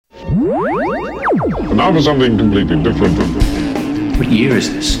Now for something completely different. What year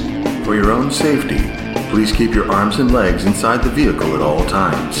is this? For your own safety, please keep your arms and legs inside the vehicle at all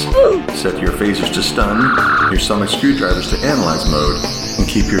times. Set your phasers to stun, your sonic screwdrivers to analyze mode, and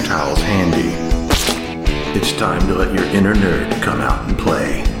keep your towels handy. It's time to let your inner nerd come out and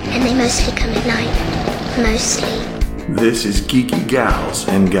play. And they mostly come at night. Mostly. This is Geeky Gals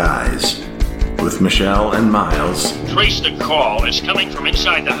and Guys, with Michelle and Miles, Trace the call. It's coming from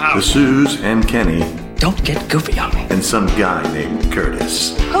inside the the house. Sues and Kenny, Don't get goofy on me. and some guy named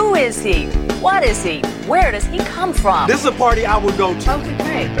Curtis. Who is he? What is he? Where does he come from? This is a party I would go to. Okay,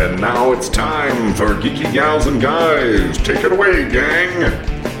 great. And now it's time for Geeky Gals and Guys. Take it away, gang.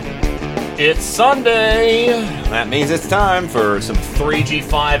 It's Sunday. That means it's time for some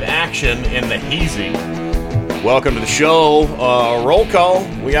 3G5 action in the Heezy. Welcome to the show. Roll call.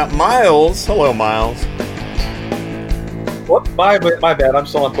 We got Miles. Hello, Miles. What? My bad. I'm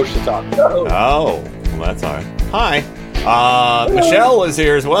still on push to talk. Oh, well, that's all right. Hi. Michelle is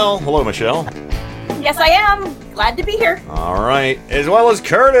here as well. Hello, Michelle. Yes, I am. Glad to be here. All right. As well as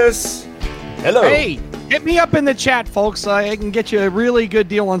Curtis. Hello. Hey, hit me up in the chat, folks. I can get you a really good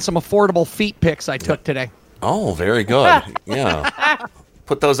deal on some affordable feet pics I took today. Oh, very good. Yeah.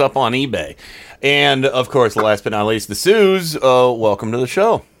 Put those up on eBay. And, of course, last but not least, the Sues. Welcome to the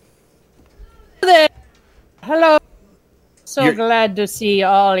show. Hello. So You're- glad to see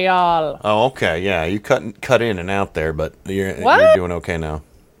all y'all. Oh, okay. Yeah, you cut in and out there, but you're What? doing okay now.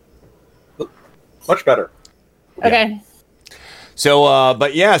 Much better. Okay. So,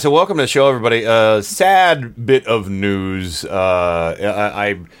 but yeah, so welcome to the show, everybody. Sad bit of news.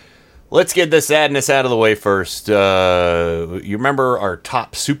 Let's get the sadness out of the way first. You remember our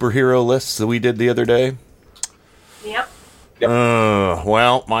top superhero lists that we did the other day? Yep.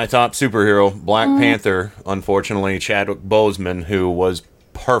 Well, my top superhero, Black Panther, unfortunately, Chadwick Boseman, who was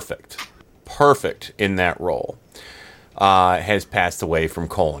perfect in that role, has passed away from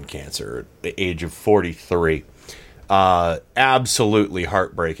colon cancer at the age of 43. Absolutely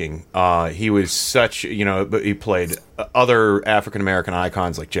heartbreaking. He was such, he played other African-American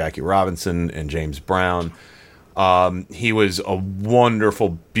icons like Jackie Robinson and James Brown. He was a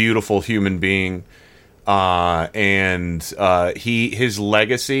wonderful, beautiful human being. And his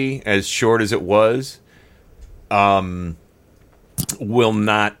legacy, as short as it was, will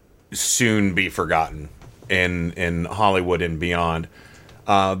not soon be forgotten in Hollywood and beyond.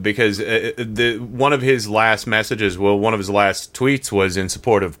 Because one of his last messages, one of his last tweets was in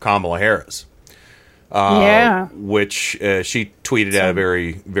support of Kamala Harris. Which she tweeted out a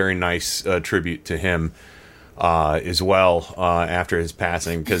very, very nice tribute to him as well after his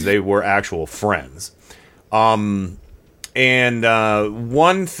passing, because they were actual friends. And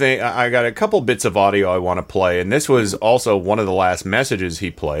one thing, I got a couple bits of audio I want to play, and this was also one of the last messages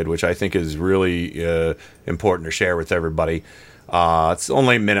he played, which I think is really important to share with everybody. It's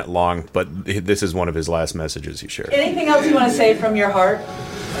only a minute long, but this is one of his last messages he shared. Anything else you want to say from your heart?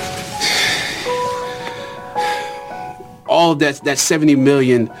 All that 70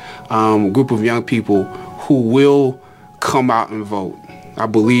 million group of young people who will come out and vote. I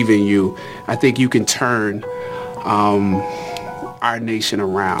believe in you. I think you can turn our nation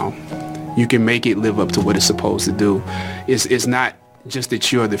around. You can make it live up to what it's supposed to do. It's not just that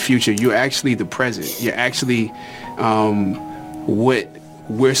you're the future. You're actually the present. You're actually what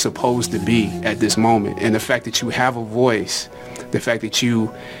we're supposed to be at this moment. And the fact that you have a voice, the fact that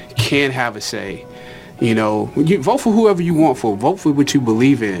you can have a say, you vote for whoever you want for, vote for what you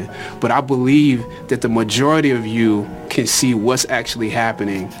believe in. But I believe that the majority of you can see what's actually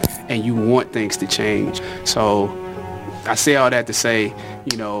happening and you want things to change. So I say all that to say,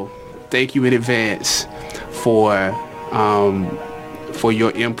 thank you in advance for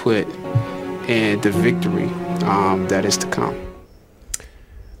your input and the victory that is to come.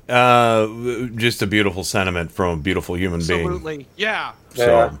 Just a beautiful sentiment from a beautiful human being. Absolutely. Yeah.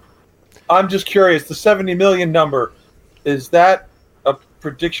 So, I'm just curious. The 70 million number, is that a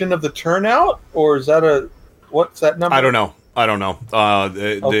prediction of the turnout, or is that what's that number? I don't know.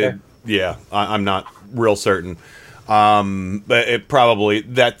 Okay. I'm not real certain. But it probably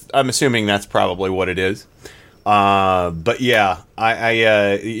I'm assuming that's probably what it is. But yeah,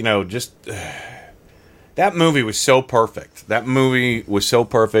 that movie was so perfect. I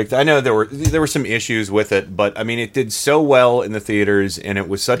know there were some issues with it, but I mean, it did so well in the theaters, and it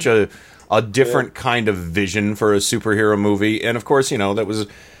was such a different kind of vision for a superhero movie. And of course, that was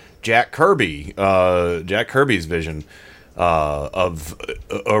Jack Kirby's vision of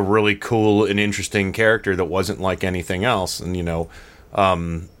a really cool and interesting character that wasn't like anything else. And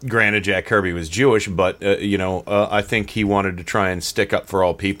Granted, Jack Kirby was Jewish, but I think he wanted to try and stick up for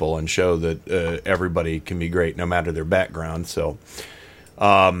all people and show that everybody can be great no matter their background. So,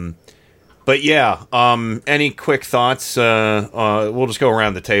 but yeah, any quick thoughts? We'll just go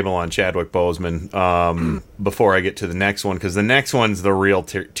around the table on Chadwick Boseman before I get to the next one, because the next one's the real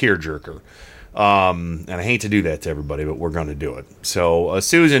tearjerker. And I hate to do that to everybody, but we're going to do it. So,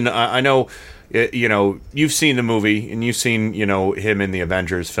 Susan, I know. You've seen the movie, and you've seen, him in the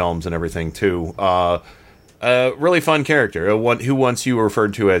Avengers films and everything, too. Really fun character, who once you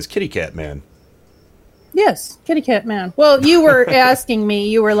referred to as Kitty Cat Man. Yes, Kitty Cat Man. Well, you were asking me,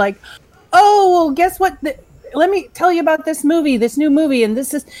 you were like, oh, well, guess what? Let me tell you about this new movie, and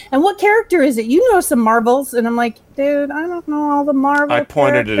and what character is it? You know some Marvels. And I'm like, dude, I don't know all the Marvel characters.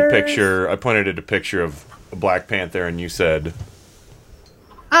 I pointed at a picture of Black Panther, and you said...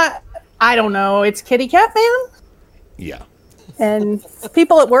 I don't know. It's Kitty Cat Man? Yeah. And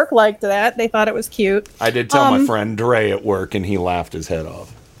people at work liked that. They thought it was cute. I did tell my friend Dre at work, and he laughed his head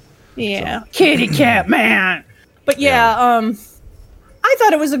off. Yeah. So. Kitty Cat Man! But I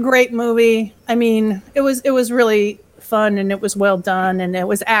thought it was a great movie. I mean, it was really fun, and it was well done, and it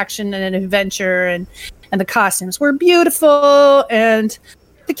was action and an adventure, and the costumes were beautiful, and...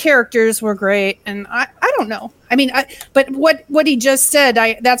 the characters were great, and I don't know. I mean, but what he just said,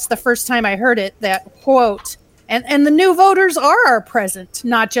 that's the first time I heard it, that quote. And the new voters are our present,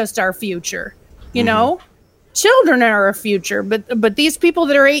 not just our future. You know? Children are our future, but these people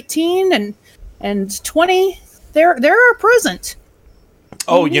that are 18 and 20, they're our present.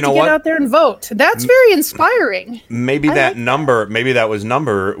 Oh, you know what? Get out there and vote. That's very inspiring. Maybe that number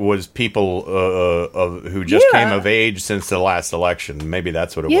was people who just came of age since the last election. Maybe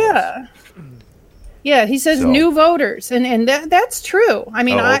that's what it was. Yeah, he says new voters, and that's true. I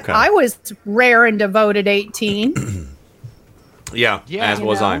mean, okay. I was raring to vote at 18. yeah, as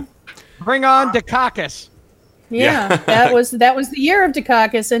was I. Bring on Dukakis. Yeah, that was the year of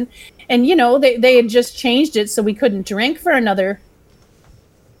Dukakis, and they had just changed it so we couldn't drink for another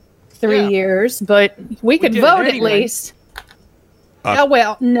 3 years, but we could vote at least. No.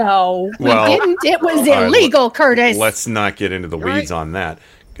 We didn't. It was illegal, Curtis. Let's not get into the weeds on that.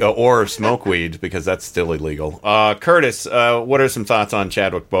 Or smoke weed, because that's still illegal. Curtis, what are some thoughts on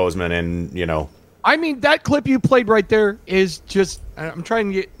Chadwick Boseman and, I mean, that clip you played right there is just, I'm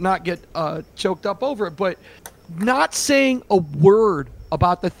trying to not get choked up over it, but not saying a word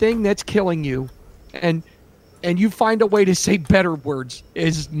about the thing that's killing you and you find a way to say better words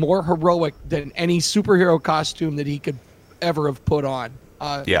is more heroic than any superhero costume that he could ever have put on.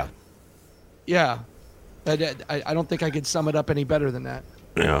 Yeah. I don't think I could sum it up any better than that.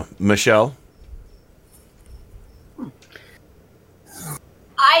 Yeah. Michelle?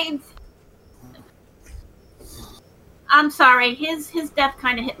 I'm sorry. His death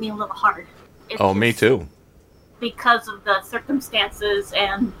kind of hit me a little hard. Me too. Because of the circumstances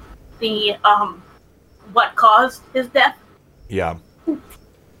and the what caused his death. Yeah.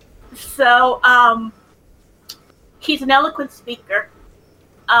 So, he's an eloquent speaker,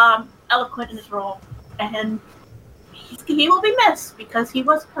 eloquent in his role, and he will be missed because he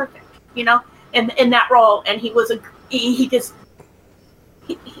was perfect, in that role, and he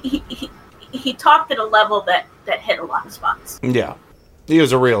talked at a level that hit a lot of spots. Yeah, he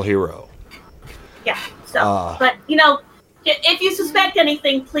was a real hero. Yeah. So, but if you suspect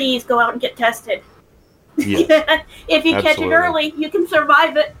anything, please go out and get tested. Yeah. If you catch it early, you can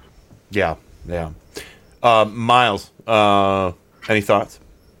survive it. Yeah. Miles, any thoughts?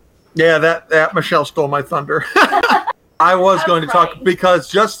 Yeah, that Michelle stole my thunder. I was going to talk because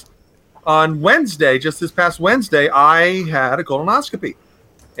just on Wednesday, just this past Wednesday, I had a colonoscopy,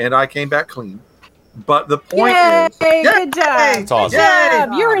 and I came back clean. But the point is, good job. That's awesome.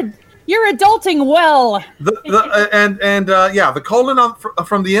 Good job. You're adulting well. The colon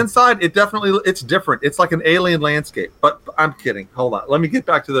from the inside, it's different. It's like an alien landscape. But I'm kidding. Hold on. Let me get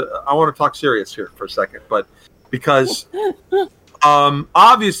back to I want to talk serious here for a second. But because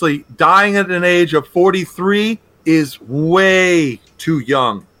obviously dying at an age of 43 is way too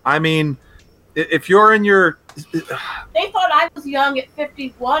young. I mean, if you're in your... They thought I was young at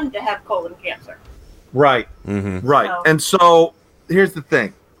 51 to have colon cancer. Right. Mm-hmm. Right. So. And so here's the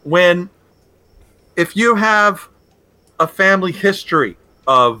thing. If you have a family history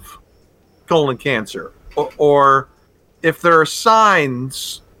of colon cancer, or if there are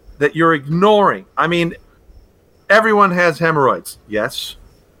signs that you're ignoring, I mean, everyone has hemorrhoids. Yes,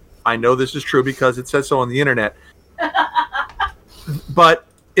 I know this is true because it says so on the internet. But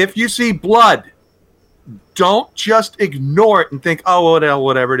if you see blood, don't just ignore it and think, oh, well,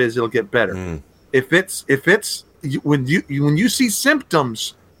 whatever it is, it'll get better. If it's when you see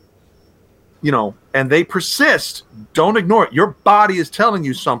symptoms, and they persist, don't ignore it. Your body is telling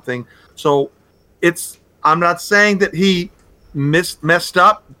you something. So I'm not saying that he messed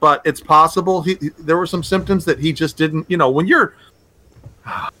up, but it's possible there were some symptoms that he just didn't, when you're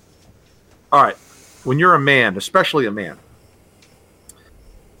all right, when you're a man, especially a man,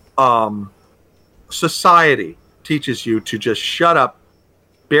 society teaches you to just shut up,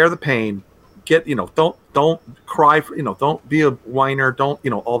 bear the pain, don't cry for, don't be a whiner, don't,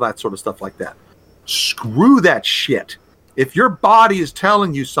 all that sort of stuff like that. Screw that shit. If your body is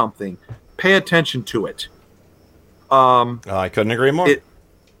telling you something, pay attention to it. I couldn't agree more.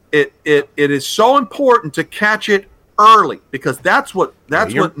 It is so important to catch it early, because that's what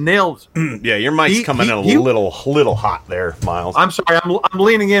nails. Yeah, your mic's coming in a little hot there, Miles. I'm sorry, I'm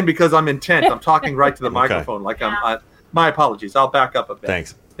leaning in because I'm intent. I'm talking right to the microphone. Like my apologies. I'll back up a bit.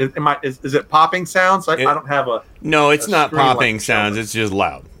 Thanks. Is it popping sounds? I don't have a. No, it's not popping sounds. It's just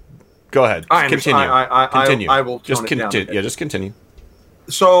loud. Go ahead. Continue. Continue. I will just tone it down. Yeah, just continue.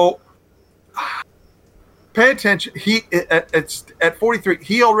 So, pay attention. It's at 43.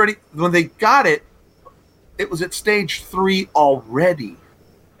 He already, when they got it, it was at stage 3 already,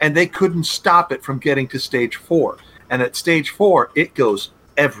 and they couldn't stop it from getting to stage 4. And at stage 4, it goes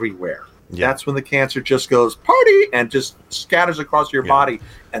everywhere. Yeah. That's when the cancer just goes party and just scatters across your body,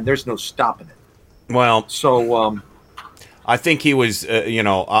 and there's no stopping it. Well, so I think he was,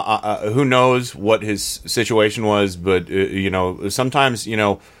 who knows what his situation was, but sometimes,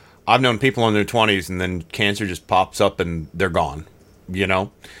 I've known people in their 20s and then cancer just pops up and they're gone.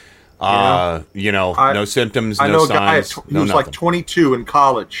 No symptoms, I no know signs. A guy, he was like 22 in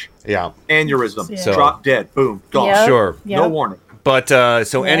college. Yeah. Aneurysm. So, drop dead. Boom. Gone. Yep. Sure. Yep. No warning. But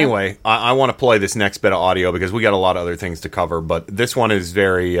anyway, I want to play this next bit of audio because we got a lot of other things to cover. But this one is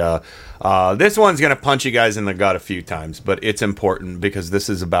very, this one's going to punch you guys in the gut a few times. But it's important because this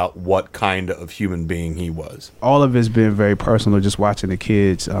is about what kind of human being he was. All of it's been very personal, just watching the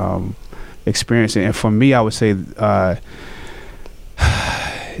kids experience it. And for me, I would say, there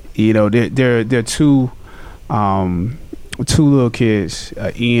are two little kids,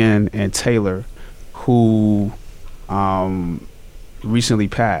 Ian and Taylor, who recently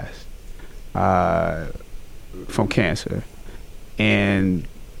passed from cancer, and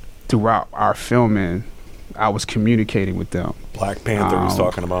throughout our filming, I was communicating with them. Black Panther was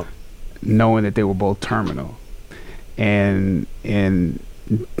talking about knowing that they were both terminal, and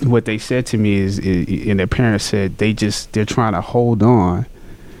what they said to me is, and their parents said they're trying to hold on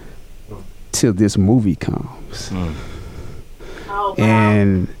till this movie comes. Oh, wow.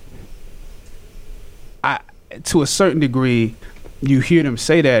 And to a certain degree, you hear them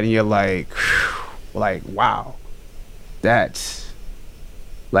say that and you're like, wow, that's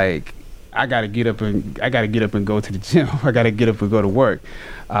like, I gotta get up and go to the gym. I gotta get up and go to work.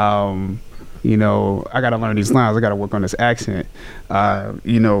 I gotta learn these lines. I gotta work on this accent.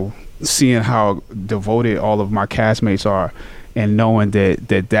 Seeing how devoted all of my castmates are, and knowing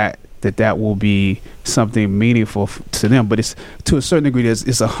that will be something meaningful to them. But it's, to a certain degree,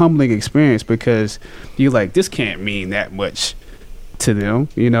 it's a humbling experience, because you're like, this can't mean that much to them,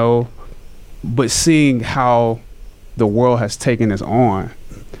 but seeing how the world has taken us on,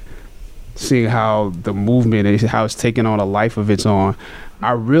 seeing how the movement is, how it's taken on a life of its own,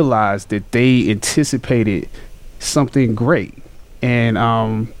 I realized that they anticipated something great. And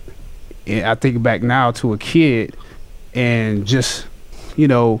I think back now to a kid and just,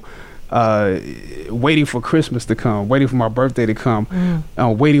 waiting for Christmas to come, waiting for my birthday to come,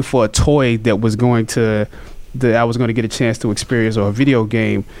 waiting for a toy that I was going to get a chance to experience, or a video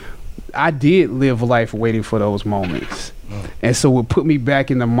game. I did live life waiting for those moments. And so it put me back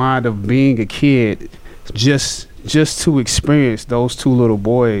in the mind of being a kid, just to experience those two little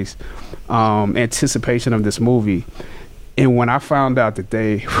boys' anticipation of this movie. And when I found out that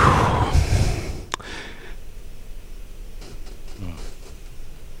they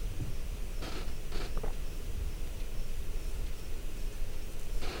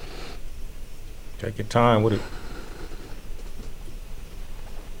take your time with it.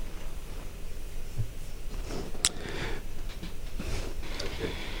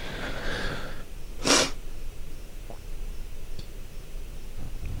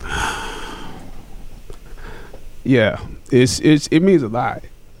 Yeah, it means a lot.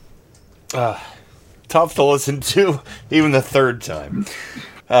 Tough to listen to, even the third time.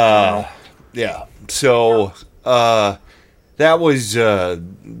 Yeah. So that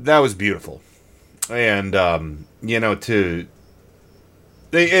was beautiful, and and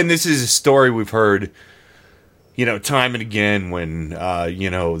this is a story we've heard, time and again when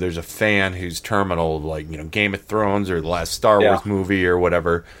there's a fan who's terminal, like Game of Thrones or the last Star Wars movie or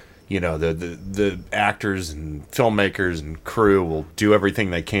whatever. The actors and filmmakers and crew will do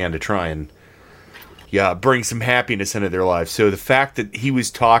everything they can to try and bring some happiness into their lives. So the fact that he was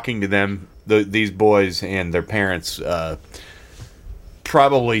talking to them, these boys and their parents,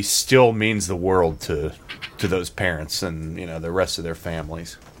 probably still means the world to those parents and the rest of their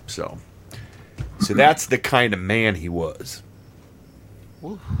families. So that's the kind of man he was.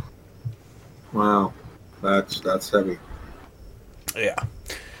 Wow, that's heavy. Yeah.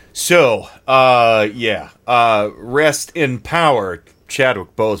 So, rest in power,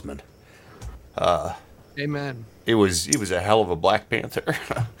 Chadwick Boseman. Amen. It was a hell of a Black Panther.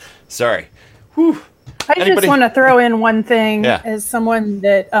 Sorry. Whew. I just want to throw in one thing as someone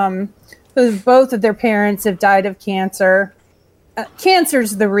that whose both of their parents have died of cancer.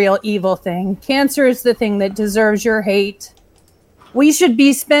 Cancer's the real evil thing. Cancer is the thing that deserves your hate. We should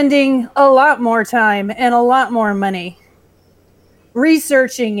be spending a lot more time and a lot more money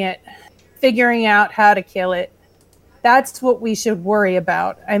researching it, figuring out how to kill it. That's what we should worry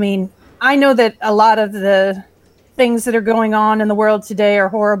about. I mean, I know that a lot of the things that are going on in the world today are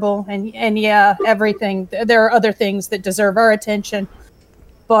horrible, and everything. There are other things that deserve our attention,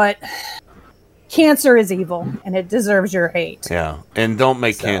 but cancer is evil, and it deserves your hate. Yeah, and don't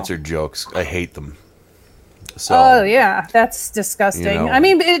make cancer jokes. I hate them. So, oh yeah, that's disgusting. I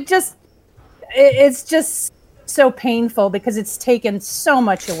mean, it's just so painful because it's taken so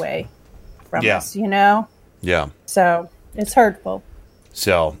much away from us, Yeah. So it's hurtful.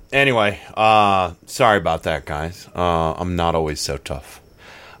 So anyway, sorry about that, guys. I'm not always so tough.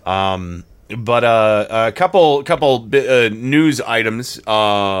 But a couple news items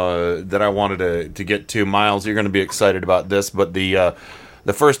that I wanted to get to. Miles, you're going to be excited about this, but the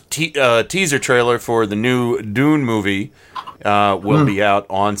first teaser trailer for the new Dune movie will be out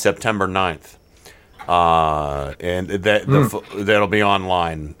on September 9th. And that'll be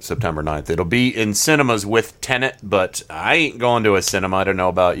online September 9th. It'll be in cinemas with Tenet, but I ain't going to a cinema. I don't know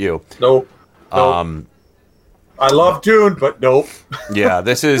about you. Nope. I love Dune, but nope. Yeah,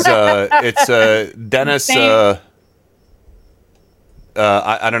 this is it's Dennis. I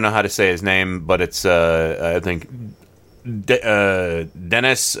don't know how to say his name, but it's I think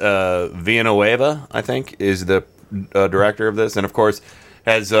Dennis Villeneuve, I think, is the director of this, and of course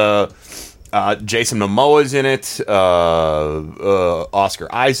has Jason Momoa's in it, Oscar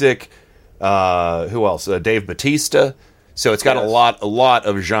Isaac, who else? Dave Bautista. So it's got a lot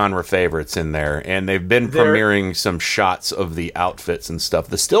of genre favorites in there, and they've been premiering some shots of the outfits and stuff.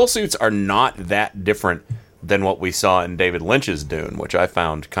 The still suits are not that different than what we saw in David Lynch's Dune, which I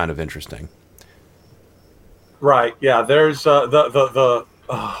found kind of interesting. Right. Yeah. There's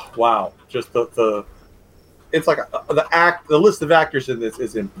wow. Just the it's like the list of actors in this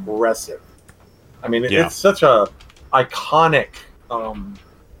is impressive. I mean, it's such a iconic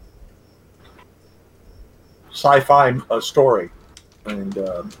sci-fi story, and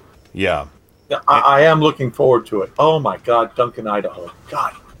I am looking forward to it. Oh my God, Duncan, Idaho,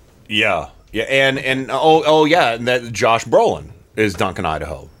 God. Yeah, and and that Josh Brolin is Duncan,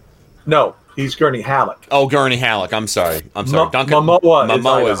 Idaho. No, he's Gurney Halleck. Oh, Gurney Halleck. I'm sorry. Duncan Momoa is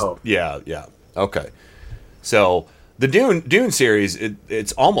Idaho. Yeah. Okay, so. The Dune series,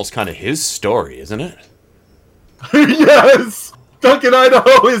 it's almost kind of his story, isn't it? Yes! Duncan,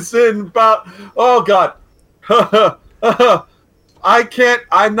 Idaho is in about... Oh, God.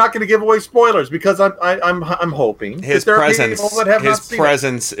 I'm not going to give away spoilers because I'm hoping his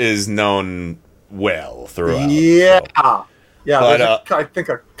presence is known well throughout. Yeah. So. Yeah, but, I think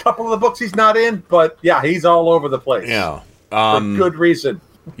a couple of the books he's not in, but yeah, he's all over the place. Yeah. For good reason.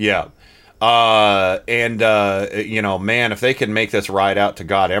 Yeah. Man, if they could make this ride out to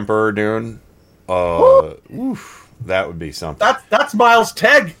God Emperor Dune, that would be something. That's Miles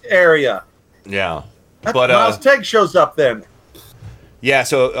Tegg area. Yeah, Miles Tegg shows up then. Yeah,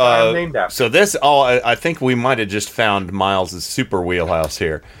 so this I think we might have just found Miles's super wheelhouse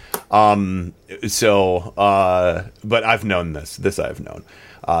here. But I've known this. This I've known.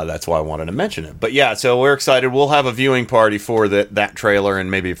 That's why I wanted to mention it. But yeah, so we're excited. We'll have a viewing party for that trailer and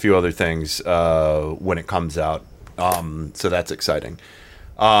maybe a few other things when it comes out. So that's exciting.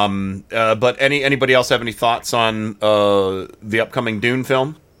 But anybody else have any thoughts on the upcoming Dune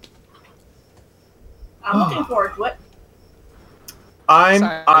film? I'm looking forward to it.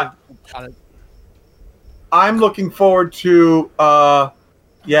 I'm looking forward to.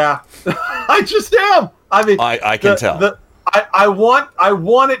 Yeah, I just am. I mean, I can tell. I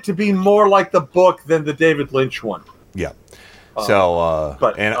want it to be more like the book than the David Lynch one. Yeah.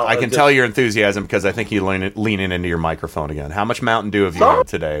 I can tell your enthusiasm because I think you leaning into your microphone again. How much Mountain Dew have you had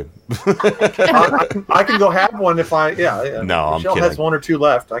today? I can go have one if I. Yeah. No, Michelle I'm kidding. has one or two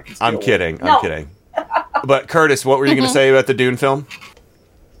left. I can. I'm kidding. I'm kidding. But Curtis, what were you going to say about the Dune film?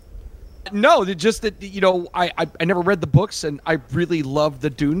 No, just that I never read the books, and I really loved the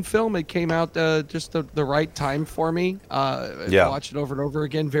Dune film. It came out just the right time for me. Watched it over and over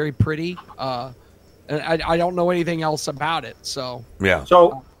again. Very pretty. And I don't know anything else about it, so yeah.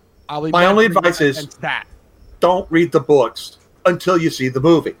 So my only advice is that don't read the books until you see the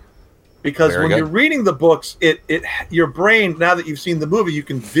movie, because when you're reading the books, your brain, now that you've seen the movie, you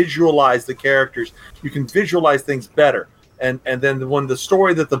can visualize the characters, you can visualize things better, and then when the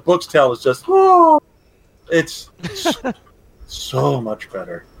story that the books tell is just it's so much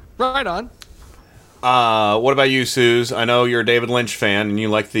better. Right on. What about you, Suze? I know you're a David Lynch fan and you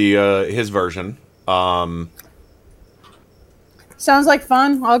like the his version. Sounds like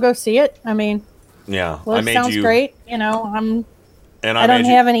fun. I'll go see it. I mean, yeah, sounds great. I don't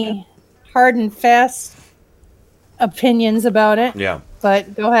have any hard and fast opinions about it. Yeah,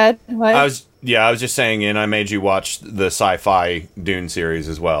 but go ahead. What? I was just saying, and I made you watch the sci-fi Dune series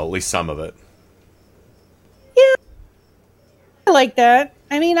as well, at least some of it. Yeah, I like that.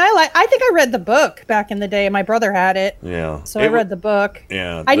 I mean, I think I read the book back in the day. My brother had it. Yeah. So I read the book.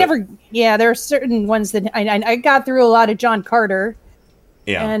 Yeah. There are certain ones that I got through a lot of John Carter.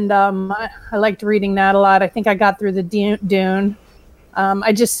 Yeah. And I liked reading that a lot. I think I got through the Dune. I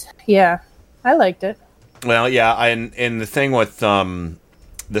liked it. Well, yeah, and the thing with the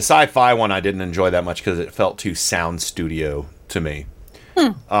sci-fi one, I didn't enjoy that much because it felt too sound studio to me.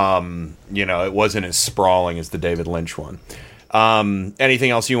 It wasn't as sprawling as the David Lynch one. Anything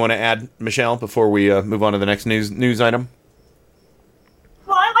else you want to add, Michelle, before we move on to the next news item?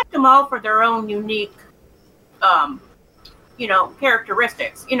 Well, I like them all for their own unique,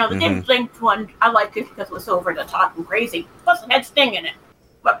 characteristics. The David Lynch one, I liked it because it was over the top and crazy. Plus, it had Sting in it.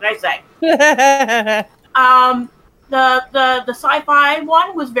 What can I say? The sci-fi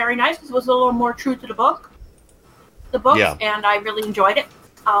one was very nice because it was a little more true to the books, and I really enjoyed it.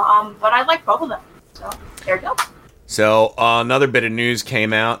 But I like both of them. So there you go. So another bit of news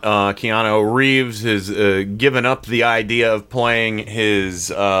came out. Keanu Reeves has given up the idea of playing his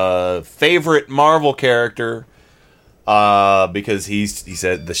favorite Marvel character because he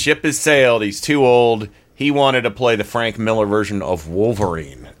said the ship has sailed. He's too old. He wanted to play the Frank Miller version of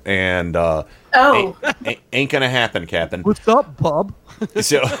Wolverine, and ain't gonna happen, Captain. What's up, bub? But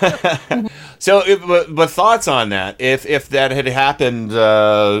thoughts on that? If that had happened,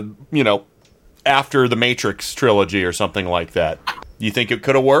 after the Matrix trilogy or something like that, you think it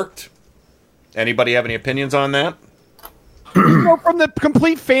could have worked? Anybody have any opinions on that? From the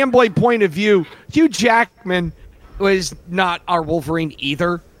complete fanboy point of view, Hugh Jackman was not our Wolverine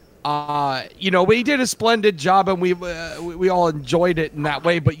either. But he did a splendid job, and we all enjoyed it in that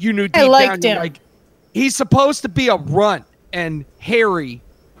way. But you knew deep down, like, he's supposed to be a runt and hairy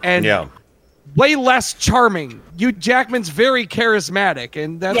and way less charming. Hugh Jackman's very charismatic,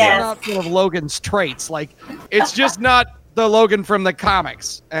 and that's not one of Logan's traits. Like, it's just not the Logan from the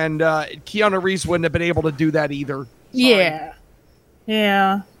comics, and Keanu Reeves wouldn't have been able to do that either. Sorry.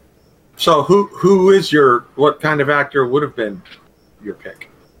 Yeah. So who is what kind of actor would have been your pick?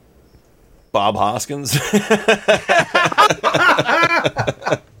 Bob Hoskins.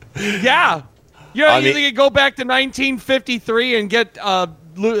 Yeah. You think you go back to 1953 and get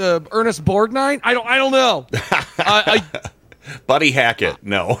Ernest Borgnine? I don't know. Buddy Hackett.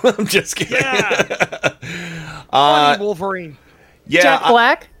 No, I'm just kidding. Yeah. Wolverine. Yeah. Jack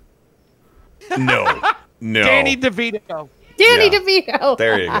Black. No. Danny DeVito. DeVito.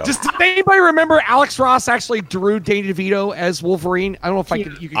 There you go. Does anybody remember Alex Ross actually drew Danny DeVito as Wolverine? I don't know if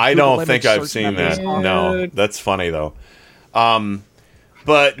you can I don't think I've seen that. No, that's funny though.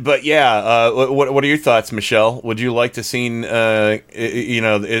 But yeah, what are your thoughts, Michelle? Would you like to see?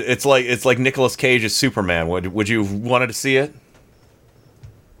 It's like Nicolas Cage as Superman. Would you have wanted to see it?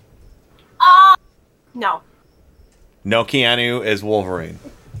 No. No Keanu as Wolverine.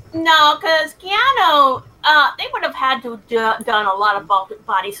 No, because Keanu, they would have had to have done a lot of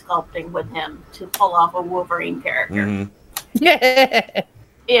body sculpting with him to pull off a Wolverine character. Mm-hmm.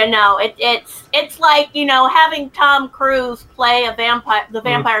 It's like, having Tom Cruise play the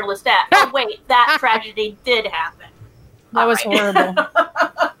vampire Lestat. Oh, wait, that tragedy did happen. That was horrible.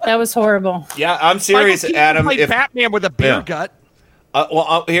 That was horrible. Yeah, I'm serious, Adam. If Batman with a beer gut.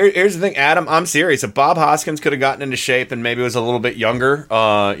 Here's the thing, Adam. I'm serious. If Bob Hoskins could have gotten into shape and maybe was a little bit younger,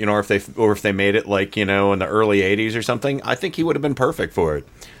 if they made it like in the early '80s or something, I think he would have been perfect for it.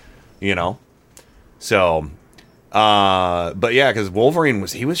 So, But yeah, because Wolverine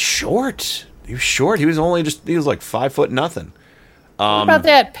was short. He was short. He was like 5 foot nothing. What about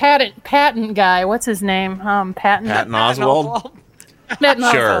that Patton guy? What's his name? Patton Oswalt. Patton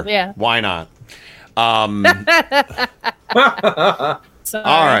Sure. Oswalt, yeah. Why not? Sorry.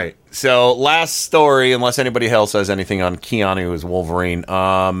 All right. So last story, unless anybody else has anything on Keanu as Wolverine.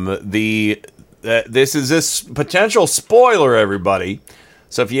 This is this potential spoiler, everybody.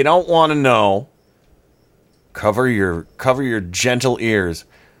 So if you don't want to know, cover your gentle ears.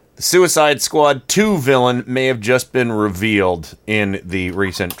 The Suicide Squad 2 villain may have just been revealed in the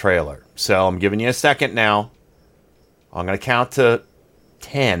recent trailer. So I'm giving you a second now. I'm going to count to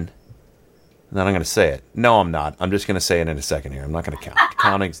 10. And then I'm going to say it. No, I'm not. I'm just going to say it in a second here. I'm not going to count.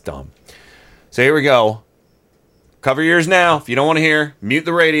 Counting's dumb. So here we go. Cover your ears now. If you don't want to hear, mute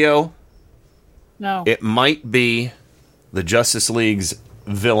the radio. No. It might be the Justice League's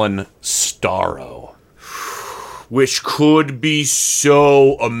villain, Starro. Which could be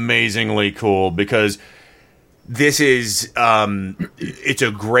so amazingly cool because this is, it's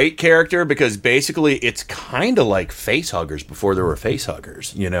a great character because basically it's kind of like facehuggers before there were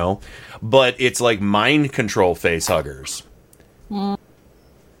facehuggers, you know? But it's like mind control facehuggers.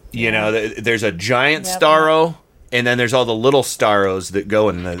 You know, there's a giant Starro, and then there's all the little Starros that go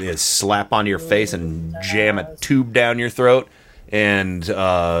and they slap onto your face and jam a tube down your throat and,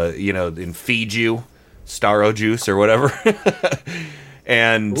 and feed you Starro juice or whatever.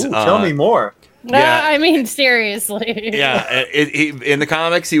 And tell me more. Yeah, I mean, seriously. Yeah, in the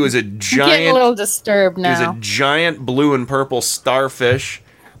comics, he was a giant. I'm getting a little disturbed now. He was a giant blue and purple starfish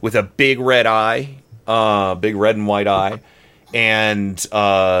with a big red eye, big red and white eye, and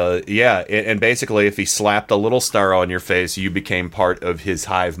and basically, if he slapped a little Starro on your face, you became part of his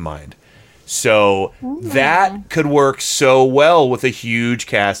hive mind. So that could work so well with a huge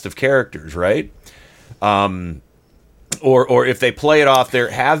cast of characters, right? Or if they play it off, there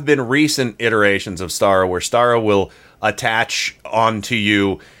have been recent iterations of Starro where Starro will attach onto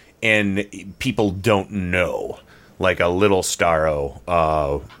you and people don't know, like a little Starro,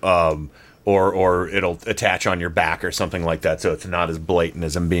 or it'll attach on your back or something like that, so it's not as blatant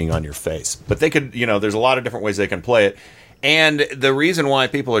as him being on your face. But they could, there's a lot of different ways they can play it. And the reason why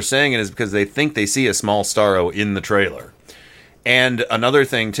people are saying it is because they think they see a small Starro in the trailer. And another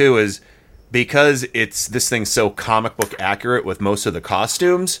thing, too, is because this thing's so comic book accurate with most of the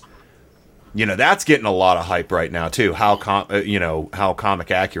costumes, that's getting a lot of hype right now, too, how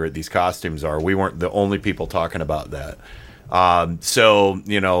comic accurate these costumes are. We weren't the only people talking about that.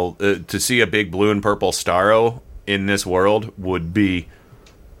 To see a big blue and purple Starro in this world would be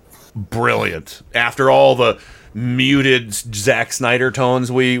brilliant. After all the muted Zack Snyder tones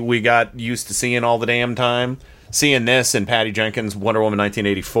we got used to seeing all the damn time, seeing this in Patty Jenkins' Wonder Woman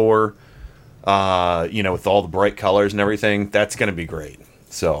 1984, with all the bright colors and everything, that's going to be great.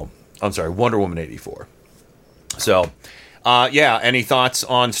 So, I'm sorry, Wonder Woman 84. So, any thoughts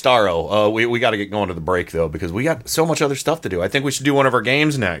on Starro? We got to get going to the break, though, because we got so much other stuff to do. I think we should do one of our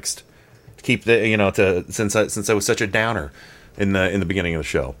games next. Keep since I was such a downer in the beginning of the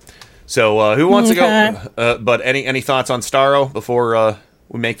show. So, who wants to go? But any thoughts on Starro before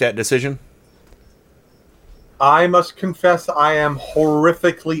we make that decision? I must confess I am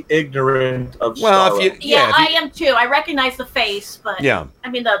horrifically ignorant of Starro. Well, I am too. I recognize the face, but I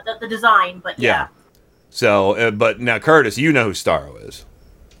mean the design, but yeah. So, but now Curtis, you know who Starro is.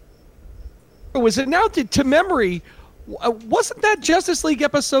 Was it now to memory? Wasn't that Justice League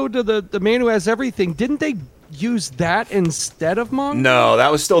episode of the Man Who Has Everything? Didn't they use that instead of Mongo? No,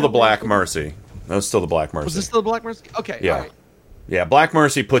 that was still the Black Mercy. Was this still the Black Mercy? Okay, yeah. All right. Yeah, Black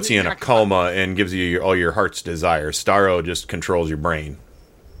Mercy puts you in a coma and gives you all your heart's desires. Starro just controls your brain.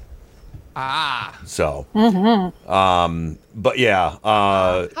 So, but yeah,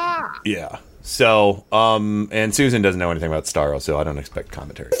 So, and Susan doesn't know anything about Starro, so I don't expect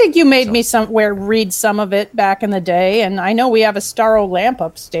commentary. I think you made me read some of it back in the day, and I know we have a Starro lamp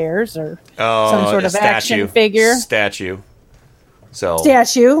upstairs or some sort of action figure. Statue.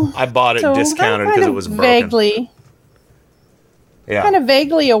 I bought it discounted because it was broken. Kind of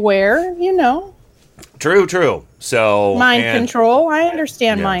vaguely aware, True. So mind control. I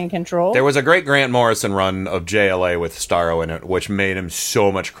understand mind control. There was a great Grant Morrison run of JLA with Starro in it, which made him so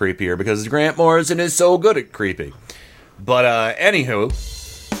much creepier because Grant Morrison is so good at creepy. But anywho,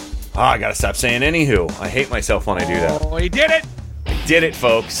 I gotta stop saying anywho. I hate myself when I do that. Oh, he did it! I did it,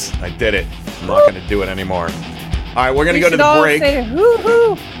 folks. I did it. I'm not gonna do it anymore. All right, we're gonna go to the break. Say,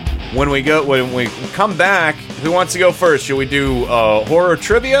 hoo-hoo. When we come back, who wants to go first? Should we do horror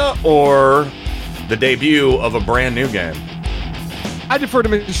trivia or the debut of a brand new game? I defer to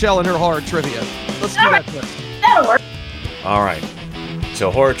Michelle and her horror trivia. Let's do that first. That'll work. All right.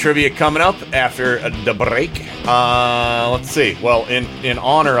 So horror trivia coming up after the break. Let's see. Well, in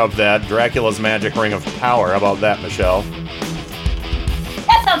honor of that, Dracula's Magic Ring of Power. How about that, Michelle?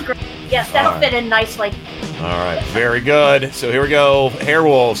 That sounds great. Yes, that'll fit in nicely. All right. Very good. So here we go.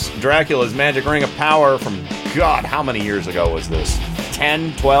 Hairwolves, Dracula's Magic Ring of Power from, God, how many years ago was this?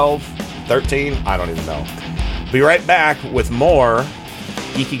 10, 12, 13? I don't even know. Be right back with more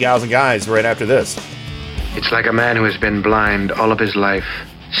Geeky Gals and Guys right after this. It's like a man who has been blind all of his life,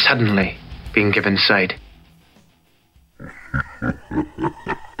 suddenly being given sight.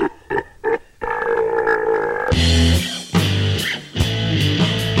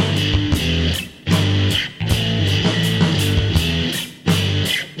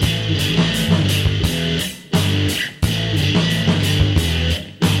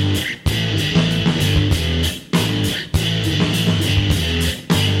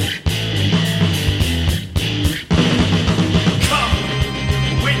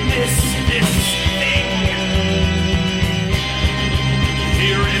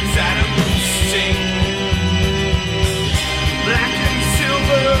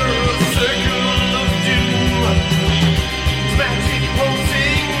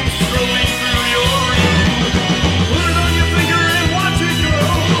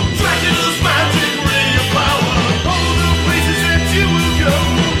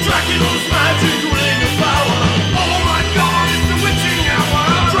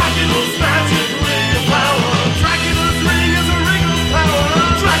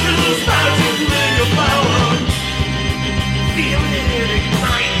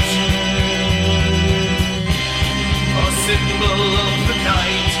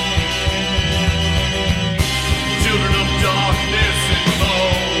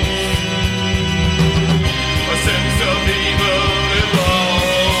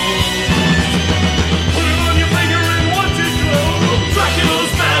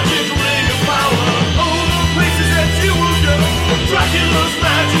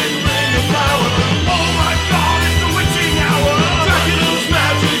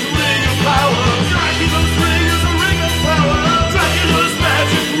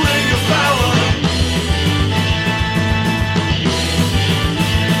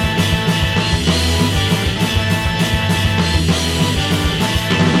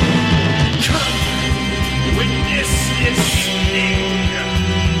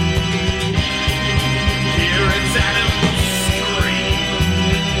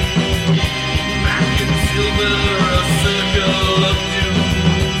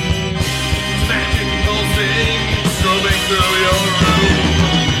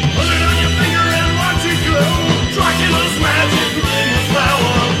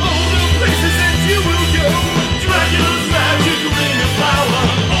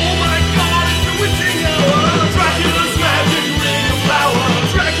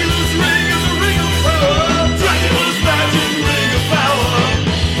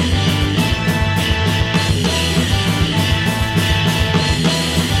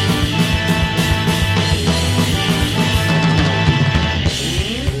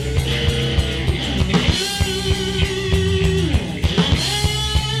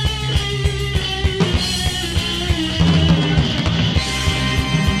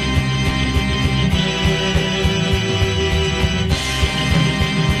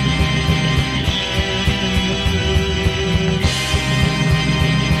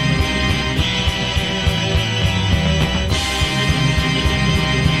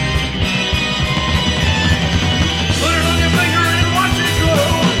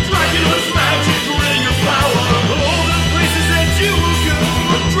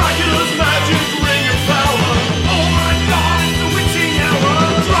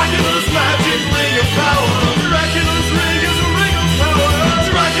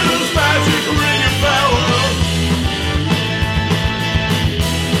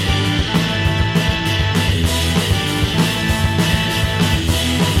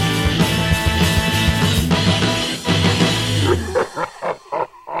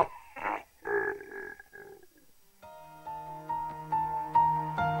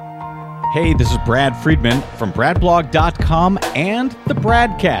 Hey, this is Brad Friedman from BradBlog.com and the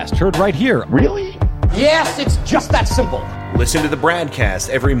Bradcast, heard right here. Really? Yes, it's just that simple. Listen to the Bradcast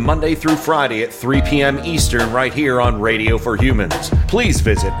every Monday through Friday at 3 p.m. Eastern right here on Radio for Humans. Please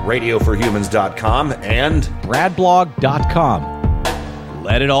visit RadioForHumans.com and BradBlog.com.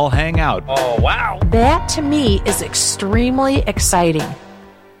 Let it all hang out. Oh, wow. That, to me, is extremely exciting.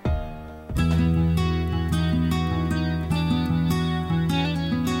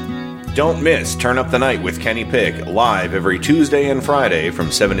 Don't miss Turn Up the Night with Kenny Pick, live every Tuesday and Friday from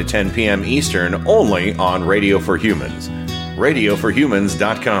 7 to 10 p.m. Eastern, only on Radio for Humans.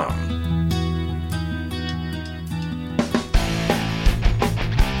 RadioForHumans.com.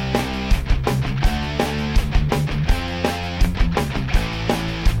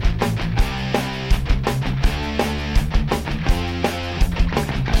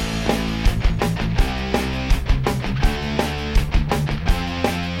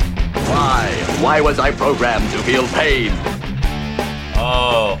 Why was I programmed to feel pain?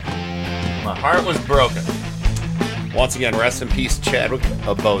 Oh, my heart was broken. Once again, rest in peace, Chadwick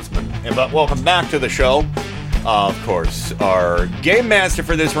Boseman. But welcome back to the show. Of course, our game master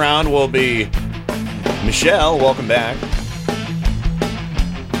for this round will be Michelle. Welcome back.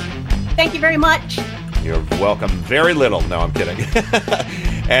 Thank you very much. You're welcome. Very little. No, I'm kidding.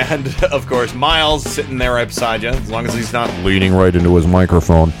 And, of course, Miles sitting there right beside you, as long as he's not leaning right into his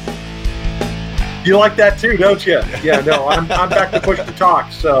microphone. You like that too, don't you? Yeah, no, I'm back to push to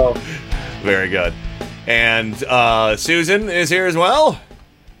talk, so. Very good. And Susan is here as well.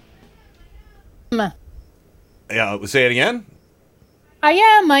 Yeah, say it again. I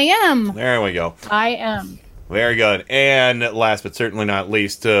am. There we go. I am. Very good. And last but certainly not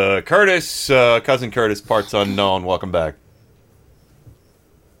least, Curtis, Cousin Curtis, parts unknown. Welcome back.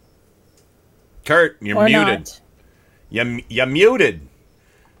 Kurt, you're Or muted. not. You're muted.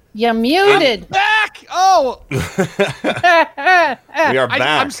 You're muted. I'm back. Oh, We are back.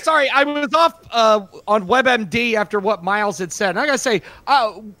 I'm sorry. I was off on WebMD after what Miles had said. And I gotta say,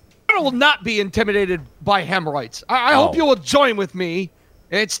 I will not be intimidated by hemorrhoids. I hope you will join with me.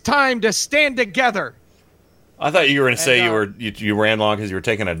 It's time to stand together. I thought you were going to say you ran long because you were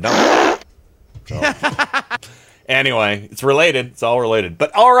taking a dump. So. Anyway, it's related. It's all related.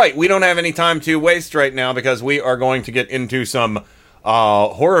 But all right, we don't have any time to waste right now because we are going to get into some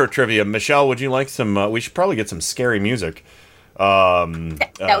horror trivia. Michelle, would you like some? We should probably get some scary music. That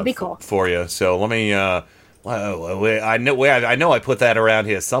would be cool for you. So let me. I know I put that around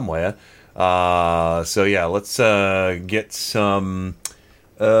here somewhere. So yeah, let's get some.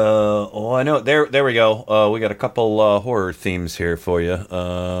 I know. There we go. We got a couple horror themes here for you.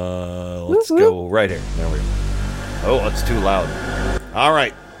 Let's go right here. There we go. Oh, that's too loud. All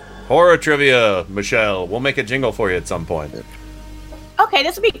right, horror trivia, Michelle. We'll make a jingle for you at some point. Okay,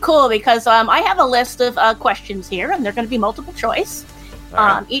 this would be cool because I have a list of questions here, and they're going to be multiple choice.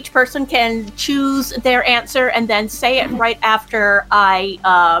 Right. Each person can choose their answer and then say it right after I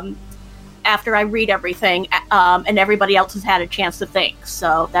read everything, and everybody else has had a chance to think.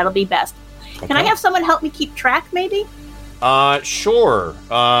 So that'll be best. Okay. Can I have someone help me keep track, maybe? Sure.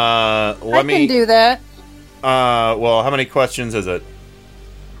 I can do that. Well, how many questions is it?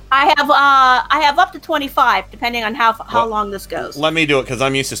 I have up to 25, depending on how long this goes. Let me do it because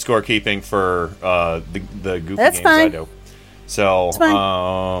I'm used to scorekeeping for the goofy That's games fine. I do. So,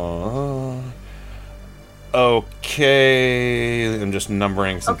 okay, I'm just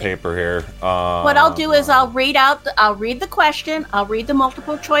numbering some paper here. What I'll do is I'll read the question, I'll read the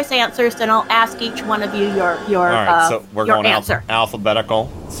multiple choice answers, then I'll ask each one of you your all right, so we're your going answer. alphabetical.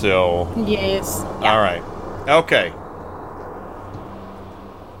 So, Yes. All right, okay,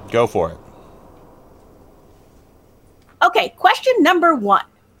 go for it. Okay, question number 1.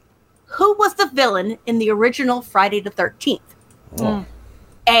 Who was the villain in the original Friday the 13th? Oh.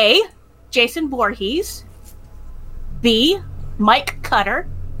 A. Jason Voorhees. B. Mike Cutter.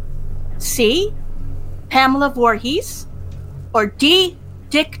 C. Pamela Voorhees. Or D.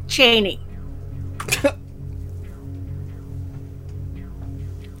 Dick Cheney. All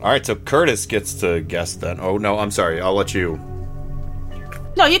right, so Curtis gets to guess then. Oh no, I'm sorry. I'll let you.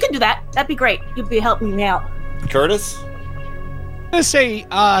 No, you can do that. That'd be great. You'd be helping me out. Curtis? I'm gonna say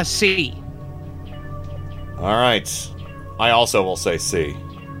C. All right. I also will say C.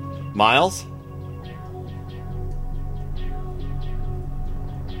 Miles?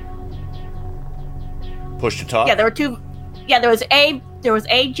 Push to talk? Yeah, there were two. Yeah, there was A.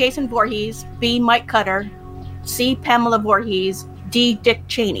 Jason Voorhees. B. Mike Cutter. C. Pamela Voorhees. D. Dick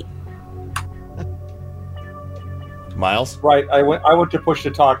Cheney. Miles? Right, I went to push to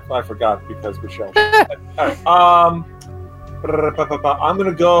talk. I forgot because Michelle. All right, I'm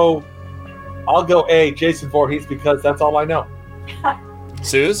gonna go. I'll go A. Jason Voorhees because that's all I know.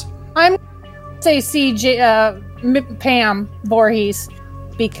 Suze? I'm gonna say C. Pam Voorhees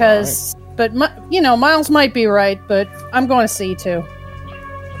because, but Miles might be right, but I'm going to C too.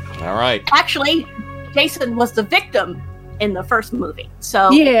 All right. Actually, Jason was the victim in the first movie.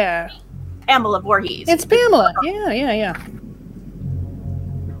 So yeah, Pamela Voorhees. It's Pamela. Yeah.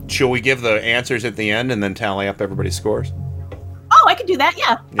 Shall we give the answers at the end and then tally up everybody's scores? Oh, I could do that.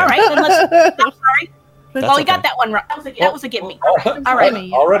 Yeah. All right. Then let's. I'm sorry. That's You okay. got that one right. That was a gimme. All right.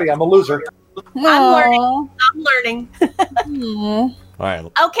 Already, I'm a loser. I'm learning. All right.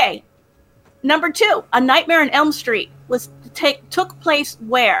 Okay. Number 2, A Nightmare on Elm Street took place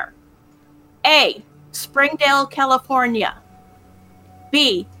where? A. Springdale, California.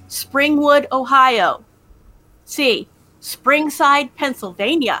 B. Springwood, Ohio. C. Springside,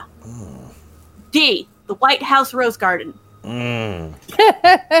 Pennsylvania. D. The White House Rose Garden.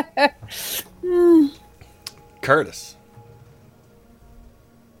 Curtis.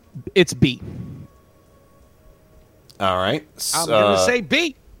 It's B. All right. I'm going to say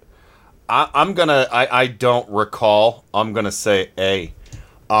B. I'm gonna. I don't recall. I'm gonna say A.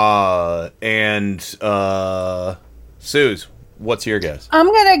 Suze, what's your guess? I'm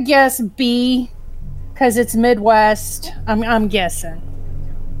gonna guess B, because it's Midwest. I'm guessing.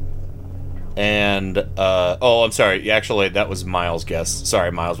 And I'm sorry. Actually, that was Miles' guess.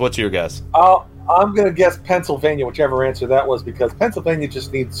 Sorry, Miles. What's your guess? I'm going to guess Pennsylvania, whichever answer that was, because Pennsylvania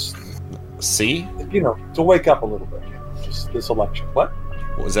just needs C. To wake up a little bit. Just this election. What?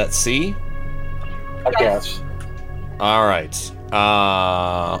 Was that C? I guess. All right.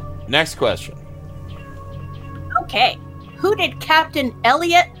 Next question. Okay. Who did Captain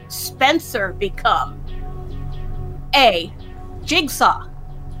Elliot Spencer become? A. Jigsaw.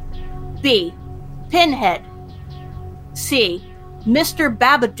 B. Pinhead. C. Mr.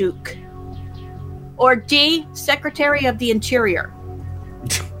 Babadook. Or D. Secretary of the Interior.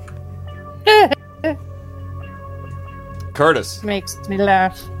 Curtis. Makes me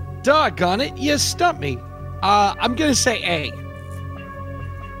laugh. Doggone it, you stumped me. I'm going to say A.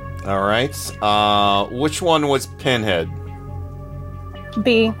 All right. Which one was Pinhead?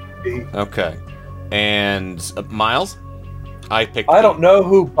 B. Okay. And Miles? I picked I B. don't know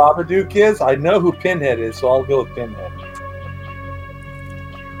who Babadook is. I know who Pinhead is, so I'll go with Pinhead.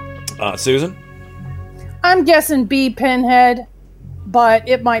 Susan? I'm guessing B, Pinhead, but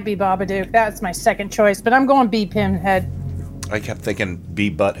it might be Babadook. That's my second choice, but I'm going B, Pinhead. I kept thinking B,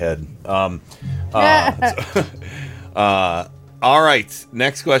 Butthead. All right.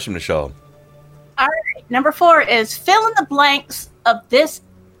 Next question, Michelle. All right. Number 4 is fill in the blanks of this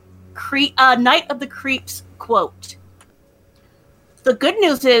Night of the Creeps quote. The good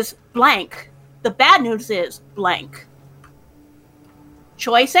news is blank. The bad news is blank.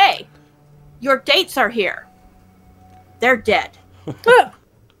 Choice A. Your dates are here. They're dead.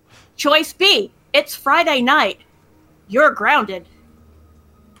 Choice B. It's Friday night. You're grounded.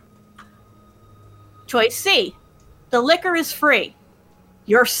 Choice C. The liquor is free.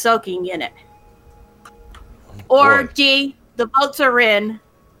 You're soaking in it. Or D. The votes are in.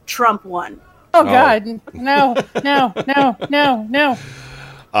 Trump won. Oh, God. No.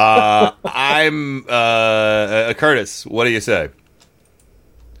 I'm Curtis. What do you say?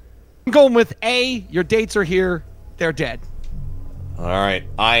 I'm going with A. Your dates are here. They're dead. All right.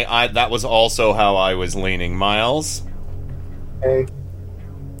 I that was also how I was leaning. Miles? A.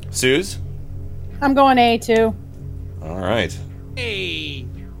 Suze? I'm going A, too. All right. A.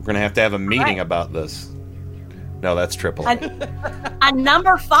 We're going to have a meeting about this. No, that's triple. On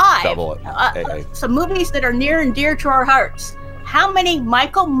number 5. Double it. Some movies that are near and dear to our hearts. How many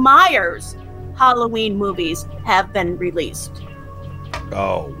Michael Myers Halloween movies have been released?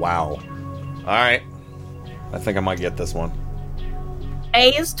 Oh, wow. All right. I think I might get this one. A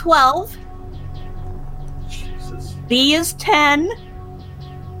is 12. Jesus. B is 10.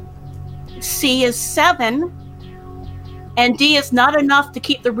 C is 7. And D is not enough to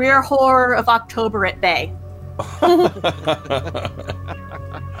keep the real horror of October at bay.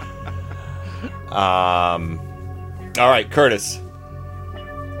 All right, Curtis.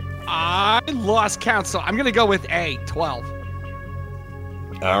 I lost count, so I'm going to go with A, 12.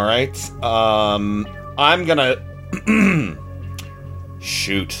 All right. I'm gonna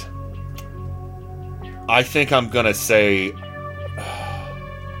shoot. I think I'm gonna say.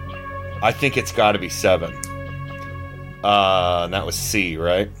 I think it's got to be 7. That was C,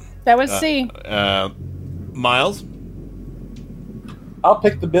 right? That was C. Miles. I'll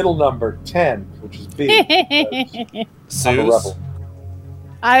pick the middle number, 10, which is B. I'm a rebel.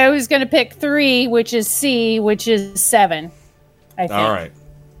 I was going to pick 3, which is C, which is 7. I think. All right.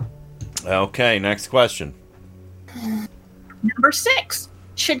 Okay, next question. Number 6.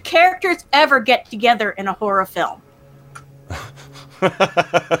 Should characters ever get together in a horror film?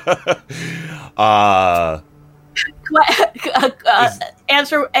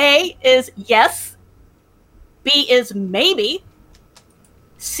 Answer A is yes. B is maybe.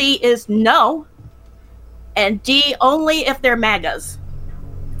 C is no. And D only if they're MAGAs.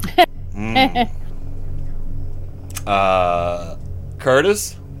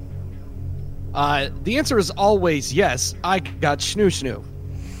 Curtis? The answer is always yes. I got Schnoo.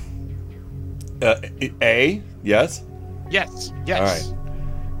 A? Yes? Yes.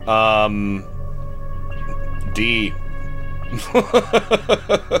 All right. D.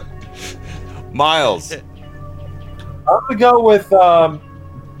 Miles. I'm gonna go with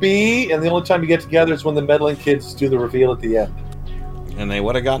B, and the only time you get together is when the meddling kids do the reveal at the end. And they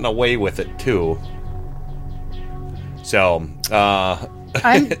would have gotten away with it too. So,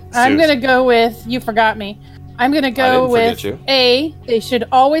 I'm gonna go with You Forgot Me. I'm gonna go with A. They should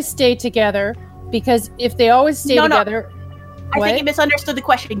always stay together, because if they always stay together, I think you misunderstood the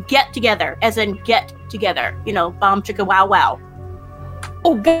question. Get together, as in get together. You know, bomb chicka wow wow.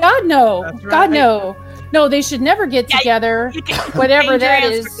 Oh God, no! That's right. God, no! No, they should never get together. Whatever that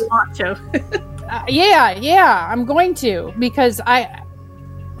is. If you want to. Yeah, I'm going to, because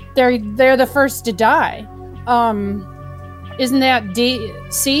they're the first to die. Isn't that D?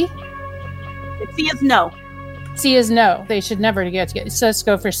 C? C is no. C is no. They should never get together. So let's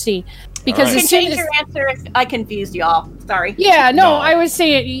go for C. Because you can change your answer if I confused y'all. Sorry. Yeah, no, I was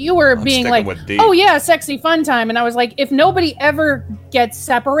saying you were being like, with D. oh yeah, sexy fun time, and I was like, if nobody ever gets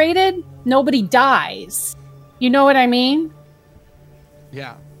separated, nobody dies. You know what I mean?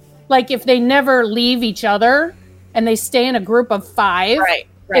 Yeah. Like if they never leave each other and they stay in a group of 5, right.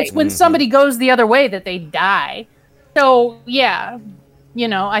 It's when somebody goes the other way that they die. So yeah,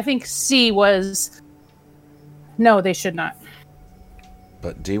 I think C was no, they should not.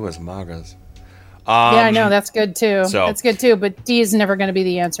 But D was Maga's. Yeah, I know, that's good too. So- That's good too, but D is never going to be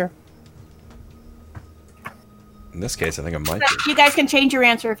the answer. In this case, I think it might be. You guys can change your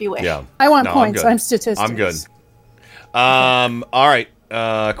answer if you wish. Yeah. I want No, points. good. I'm statistics. I'm good. All right.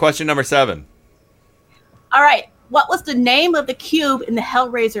 Question number 7. All right. What was the name of the cube in the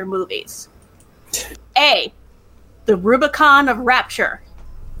Hellraiser movies? A. The Rubicon of Rapture.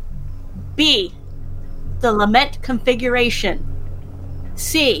 B. The Lament Configuration.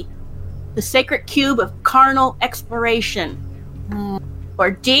 C. The Sacred Cube of Carnal Exploration.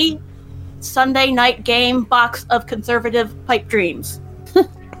 Or D. Sunday Night Game Box of Conservative Pipe Dreams. Oh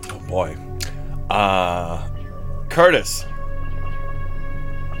boy. Curtis.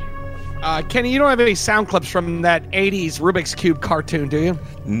 Kenny, you don't have any sound clips from that 80s Rubik's Cube cartoon, do you?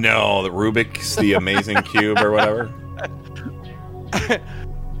 No, the Rubik's the Amazing Cube or whatever.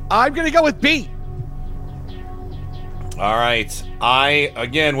 I'm going to go with B. All right. I,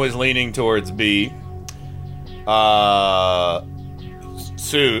 again, was leaning towards B.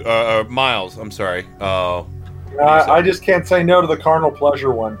 Miles, I'm sorry. I just can't say no to the carnal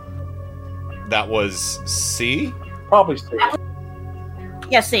pleasure one. That was C? Probably C.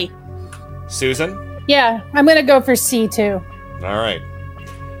 Yeah, C. Susan? Yeah, I'm going to go for C too. All right.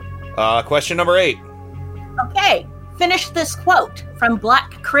 Question number 8. Okay, finish this quote from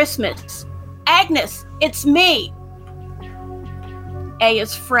Black Christmas. Agnes, it's me. A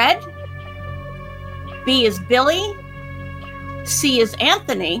is Fred. B is Billy. C is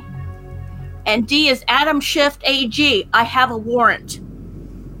Anthony. And D is Adam Schiff AG. I have a warrant.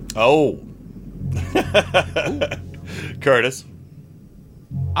 Oh. Curtis?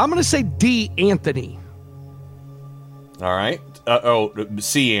 I'm going to say D, Anthony. All right.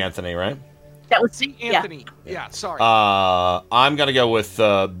 C, Anthony, right? That was C, Anthony. Yeah, sorry. I'm going to go with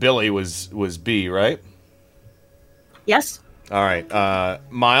Billy was B, right? Yes. All right.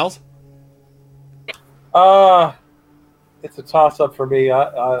 Miles? It's a toss-up for me.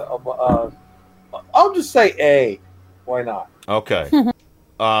 I'll just say A. Why not? Okay.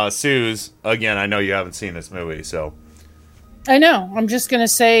 Suze, again, I know you haven't seen this movie, so... I know. I'm just going to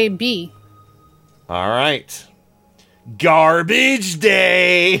say B. All right. Garbage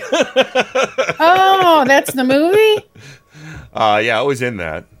Day! Oh, that's the movie? Yeah, I was in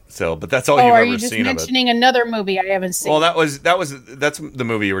that. So, but that's all you've are ever you just seen of it. mentioning another movie I haven't seen? Well, that's the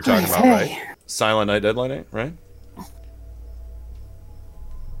movie you were talking about, right? Silent Night, Deadly Night, right?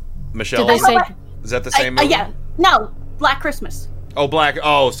 Michelle, Did they say? is that the same movie? Yeah. No, Black Christmas. Oh, Black.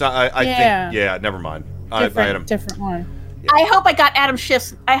 Oh, so I Yeah. think. Yeah, never mind. I had him. Different one. I hope I got Adam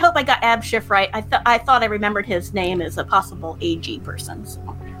Schiff right. I thought I remembered his name as a possible AG person. So.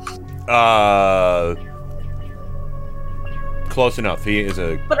 Close enough. He is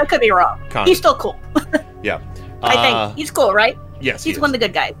a. But I could be wrong. He's still cool. Yeah. I think he's cool, right? Yes, he's he one is. of the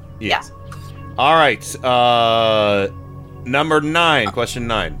good guys. Yes. All right. Number 9. Question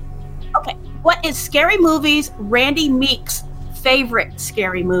 9. Okay. What is Scary Movie's Randy Meek's favorite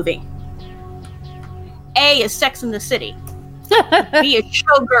scary movie? A is Sex and the City. B is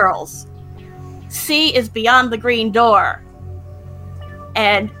Showgirls. C is Beyond the Green Door.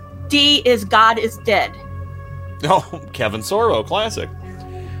 And D is God is Dead. Oh, Kevin Sorbo, classic.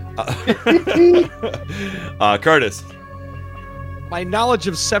 Curtis. My knowledge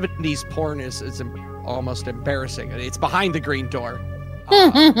of 70s porn is almost embarrassing. It's Behind the Green Door.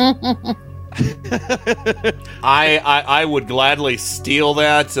 I would gladly steal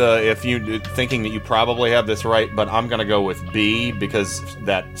that if you thinking that you probably have this right, but I'm gonna go with B because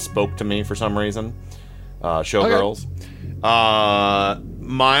that spoke to me for some reason. Showgirls. Okay.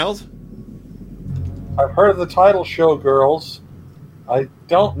 Miles. I've heard of the title Showgirls. I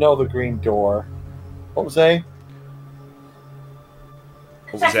don't know the Green Door. What was A?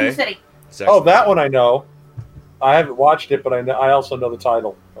 Sex and the City. That one I know. I haven't watched it, but I also know the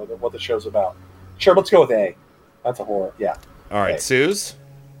title or what the show's about. Sure, let's go with A. That's a horror. Yeah. All right, Suze.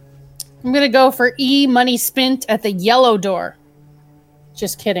 I'm gonna go for E. Money spent at the Yellow Door.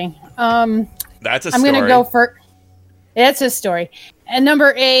 Just kidding. That's a story. I'm gonna go for. It's a story. And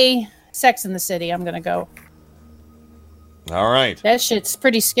number A, Sex and the City. I'm gonna go. All right. That shit's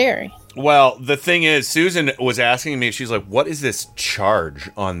pretty scary. Well, the thing is, Susan was asking me, she's like, what is this charge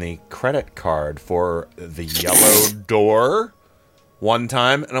on the credit card for the Yellow Door one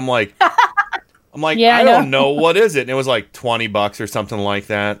time? And I'm like, yeah, I don't know. What is it? And it was like $20 or something like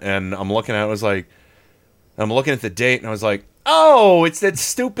that. And I'm looking at it, I'm looking at the date and I was like, oh, it's that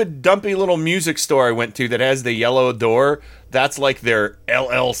stupid, dumpy little music store I went to that has the Yellow Door. That's like their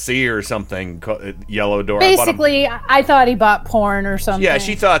LLC or something, Yellow Door. Basically, I thought he bought porn or something. Yeah,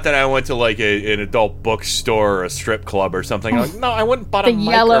 she thought that I went to like an adult bookstore or a strip club or something. I'm like, no, I went and bought a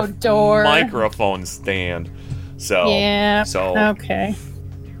Yellow Door microphone stand. So, okay.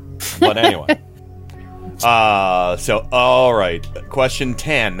 But anyway. All right. Question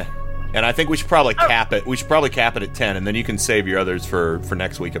 10. And I think we should probably cap it. We should probably cap it at 10, and then you can save your others for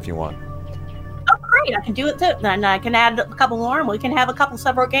next week if you want. Oh, great. I can do it too. Then I can add a couple more, and we can have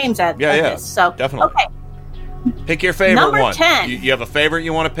several games at this. So, definitely. Okay. Pick your favorite Number one. 10. You have a favorite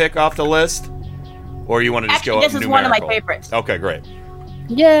you want to pick off the list? Or you want to just go this is numerical? one of my favorites. Okay, great.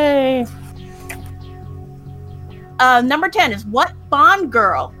 Yay. Number 10 is what Bond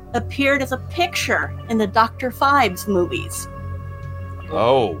girl appeared as a picture in the Dr. Phibes movies?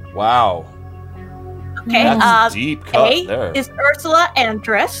 Oh, wow. Okay, that's deep cut A there. is Ursula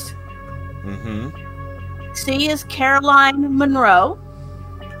Andress. Mm-hmm. C is Caroline Munro.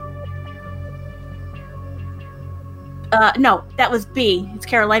 No, that was B. It's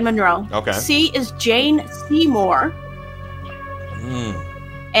Caroline Munro. Okay. C is Jane Seymour.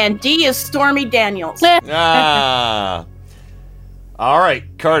 And D is Stormy Daniels. All right,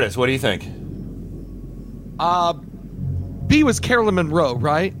 Curtis, what do you think? B was Carolyn Monroe,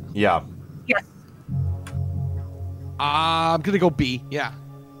 right? Yeah. Yes. I'm gonna go B. Yeah.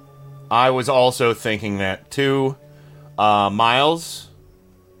 I was also thinking that too. Miles?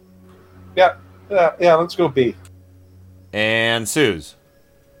 Yeah, let's go B. And Suze?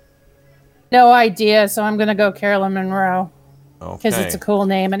 No idea, so I'm gonna go Carolyn Monroe. Okay. Because it's a cool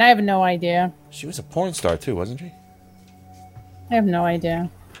name, and I have no idea. She was a porn star too, wasn't she? I have no idea.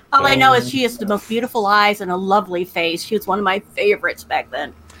 All I know is she has the most beautiful eyes and a lovely face. She was one of my favorites back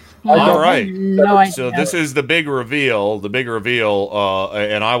then. All right. No idea. So this is the big reveal.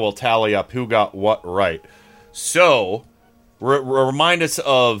 And I will tally up who got what right. So, remind us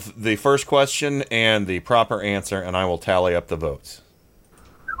of the first question and the proper answer, and I will tally up the votes.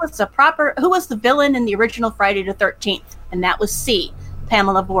 Who was the villain in the original Friday the 13th? And that was C,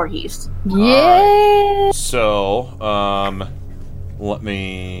 Pamela Voorhees. Yeah. Right. So,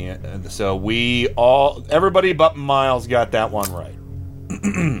 everybody but Miles got that one right.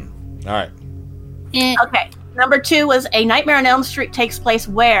 All right. Okay. Number 2 was A Nightmare on Elm Street takes place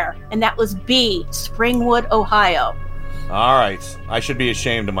where? And that was B, Springwood, Ohio. All right. I should be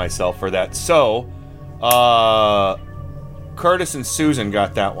ashamed of myself for that. So, Curtis and Susan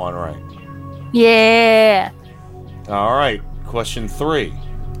got that one right. Yeah. All right. Question 3.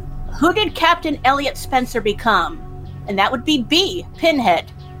 Who did Captain Elliot Spencer become? And that would be B,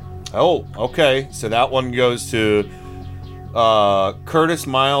 Pinhead. Oh, okay. So that one goes to Curtis,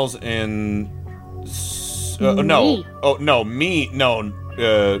 Miles, and me,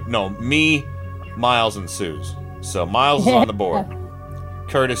 Miles, and Suze. So Miles is on the board.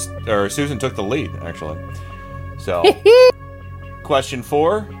 Susan took the lead, actually. So, question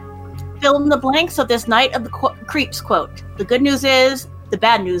 4. Fill in the blanks of this Night of the Creeps quote. The good news is, the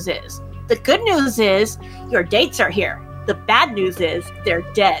bad news is. The good news is, your dates are here. The bad news is, they're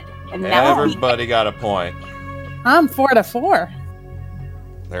dead. And that everybody got a point. I'm 4-4.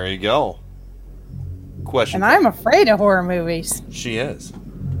 There you go. Question. And I'm afraid of horror movies. She is.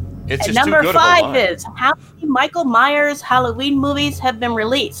 It's And just number too good of a 5 line. is how many Michael Myers Halloween movies have been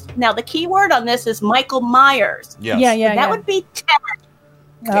released? Now, the key word on this is Michael Myers. Yes. That would be 10.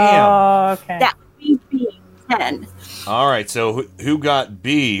 Damn. Oh, okay. That would be B, 10. All right, so who got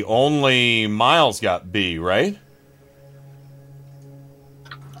B? Only Miles got B, right?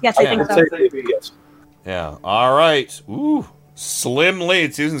 Yes, I think so. Yeah. All right. Ooh, slim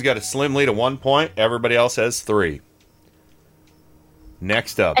lead. Susan's got a slim lead of 1 point. Everybody else has 3.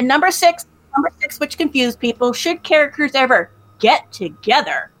 Next up. And number six, which confused people, should characters ever get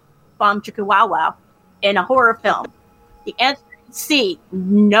together, bomb chicka wow wow, in a horror film? The answer is C,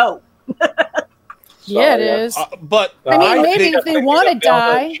 no. Yeah, it is. But I mean, maybe if they want to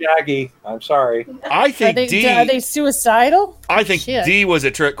die. Shaggy. I'm sorry. I think D. Are they suicidal? I think Shit. D was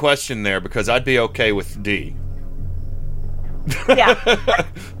a trick question there because I'd be okay with D. Yeah.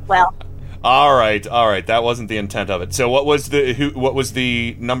 Well. All right. That wasn't the intent of it. So what was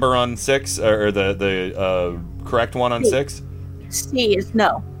the number on 6 or the correct one on 6? C is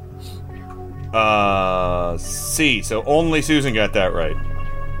no. C. So only Susan got that right.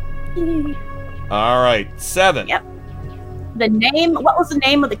 All right. 7. Yep. What was the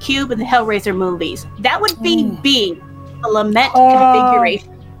name of the cube in the Hellraiser movies? That would be B, the lament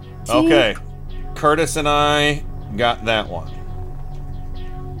configuration. Okay. Curtis and I got that one.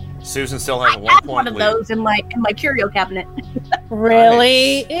 Susan still has a 1 I had point one of lead. those in my curio cabinet.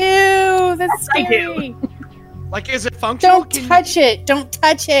 Really? Ew, that's I scary. Like, is it functional? Don't touch it. Don't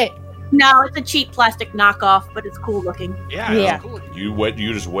touch it. No, it's a cheap plastic knockoff, but it's cool looking. Yeah. Cool.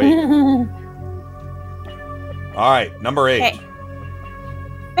 You just wait. All right, number 8. Okay.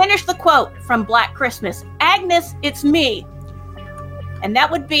 Finish the quote from Black Christmas. Agnes, it's me. And that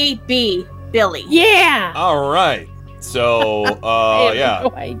would be B, Billy. Yeah. All right. So, I have yeah.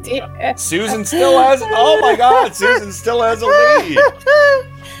 no idea. Susan still has. Oh my God, Susan still has a lead.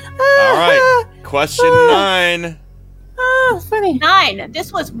 All right. Question 9. Oh, funny. 9.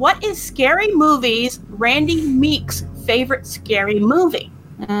 This was What is Scary Movies Randy Meek's favorite scary movie?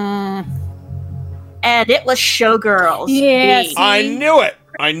 And it was Showgirls. Yes. B. I knew it.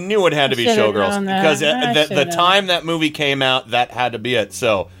 I knew it had to be Should've Showgirls known that. because I the should've. time that movie came out, that had to be it.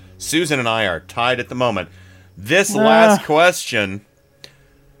 So Susan and I are tied at the moment. This last question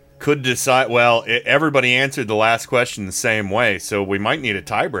could decide. Well, everybody answered the last question the same way, so we might need a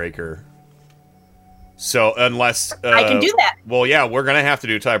tiebreaker. So unless I can do that. Well, yeah, we're gonna have to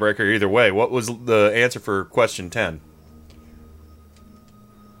do a tiebreaker either way. What was the answer for question 10?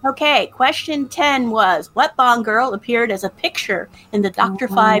 Okay, question 10 was what Bond girl appeared as a picture in the Dr.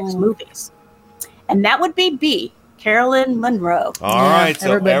 Phibes movies? And that would be B, Carolyn Monroe. All right,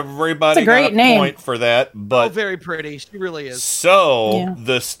 so everybody It's a great got a name. point for that. But very pretty. She really is. So Yeah.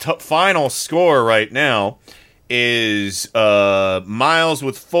 the final score right now is Miles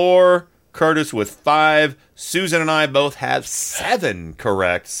with 4, Curtis with 5, Susan and I both have 7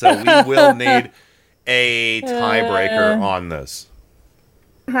 correct. So we will need a tiebreaker on this.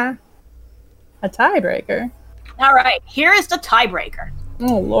 A tiebreaker. All right, here is the tiebreaker.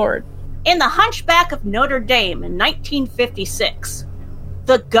 Oh, Lord. In The Hunchback of Notre Dame in 1956,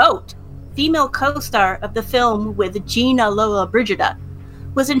 the GOAT, female co-star of the film with Gina Lollobrigida,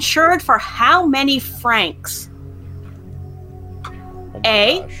 was insured for how many francs?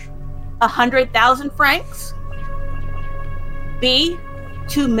 A, 100,000 francs. B,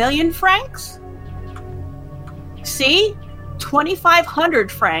 2 million francs. C,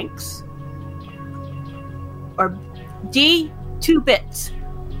 2,500 francs. Or D, 2 bits.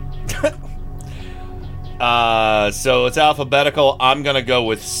 So it's alphabetical. I'm gonna go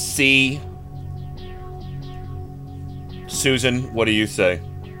with C. Susan, what do you say?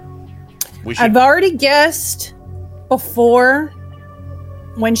 We I've already guessed before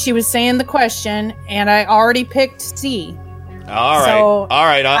when she was saying the question, and I already picked C. All right, So, all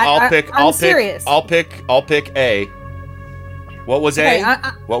right. I'll pick. I'm I'll serious. pick. I'll pick A. What was A? Okay,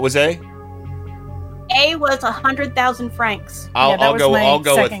 What was A? A was 100,000 francs. I'll go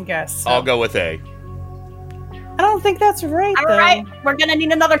second with. guess. I'll go with A. I don't think that's right. All right, we're gonna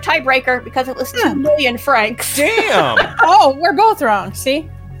need another tiebreaker because it was 2 million francs. Damn. Oh, we're both wrong. See?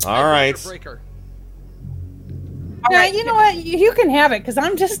 All right. Yeah, you know what? You can have it because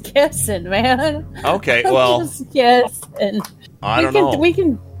I'm just guessing, man. Okay, I'm well, just guessing. I don't know. We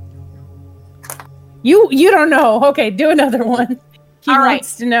can. You don't know. Okay, do another one. He All right.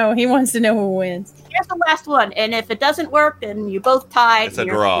 wants to know. He wants to know who wins. Here's the last one, and if it doesn't work, then you both tied. It's a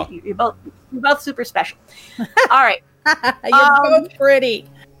You're- draw. You're both super special. All right. You're both pretty.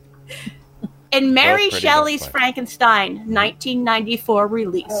 In Mary pretty, Shelley's both Frankenstein 1994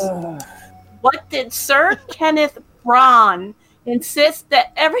 release, what did Sir Kenneth Branagh insists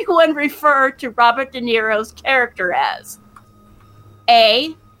that everyone refer to Robert De Niro's character as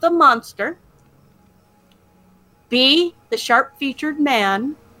A, the monster, B, the sharp-featured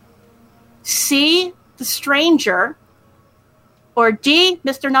man, C, the stranger, or D,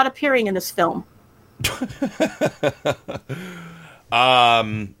 Mr. Not Appearing in this film?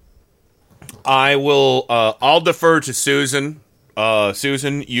 I will. I'll defer to Susan.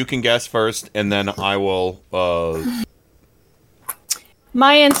 Susan, you can guess first, and then I will.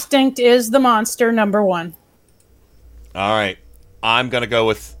 My instinct is the monster, number one. All right, I'm gonna go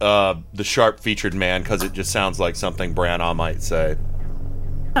with the sharp-featured man because it just sounds like something Branagh might say.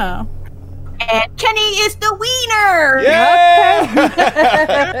 Oh. And Kenny is the wiener!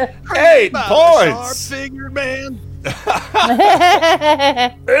 Yeah! 8 points! Sharp-figured man.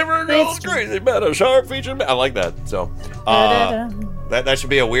 Everyone goes crazy about a sharp-featured man. I like that. So, that should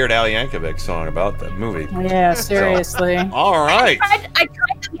be a Weird Al Yankovic song about that movie. Yeah, seriously. So, all right. I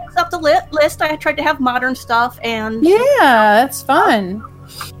tried to mix up the list. I tried to have modern stuff and... Yeah, that's fun.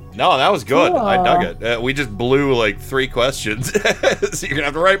 No, that was good. Cool. I dug it. We just blew like 3 questions. So you're going to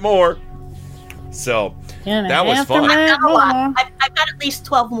have to write more. So, that was fun. I've got at least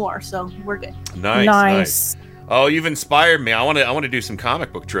 12 more, so we're good. Nice. Oh, you've inspired me. I want to do some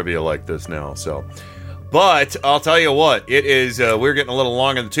comic book trivia like this now. So, but I'll tell you what, it is. We're getting a little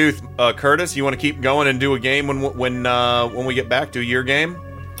long in the tooth. Curtis, you want to keep going and do a game when we get back? Do your game?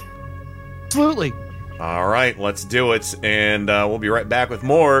 Absolutely. All right, let's do it, and we'll be right back with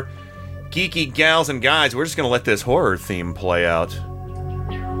more geeky gals and guys. We're just gonna let this horror theme play out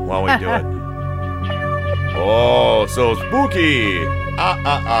while we do it. Oh, so spooky!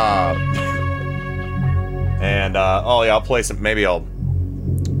 And I'll play some. Maybe I'll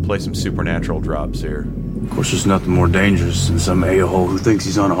play some supernatural drops here. Of course, there's nothing more dangerous than some a-hole who thinks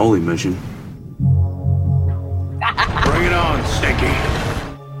he's on a holy mission. Bring it on, Stinky.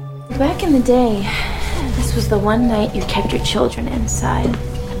 Back in the day, this was the one night you kept your children inside.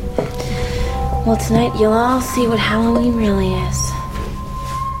 Well, tonight you'll all see what Halloween really is.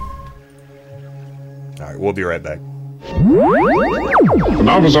 All right, we'll be right back.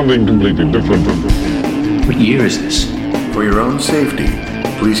 Now for something completely different. What year is this? For your own safety,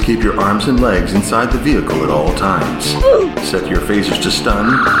 please keep your arms and legs inside the vehicle at all times. Set your phasers to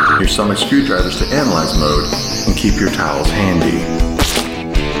stun, your sonic screwdrivers to analyze mode, and keep your towels handy.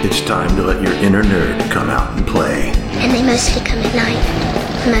 It's time to let your inner nerd come out and play. And they mostly come at night.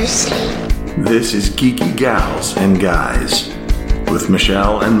 Mostly. This is Geeky Gals and Guys with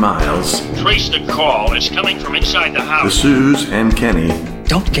Michelle and Miles, Trace the call. It's coming from inside the the house. Suze and Kenny,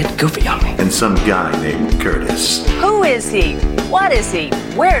 Don't get goofy on me. and some guy named Curtis. Who is he? What is he?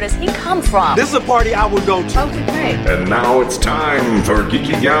 Where does he come from? This is a party I would go to. Okay. And now it's time for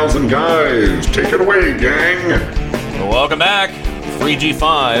Geeky Gals and Guys. Take it away, gang. Welcome back.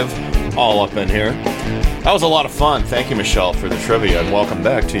 3G5, all up in here. That was a lot of fun. Thank you, Michelle, for the trivia, and welcome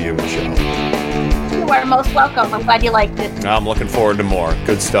back to you, Michelle. You are most welcome. I'm glad you liked it. I'm looking forward to more.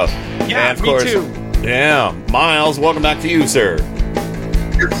 Good stuff. Yeah, and of me course, too. Yeah, Miles, welcome back to you, sir.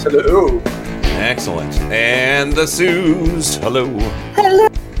 Hello. Excellent. And the Suze, hello. Hello.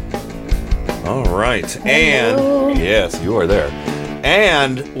 All right. And, yes, you are there.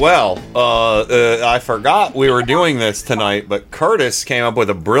 And, well, I forgot we were doing this tonight, but Curtis came up with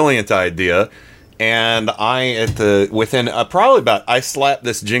a brilliant idea. And I slapped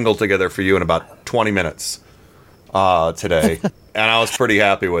this jingle together for you in about 20 minutes today. And I was pretty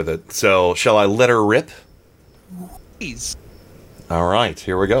happy with it. So, shall I let her rip? Please. All right,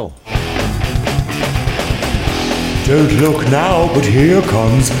 here we go. Don't look now, but here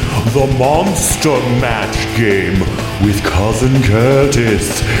comes the Monster Match game with Cousin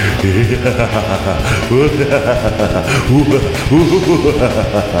Curtis.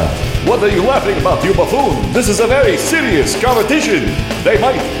 What are you laughing about, you buffoon? This is a very serious competition. They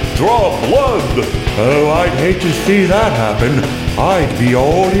might draw blood. Oh, I'd hate to see that happen. I'd be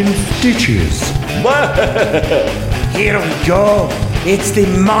all in stitches. Here we go. It's the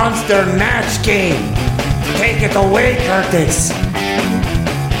Monster Match game. Take it away, Curtis.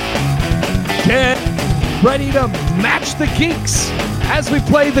 Get ready to match the geeks as we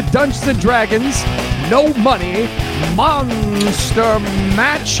play the Dungeons and Dragons No Money Monster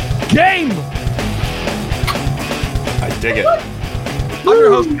Match game. I dig it. I'm your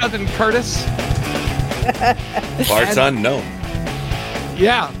host, Cousin Curtis. Parts unknown.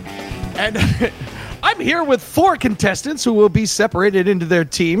 Yeah. And I'm here with 4 contestants who will be separated into their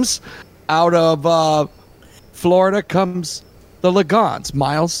teams. Out of Florida comes the Legons,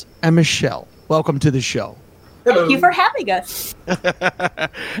 Miles and Michelle. Welcome to the show. Thank you for having us.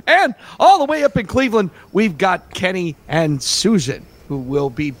 And all the way up in Cleveland, we've got Kenny and Susan, who will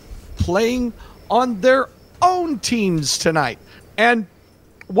be playing on their own teams tonight. And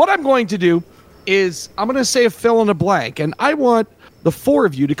what I'm going to do is I'm going to say a fill in the blank, and I want the four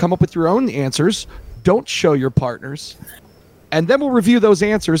of you to come up with your own answers. Don't show your partners. And then we'll review those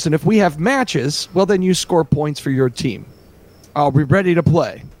answers, and if we have matches, well, then you score points for your team. Are we ready to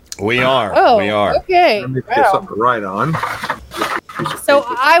play? We are. Oh, we are. okay. Let me get something right on. So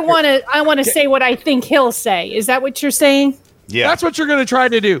I want to say what I think he'll say. Is that what you're saying? Yeah. That's what you're going to try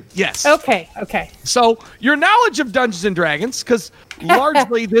to do. Yes. Okay. So your knowledge of Dungeons and Dragons, because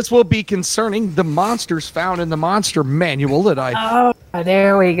largely this will be concerning the monsters found in the monster manual that I... Oh,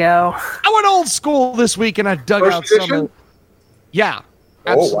 there we go. I went old school this week and I dug out some... Yeah,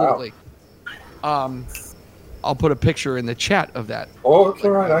 absolutely. Oh, wow. I'll put a picture in the chat of that. Oh, it's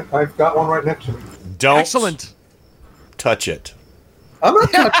all right. I've got one right next to me. Don't Excellent. touch it. I'm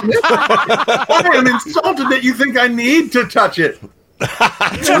not touching it. I am insulted that you think I need to touch it.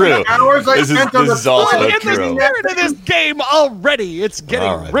 True. Hours I This is- spent on this the is also toilet. In the true. spirit of this game already, it's getting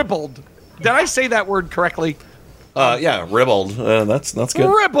All right. ribbled. Did I say that word correctly? Yeah, ribbled. That's good.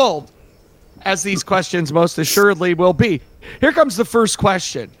 Ribbled, as these questions most assuredly will be. Here comes the first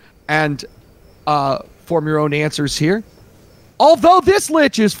question, and form your own answers here. Although this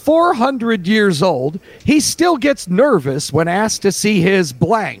lich is 400 years old, he still gets nervous when asked to see his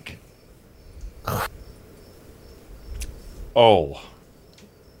blank. Oh.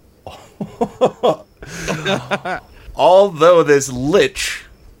 Although this lich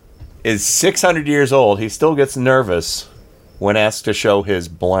is 600 years old, he still gets nervous when asked to show his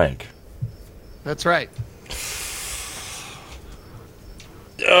blank. That's right.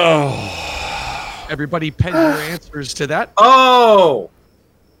 Oh. Everybody pen your answers to that. Oh.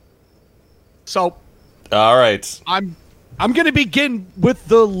 So, all right. I'm going to begin with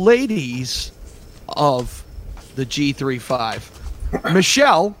the ladies of the G35.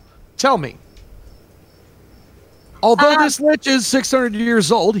 Michelle, tell me. Although this lich is 600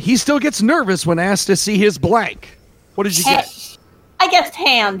 years old, he still gets nervous when asked to see his blank. What did you get? I guessed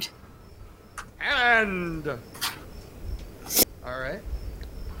hand. Hand. All right.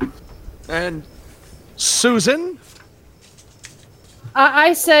 And Susan?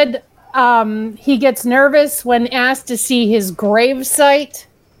 I said he gets nervous when asked to see his grave site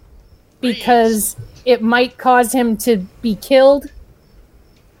because it might cause him to be killed.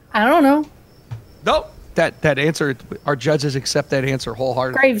 I don't know. No. That answer, our judges accept that answer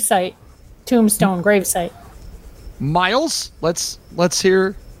wholeheartedly. Grave site. Tombstone grave site. Miles, let's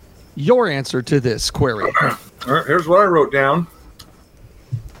hear your answer to this query. All right, here's what I wrote down.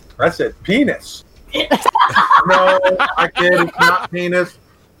 I said penis. No, I kid. It's not penis.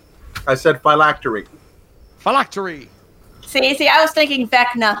 I said phylactery. Phylactery. See, I was thinking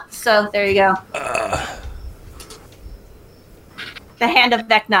Vecna, so there you go. The hand of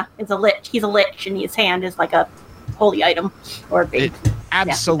Vecna is a lich. He's a lich, and his hand is like a holy item. Or a big, It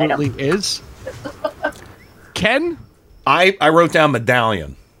absolutely is. Ken? I wrote down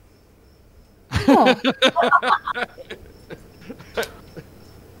medallion.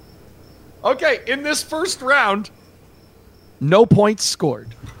 Okay, in this first round, no points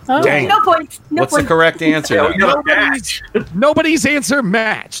scored. Oh, Dang. no points. No What's the points. correct answer? Nobody's answer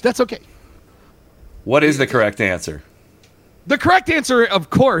matched. That's okay. What is the correct answer? The correct answer,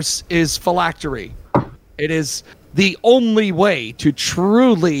 of course, is phylactery. It is the only way to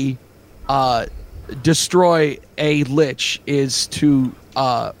truly destroy a lich is to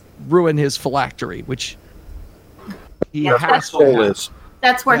ruin his phylactery, which he has to have.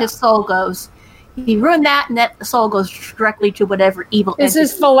 That's where his soul goes. He ruined that, and that soul goes directly to whatever evil. Is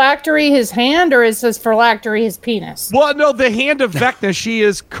his phylactery his hand, or is his phylactery his penis? Well, no, the hand of Vecna, she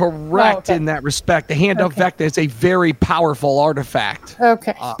is correct in that respect. The hand of Vecna is a very powerful artifact.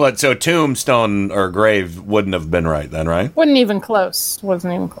 Okay. But so tombstone or grave wouldn't have been right then, right? Wasn't even close.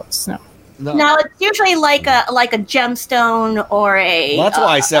 Wasn't even close. No. No, it's usually like a gemstone or a. Well, that's why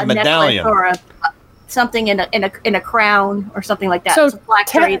I said a necklace medallion. or something in a crown or something like that. So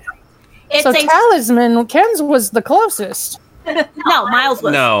phylactery. It's so a talisman, Ken's was the closest. no, Miles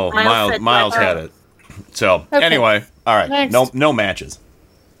was. No, said Miles had it. So anyway, all right, Next. no matches.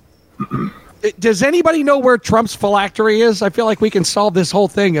 Does anybody know where Trump's phylactery is? I feel like we can solve this whole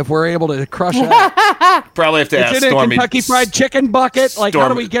thing if we're able to crush it. Probably have to It's ask in a Stormy. Kentucky Fried Chicken bucket. Like, how do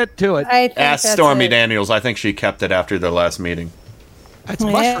Stormy- we get to it? I think Ask that's Stormy it. Daniels. I think she kept it after their last meeting. That's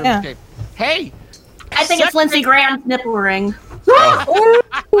mushroom Yeah. escape. Hey, I think it's Lindsey Graham's nipple ring. Ooh,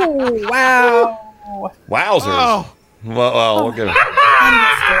 wow. Wowzers. Oh. Well, we'll give it.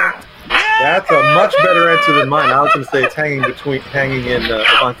 That's a much better answer than mine. I was going to say it's hanging in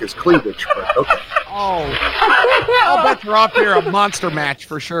Ivanka's cleavage, but okay. Oh, I'll bet you're off here a monster match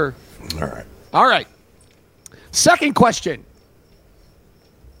for sure. All right. Second question.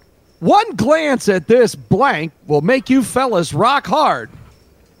 One glance at this blank will make you fellas rock hard.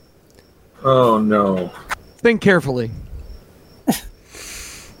 Oh, no. Think carefully.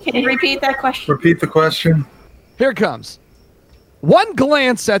 Can you repeat that question? Repeat the question. Here it comes. One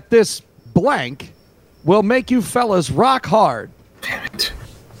glance at this blank will make you fellas rock hard. Damn it.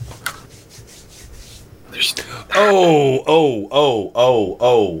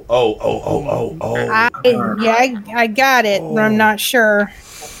 I got it. But I'm not sure.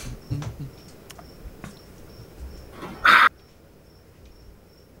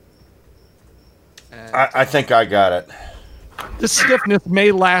 I think I got it. The stiffness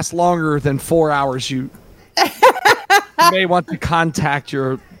may last longer than 4 hours. You may want to contact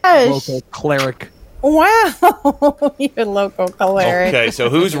your local cleric. Wow, your local cleric. Okay, so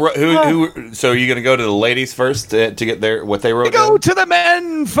who? So are you going to go to the ladies first to get what they wrote? Go to the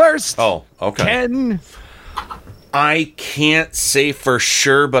men first. Oh, okay. Ken. I can't say for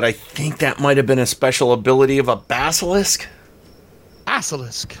sure, but I think that might have been a special ability of a basilisk.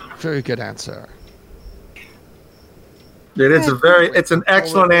 Basilisk. Very good answer. It's an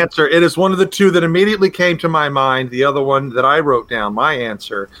excellent answer. It is one of the two that immediately came to my mind. The other one that I wrote down, my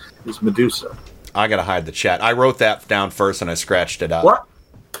answer, is Medusa. I gotta hide the chat. I wrote that down first and I scratched it out. What?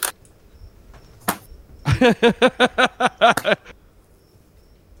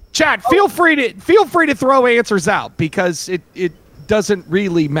 Chat, feel free to throw answers out because it doesn't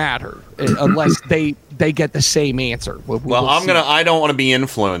really matter unless they get the same answer. Well, I don't want to be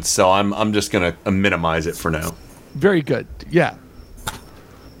influenced, so I'm just gonna minimize it for now. Very good. Yeah.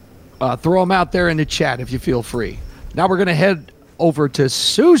 Throw them out there in the chat if you feel free. Now we're going to head over to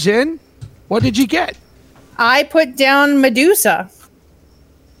Susan. What did you get? I put down Medusa.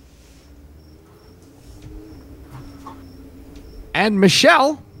 And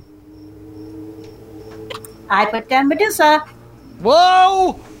Michelle? I put down Medusa.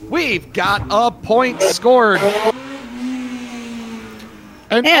 Whoa! We've got a point scored.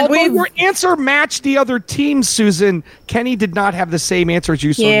 And although your answer matched the other team, Susan, Kenny did not have the same answer as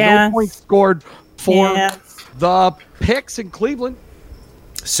you, so no points scored for the picks in Cleveland.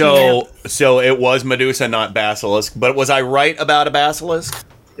 So it was Medusa, not Basilisk. But was I right about a Basilisk?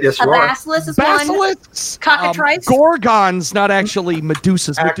 Yes, you are. Basilisk is Basilisks, Cockatrice. Gorgons, not actually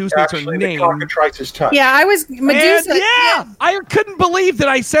Medusa's. Medusa's are named. Cockatrice's touch. Yeah, I was Medusa. And I couldn't believe that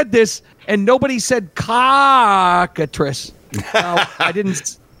I said this, and nobody said cockatrice. No, I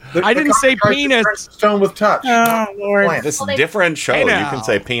didn't. I didn't say penis. Stone with touch. Oh Lord! This is a different show. You can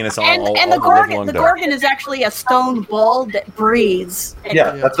say penis all And all the Gorgon. the Gorgon is actually a stone ball that breathes. And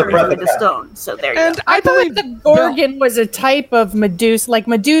that's a turns breath into attack. stone. So there you And go. I believe the Gorgon was a type of Medusa. Like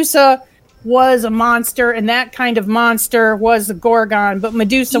Medusa was a monster, and that kind of monster was the Gorgon, but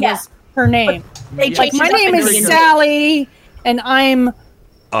Medusa was her name. They Like changed my it up name in is D&D. Sally, and I'm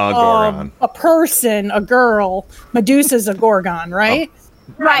Gorgon. a person, a girl. Medusa's a Gorgon, right?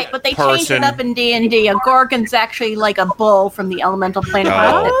 Right, but they changed Person. it up in D&D. A Gorgon's actually like a bull from the elemental plane of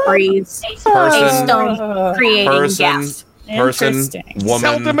earth that breathes a Person. stone creating gas. Person, woman,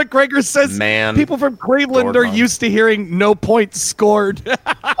 Zelda McGregor says man, people from Cleveland are used to hearing no points scored.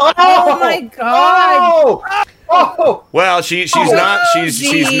 Oh my God! Oh! Well, she's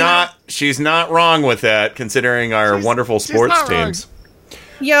not wrong with that, considing our wonderful sports not wrong. teams.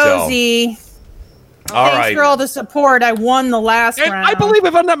 Yozy. All Thanks right. for all the support. I won the last And round. I believe,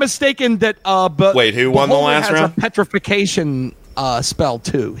 if I'm not mistaken, that but Wait, who won the Beholder last has round? a petrification spell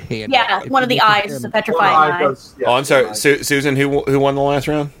too. Handy. Yeah, one of the eyes is a petrifying eye. Oh, I'm sorry, Susan. Who won the last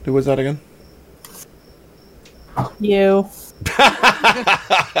round? Who was that again? You.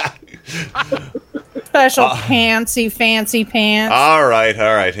 Special fancy pants. All right,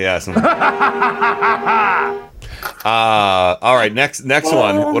 yes. All right, next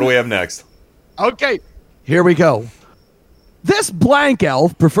one. What do we have next? Okay, here we go. This blank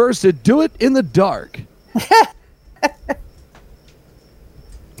elf prefers to do it in the dark.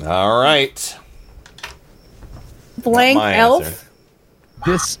 All right. Blank My elf? answer.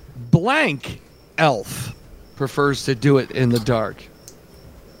 This blank elf prefers to do it in the dark.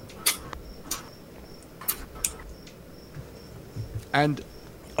 And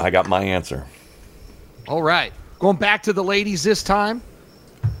I got my answer. all right, going back to the ladies this time.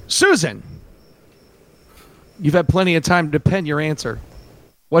 Susan, you've had plenty of time to pen your answer.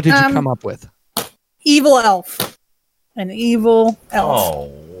 What did you come up with? Evil elf. An evil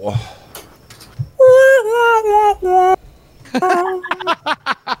elf.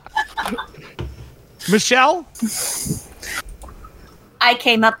 Michelle? I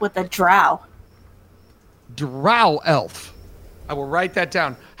came up with a drow. Drow elf. I will write that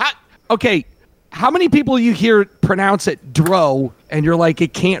down. Okay, how many people you hear pronounce it Dro, and you're like,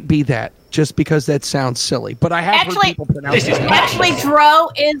 it can't be that, just because that sounds silly. But I have heard people pronounce it. Actually, Dro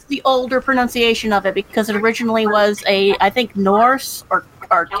is the older pronunciation of it because it originally was I think Norse or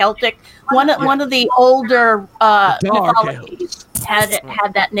Celtic. One of the older mythologies had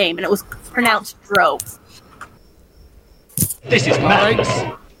that name, and it was pronounced Dro. This is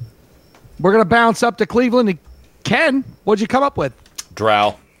nice. We're gonna bounce up to Cleveland. And Ken, what'd you come up with?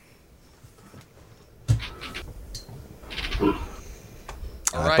 Drow.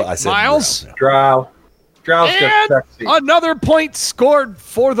 All right, I said Miles. Drow. Drow's just And sexy. another point scored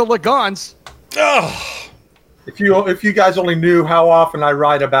for the Lagons. If you guys only knew how often I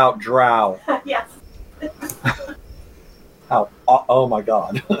write about Drow. Yes. Oh my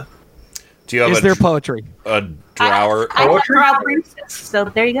God. Do you have Is there poetry? A drower? I have Drow princess, so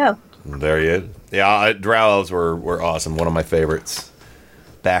there you go. There you go. Yeah, drow elves were awesome. One of my favorites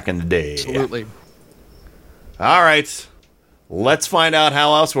back in the day. Absolutely. All right. Let's find out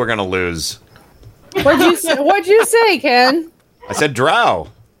how else we're going to lose. What'd you say, Ken? I said drow.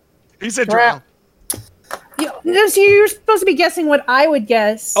 He said drow. You're supposed to be guessing what I would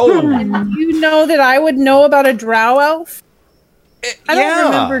guess. Oh. And you know that I would know about a drow elf? I don't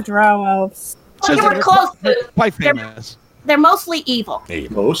remember drow elves. Well, you were close. Quite famous. They're mostly evil.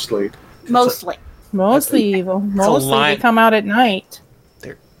 Mostly. Mostly evil. Mostly line. they come out at night.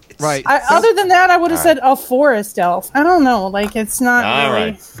 Right. Other than that, I would have said a forest elf. I don't know. Like, it's not All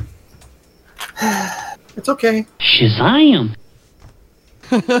really... right. It's okay. Shazam.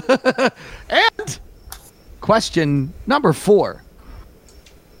 And question number 4.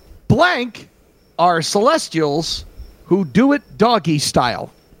 Blank are celestials who do it doggy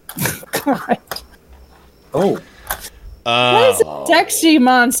style. Oh. What is a sexy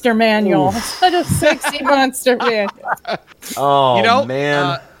monster manual? What a sexy monster manual. Oh, You know,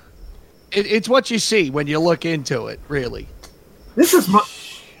 man. It's what you see when you look into it, really. This is my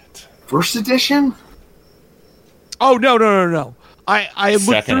first edition? Oh, no. I looked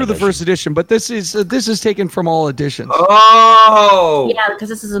Second through the edition. first edition, but this is taken from all editions. Oh! Yeah, because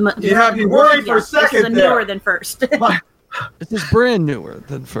this is You have me worried for a second This is there. newer than first. This is brand newer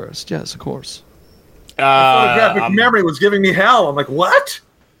than first. Yes, of course. Photographic memory was giving me hell. I'm like, what?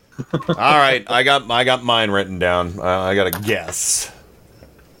 All right. I got mine written down. I got a guess.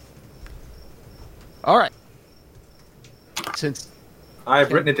 All right. Since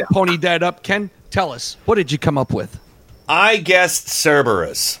I've written it down. Pony that up, Ken, tell us, what did you come up with? I guessed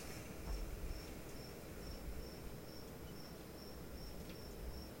Cerberus.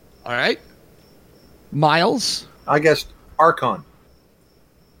 All right. Miles? I guessed Archon.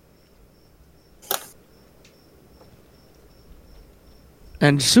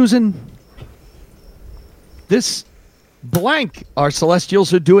 And Susan? This blank are celestials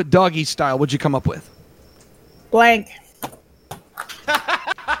who do it doggy style. What'd you come up with? Blank.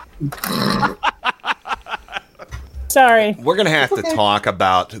 Sorry. We're going to have to talk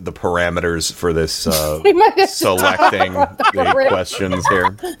about the parameters for this We might have to selecting talk about the it. questions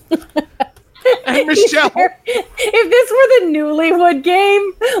here. And Michelle? If this were the Newlywed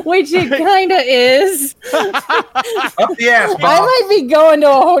Game, which it kind of is, Up the ass, I might be going to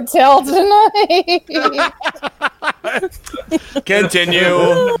a hotel tonight. Continue.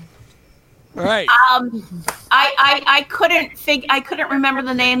 All right. I couldn't remember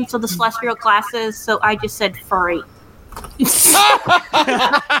the names of the celestial classes, so I just said furry.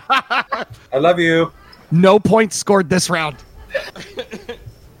 I love you. No points scored this round.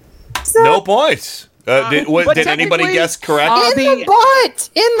 No points. Did But anybody technically, guess correct? In the butt!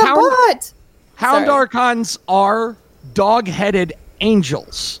 In the butt! Hound Sorry. Archons are dog-headed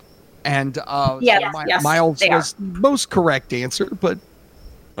angels. And Yes, yes, Miles they are. was most correct answer, but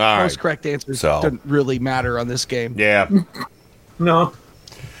All most right. correct answers So. don't really matter on this game. Yeah. No.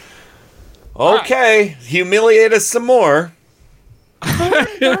 Okay. Humiliate us some more.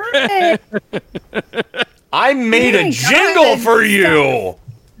 Right. I made a jingle for you.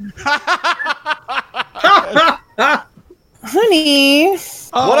 Honey,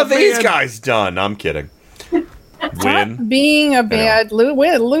 What have these man. guys done? I'm kidding. Win. being a bad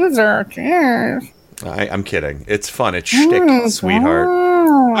loser. Cheers. I'm kidding. It's fun. It's shtick, sweetheart.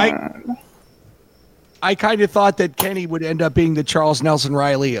 I kind of thought that Kenny would end up being the Charles Nelson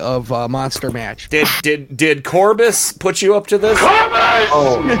Riley of Monster Match. Did Corbus put you up to this?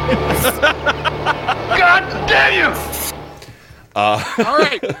 Oh. God damn you! All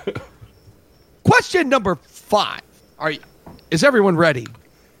right. Question number 5. Is everyone ready?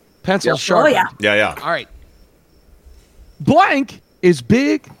 Pencil Yep. sharpened. Oh, Yeah. All right. Blank is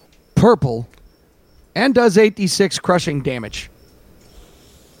big, purple, and does 8d6 crushing damage.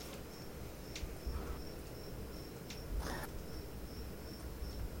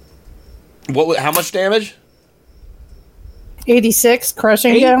 How much damage? 86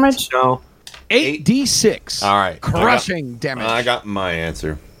 crushing damage. No. 8d6. All right. Crushing damage. I got my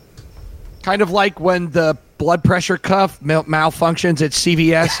answer. Kind of like when the blood pressure cuff malfunctions at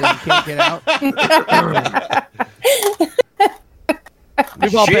CVS and you can't get out.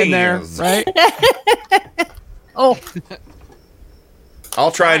 We've all been there, Jeez. right? Oh.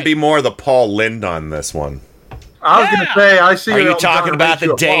 I'll try and be more the Paul Lind on this one. I was going to say, I see. Are you Elton talking John about makes you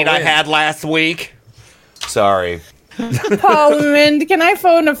the a date Paul I Lynde. had last week? Sorry. Paul Lind, can I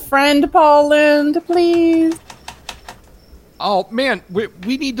phone a friend, Paul Lind, please? Oh man,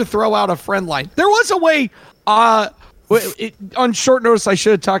 we need to throw out a friend line. There was a way. On short notice, I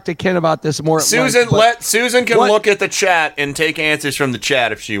should have talked to Ken about this more. At Susan, length, Susan can look at the chat and take answers from the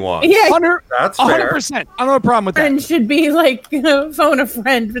chat if she wants. Yeah, 100%. I don't have a problem with that. friend should be like, phone a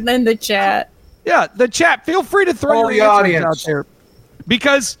friend and then the chat. Yeah, the chat. Feel free to throw All your the answers audience. out there,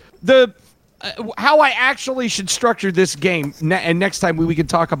 because how I actually should structure this game, and next time we can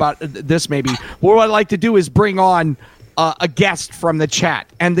talk about this maybe. What I'd like to do is bring on a guest from the chat,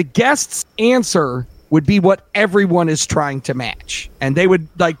 and the guest's answer would be what everyone is trying to match, and they would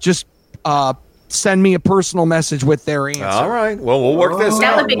just send me a personal message with their answer. All right. Well, we'll work this out.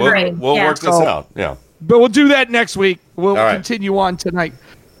 That would be great. We'll Yeah. work this out. Yeah. But we'll do that next week. We'll All right. continue on tonight.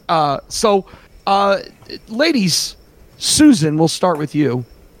 Ladies, Susan, we'll start with you.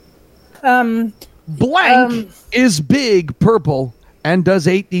 Blank is big, purple, and does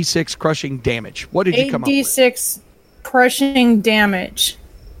 8d6 crushing damage. What did you come up with? 8d6 crushing damage.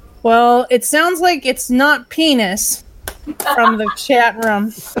 Well, it sounds like it's not penis from the chat room.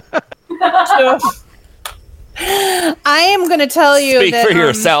 So, I am going to tell you Speak that for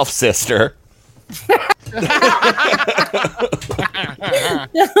yourself, sister.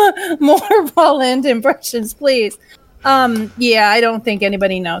 more Paul Lind impressions, please. Yeah, I don't think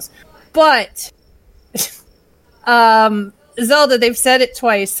anybody knows. But Zelda, they've said it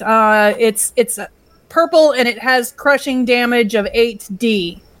twice. It's purple and it has crushing damage of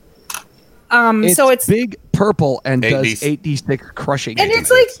 8d. So it's big, purple, and does 8d6 crushing and damage.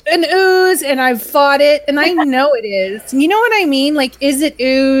 it's like an ooze, and I've fought it, and I know it is. You know what I mean? Like, is it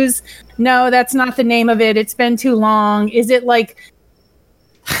ooze? No, that's not the name of it. It's been too long. Is it like...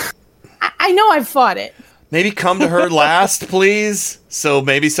 I know I've fought it. Maybe come to her last, please. So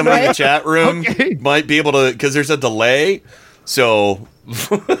maybe somebody in the Right? chat room might be able to, because there's a delay. So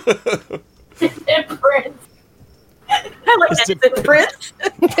Prince. I like that. Prince.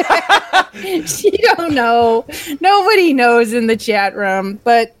 She don't know. Nobody knows in the chat room,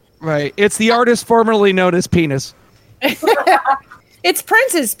 but Right. It's the artist formerly known as Penis. it's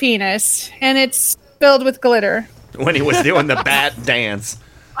Prince's penis, and it's filled with glitter. when he was doing the bat dance.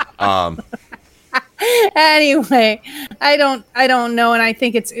 Anyway, I don't know, and I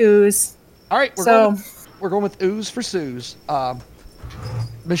think it's ooze. All right, we're going with ooze for Suze.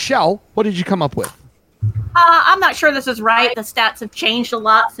 Michelle, what did you come up with? I'm not sure this is right. The stats have changed a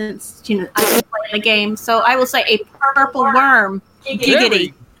lot since I've been playing the game. So I will say a purple worm.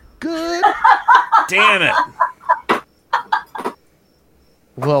 Giggity. Good. Damn it.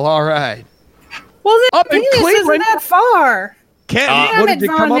 Well, all right. Well, then Up in penis isn't Cleveland. that far. Ken, Damn what it, did you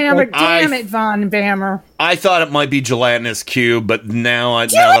Von come up Hammer. with? Damn it, Von Bammer. I thought it might be gelatinous cube, but now that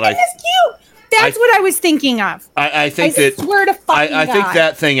Gelatinous cube. That's what I was thinking of. I think I that swear to fucking I think God.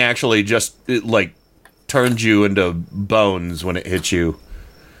 that thing actually just turned you into bones when it hit you.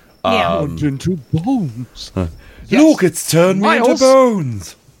 Yeah. Into bones. Look, it's turned me into Miles.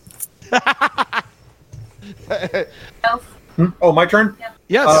 bones. Oh, my turn?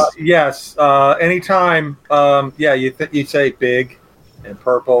 Yes. Yes. Anytime, you say big and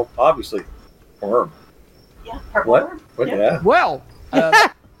purple, obviously. Worm. Yeah, What? What? Yeah. Well,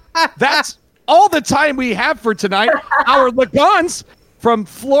 that's all the time we have for tonight. Our Lagans from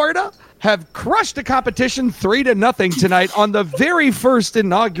Florida have crushed the competition 3-0 tonight on the very first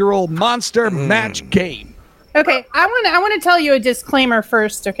inaugural Monster Match game. Okay, I want to tell you a disclaimer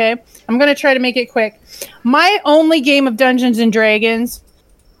first, okay? I'm going to try to make it quick. My only game of Dungeons and Dragons,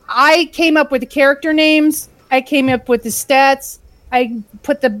 I came up with the character names, I came up with the stats,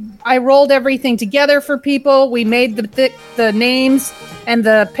 I rolled everything together for people. We made the names and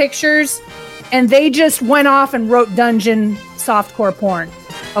the pictures, and they just went off and wrote dungeon softcore porn.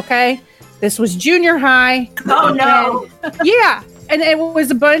 Okay? This was junior high. Oh, no. Yeah. And it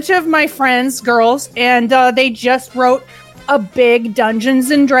was a bunch of my friends, girls, and they just wrote a big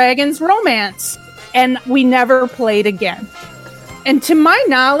Dungeons and Dragons romance, and we never played again. And to my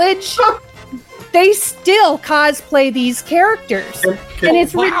knowledge, they still cosplay these characters, and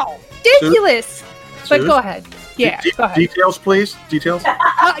it's ridiculous. But go ahead. Yeah, go ahead. Details, please. Details.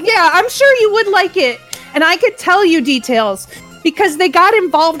 Yeah, I'm sure you would like it, and I could tell you details because they got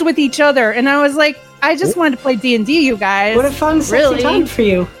involved with each other, and I was like, I just wanted to play D&D, you guys. What a fun, sexy time for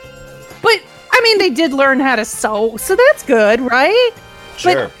you. But I mean, they did learn how to sew, so that's good, right?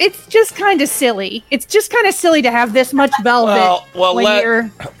 Sure. But it's just kind of silly. It's just kind of silly to have this much velvet when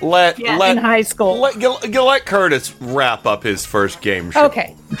you're in high school. Let Curtis wrap up his first game show.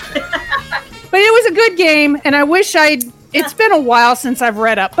 Okay. But it was a good game, and I wish it's been a while since I've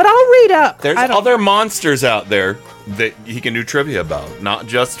read up, but I'll read up. There's other monsters out there that he can do trivia about, not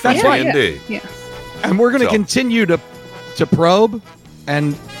just for D&D. Yeah. And we're going to continue to probe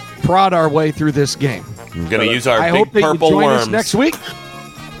and prod our way through this game. I'm going to use our I big hope that purple you join worms us next week.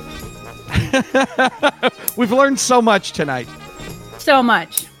 We've learned so much tonight. So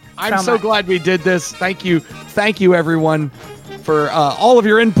much. I'm so glad we did this. Thank you, everyone, for all of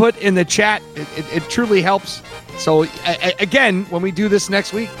your input in the chat. It truly helps. So, again, when we do this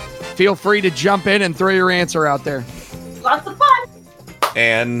next week, feel free to jump in and throw your answer out there. Lots of fun.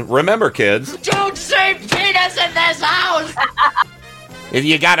 And remember, kids, Don't say penis in this house! if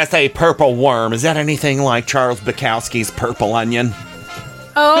you gotta say purple worm, is that anything like Charles Bukowski's Purple Onion?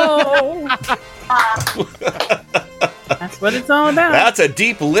 Oh. That's what it's all about. That's a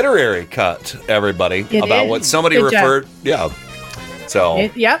deep literary cut, everybody, It about is. what somebody Good job. referred. Yeah. So.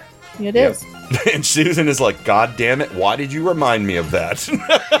 Yep, it is. And Susan is like, God damn it, why did you remind me of that?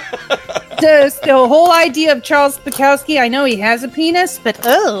 The whole idea of Charles Bukowski, I know he has a penis, but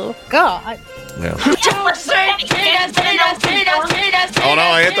oh, God. Yeah. Don't say penis, penis. Oh no,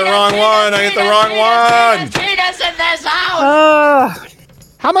 I hit the wrong one. I hit the wrong one. Penis in this house!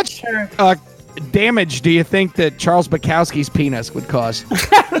 How much damage do you think that Charles Bukowski's penis would cause?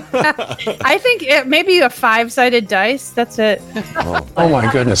 I think maybe a 5-sided dice. That's it. Oh my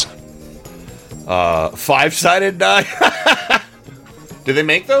goodness. 5-sided die? Do they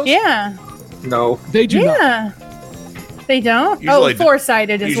make those? Yeah. No. They do not. Yeah. They don't? Usually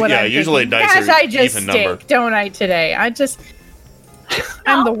 4-sided is what I'm thinking. usually dice Gosh, are I just even stink, number. don't I, today? I'm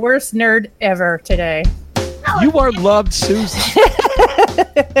the worst nerd ever today. You are loved, Susan.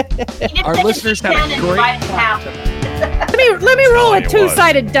 Our listeners have a great time. Let me roll a Tell you what.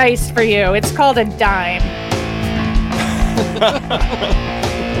 2-sided dice for you. It's called a dime.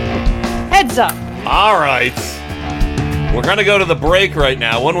 Heads up. All right. We're going to go to the break right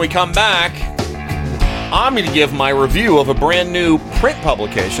now. When we come back, I'm going to give my review of a brand new print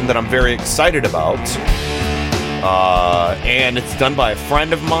publication that I'm very excited about. And it's done by a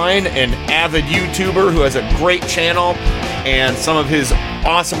friend of mine, an avid YouTuber who has a great channel, and some of his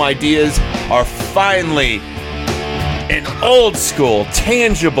awesome ideas are finally an old school,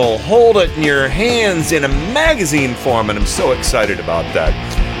 tangible, hold it in your hands in a magazine form, and I'm so excited about that.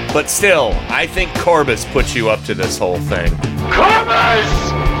 But still, I think Corbus put you up to this whole thing. Corbus!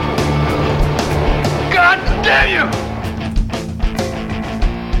 God damn you!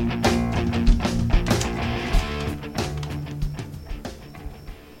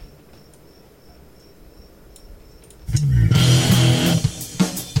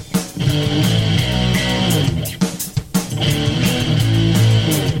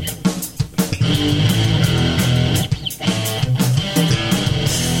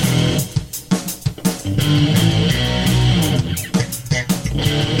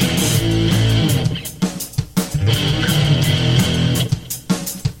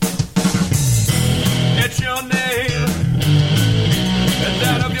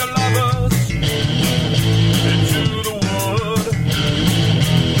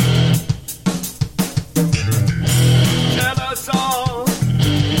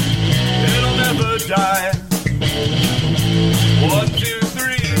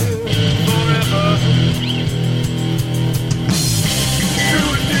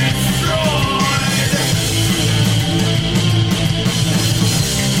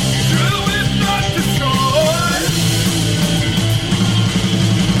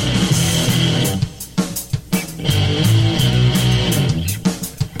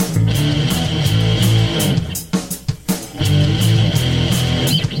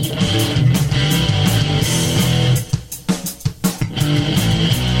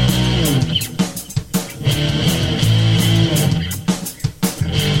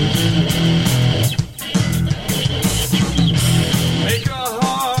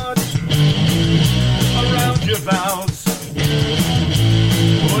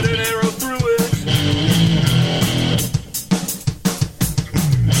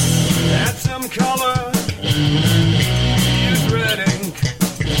 color is red ink.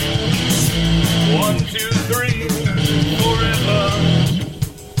 1, 2, 3, forever.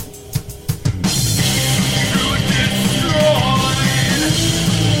 Truth destroyed.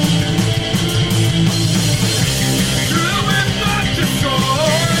 True is not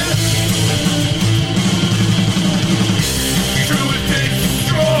destroyed. Truth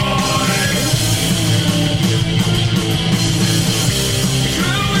destroyed.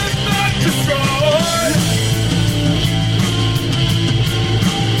 True is not destroyed.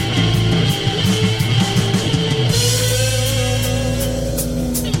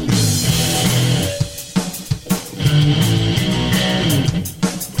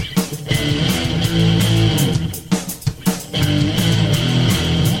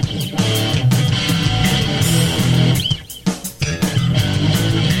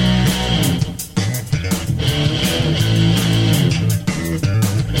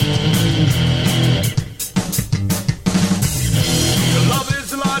 Your love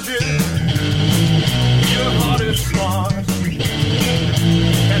is logic, your heart is smart,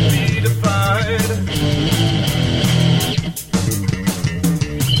 can be defied.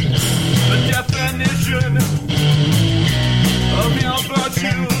 The definition of your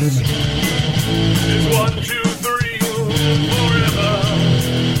virtues is 1, 2, 3, forever.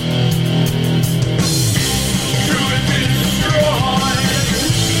 Truth is destroyed.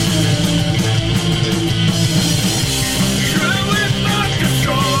 True is not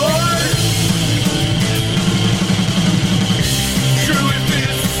destroyed. True is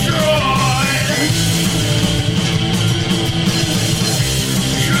destroyed.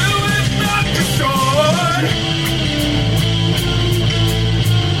 True is not destroyed.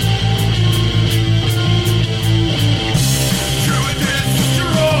 True is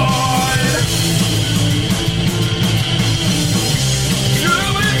destroyed.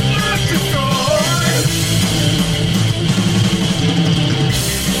 True is not destroyed.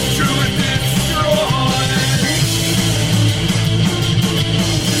 True is destroyed.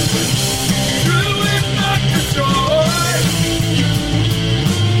 True is not destroyed.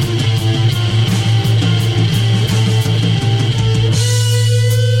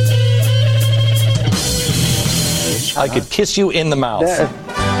 I could kiss you in the mouth.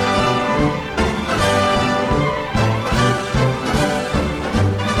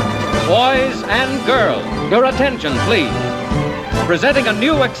 Boys and girls, your attention, please. Presenting a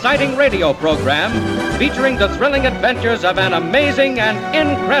new exciting radio program featuring the thrilling adventures of an amazing and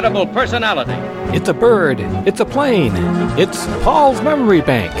incredible personality. It's a bird. It's a plane. It's Paul's Memory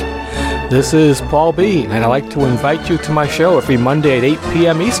Bank. This is Paul B., and I'd like to invite you to my show every Monday at 8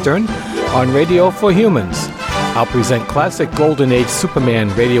 p.m. Eastern on Radio for Humans. I'll present classic Golden Age Superman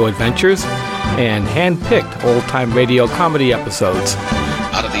radio adventures and hand-picked old-time radio comedy episodes.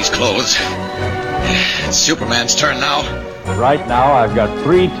 Out of these clothes. It's Superman's turn now. Right now, I've got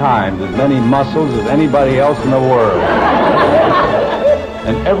 3 times as many muscles as anybody else in the world.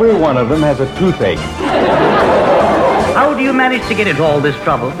 And every one of them has a toothache. How do you manage to get into all this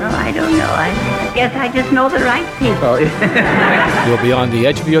trouble? Oh, I don't know. I guess I just know the right people. You'll be on the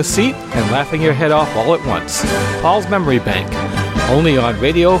edge of your seat and laughing your head off all at once. Paul's Memory Bank, only on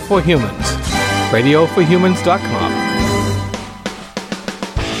Radio for Humans. RadioForHumans.com.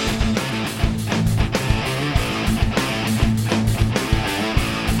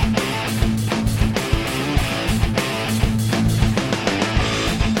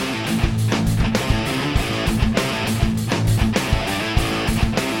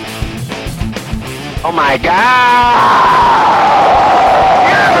 Oh my God!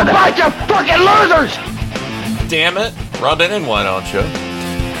 You're a bunch of fucking losers! Damn it. Rub in, why don't you?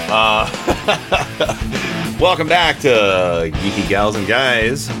 Welcome back to Geeky Gals and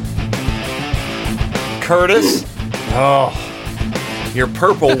Guys. Curtis? Oh, your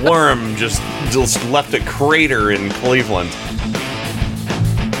purple worm just left a crater in Cleveland.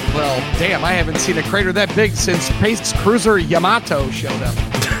 Well, damn, I haven't seen a crater that big since Space Cruiser Yamato showed up.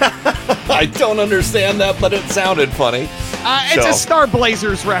 I don't understand that, but it sounded funny. It's a Star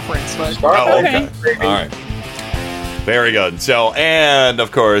Blazers reference, but okay. All right. Very good. So, and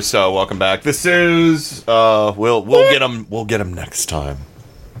of course, welcome back. This is we'll get him. We'll get him next time.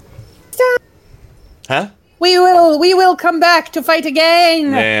 Huh? We will come back to fight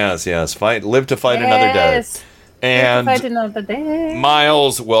again. Yes. Live to fight another day. And live to fight another day.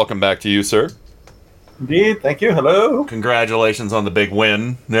 Miles, welcome back to you, sir. Indeed. Thank you. Hello. Congratulations on the big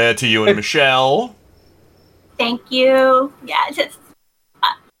win to you and Michelle. Thank you. Yeah,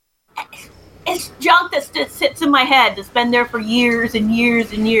 It's junk that sits in my head. That's been there for years and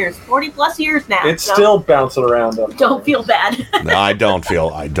years and years. 40+ years now. It's still bouncing around up. Don't feel bad. No, I don't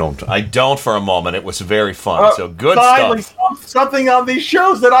for a moment. It was very fun. So good finally, stuff. Something on these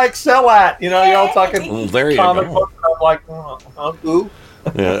shows that I excel at. You're all talking Well, there you comic go. books. I'm like, ooh.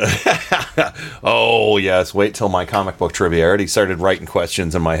 Yeah. Oh, yes. Wait till my comic book trivia. I already started writing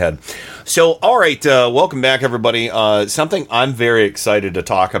questions in my head. So, all right. Welcome back, everybody. Something I'm very excited to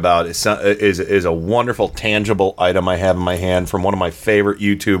talk about is a wonderful, tangible item I have in my hand from one of my favorite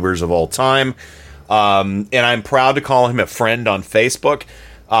YouTubers of all time. And I'm proud to call him a friend on Facebook.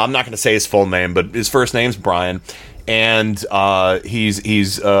 I'm not going to say his full name, but his first name's Brian. And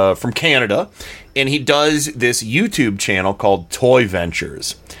he's from Canada. And he does this YouTube channel called Toy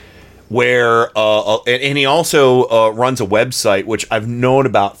Ventures, where and he also runs a website which I've known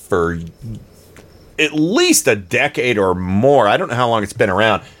about for at least a decade or more. I don't know how long it's been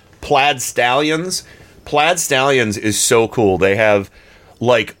around. Plaid Stallions. Plaid Stallions is so cool. They have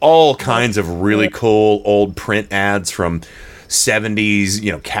like all kinds of really cool old print ads from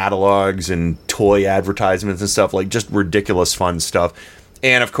 70s, catalogs and toy advertisements and stuff, like just ridiculous fun stuff.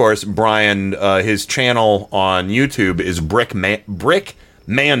 And of course, Brian, his channel on YouTube is Brick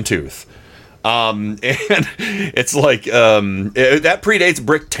Mantooth. And it's like that predates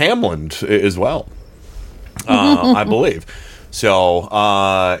Brick Tamland as well, I believe. So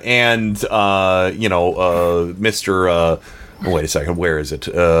Mr. Wait a second, where is it?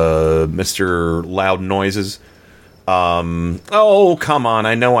 Mr. Loud Noises. Oh, come on!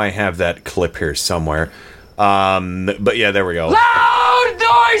 I know I have that clip here somewhere. But yeah, there we go. Loud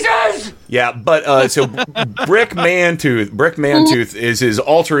noises! Yeah, but so Brick Mantooth is his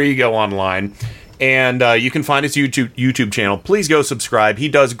alter ego online, and you can find his YouTube channel. Please go subscribe. He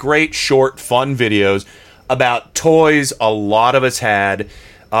does great, short, fun videos about toys a lot of us had,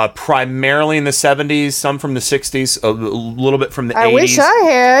 primarily in the 70s, some from the 60s, a little bit from the 80s. I wish I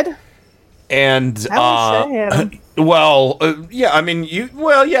had. And I wish I had 'em. Yeah, I mean,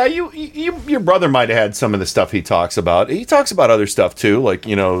 your brother might have had some of the stuff he talks about. He talks about other stuff too, like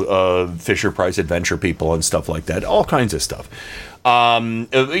Fisher Price Adventure People and stuff like that, all kinds of stuff.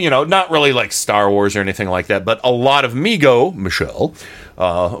 Not really like Star Wars or anything like that, but a lot of Mego Michelle,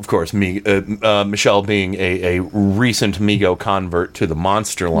 of course, Michelle being a recent Mego convert to the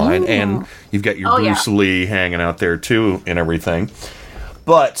Monster line, and you've got your Bruce Lee hanging out there too and everything,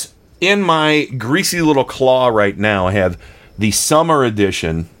 but. In my greasy little claw right now, I have the summer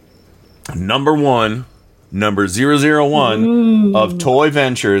edition, number 001 of Toy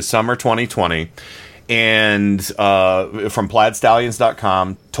Ventures Summer 2020, and from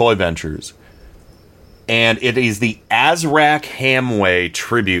PlaidStallions.com, Toy Ventures. And it is the Azrak Hamway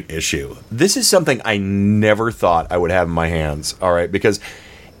tribute issue. This is something I never thought I would have in my hands, all right? Because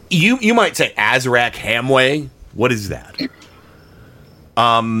you might say, Azrak Hamway? What is that?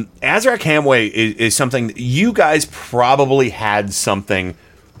 Azrak Hamway is something that you guys probably had something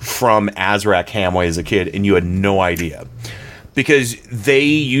from Azrak Hamway as a kid and you had no idea, because they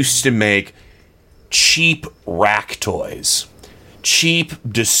used to make cheap rack toys, cheap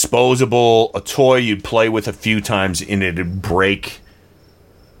disposable, a toy you'd play with a few times and it'd break.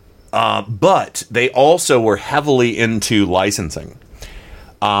 But they also were heavily into licensing.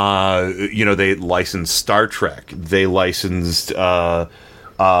 They licensed Star Trek. They licensed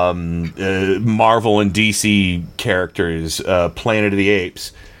Marvel and DC characters, Planet of the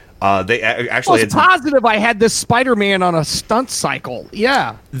Apes. They actually had positive. I had this Spider-Man on a stunt cycle.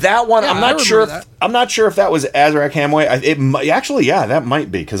 Yeah, that one. Yeah, I'm not sure. I'm not sure if that was Azrak Hamway. That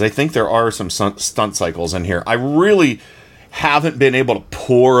might be, because I think there are some stunt cycles in here. I really haven't been able to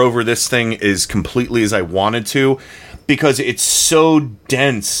pore over this thing as completely as I wanted to, because it's so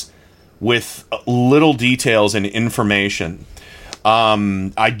dense with little details and information.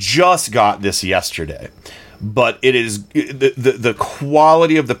 I just got this yesterday, but it is the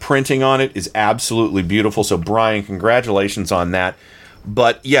quality of the printing on it is absolutely beautiful. So Brian, congratulations on that.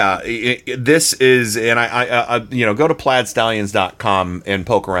 But yeah, this is, and I go to PlaidStallions.com and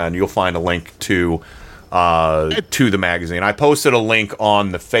poke around. You'll find a link to the magazine. I posted a link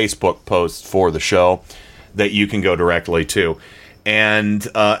on the Facebook post for the show that you can go directly to, and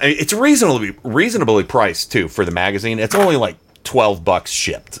it's reasonably priced too for the magazine. It's only like $12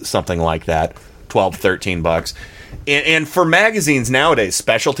 shipped, something like that, $12-13. And for magazines nowadays,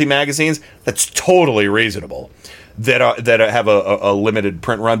 specialty magazines, that's totally reasonable. That have a limited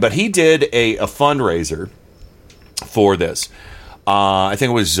print run. But he did a fundraiser for this, I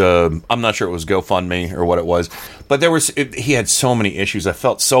think it was, I'm not sure it was GoFundMe or what it was, but he had so many issues. I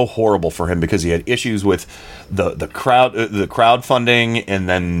felt so horrible for him because he had issues with the crowdfunding, and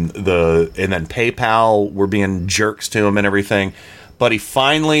then PayPal were being jerks to him and everything. But he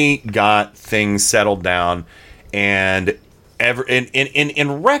finally got things settled down, and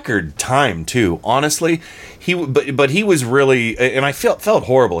in record time too. Honestly, he was really, and I felt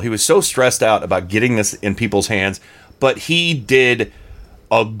horrible. He was so stressed out about getting this in people's hands. But he did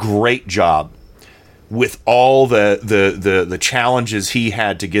a great job with all the challenges he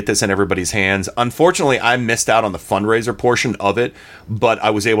had to get this in everybody's hands. Unfortunately, I missed out on the fundraiser portion of it, but I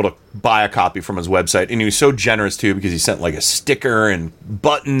was able to buy a copy from his website. And he was so generous, too, because he sent like a sticker and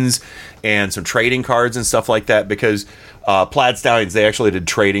buttons and some trading cards and stuff like that, because Plaid Stallions, they actually did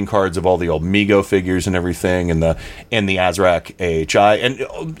trading cards of all the old Mego figures and everything, and the Azrak AHI,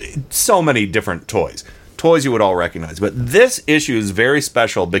 and so many different toys you would all recognize. But this issue is very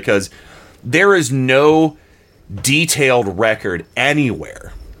special because there is no detailed record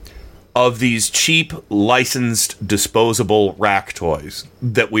anywhere of these cheap licensed disposable rack toys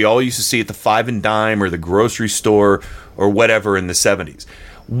that we all used to see at the Five and Dime or the grocery store or whatever in the 70s.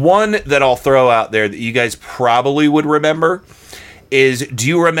 One that I'll throw out there that you guys probably would remember is, do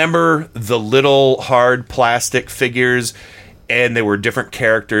you remember the little hard plastic figures? And they were different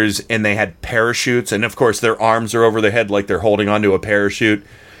characters, and they had parachutes, and of course their arms are over their head like they're holding onto a parachute.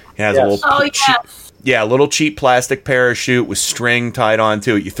 It has a little little cheap plastic parachute with string tied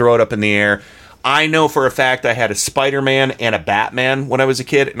onto it. You throw it up in the air. I know for a fact I had a Spider-Man and a Batman when I was a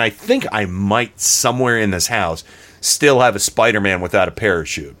kid, and I think I might somewhere in this house still have a Spider-Man without a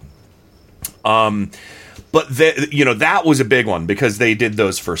parachute. But that was a big one because they did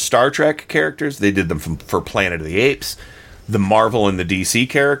those for Star Trek characters. They did them for Planet of the Apes, the Marvel and the DC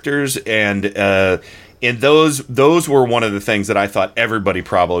characters, and those were one of the things that I thought everybody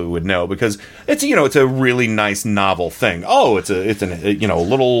probably would know, because it's a really nice novel thing. Oh, it's a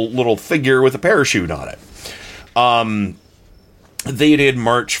little figure with a parachute on it. They did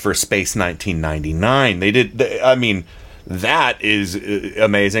merch for Space 1999. That is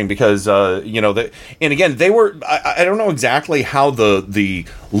amazing because and again, they were, I don't know exactly how the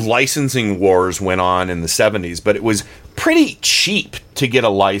licensing wars went on in the 70s, but it was pretty cheap to get a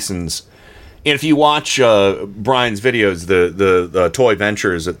license. And if you watch Brian's videos, the Toy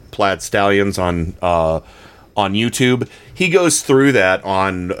Ventures at Plaid Stallions on YouTube, he goes through that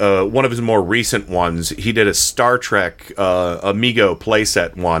on one of his more recent ones. He did a Star Trek Amigo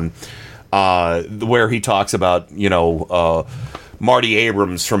playset one, where he talks about, Marty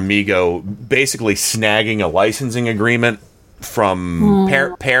Abrams from Mego basically snagging a licensing agreement from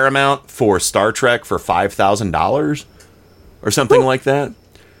Paramount for Star Trek for $5,000 or something like that.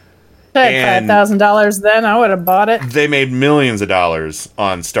 Had $5,000 then, I would have bought it. They made millions of dollars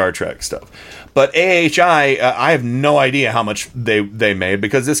on Star Trek stuff. But AHI, I have no idea how much they made,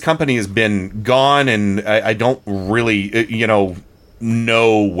 because this company has been gone, and I don't really,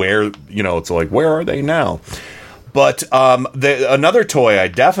 know where, it's like, where are they now? But another toy I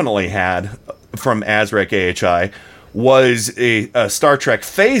definitely had from Azrak AHI was a Star Trek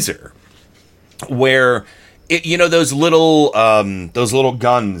phaser, where those little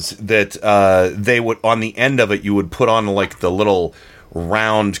guns that they would, on the end of it, you would put on like the little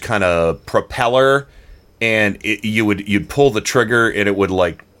round kind of propeller, and you'd pull the trigger, and it would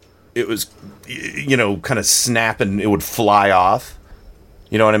kind of snap, and it would fly off.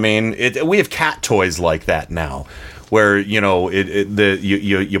 You know what I mean? We have cat toys like that now, where you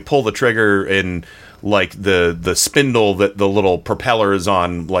pull the trigger, and like the spindle that the little propeller is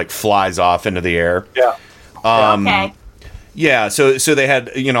on flies off into the air. Yeah. Okay. Yeah, so they had,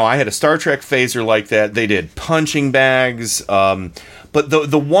 I had a Star Trek phaser like that. They did punching bags, but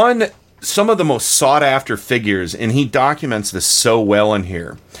the one, some of the most sought after figures, and he documents this so well in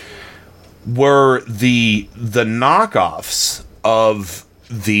here, were the knockoffs of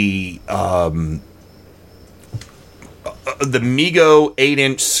the Mego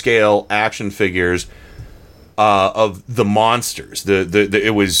 8-inch scale action figures of the monsters.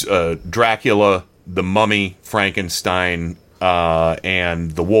 It was Dracula, the Mummy, Frankenstein,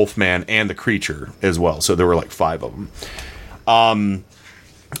 and the Wolfman, and the Creature as well. So there were 5 of them.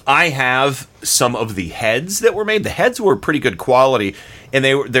 I have some of the heads that were made. The heads were pretty good quality, and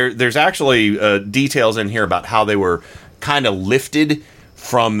there's actually details in here about how they were kind of lifted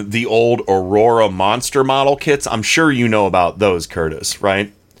from the old Aurora monster model kits. I'm sure you know about those, Curtis,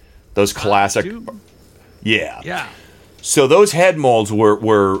 right? Those classic. Yeah. So those head molds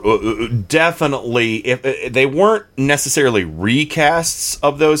were definitely, if they weren't necessarily recasts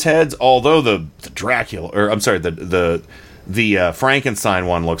of those heads, although the Dracula, or I'm sorry, the The Frankenstein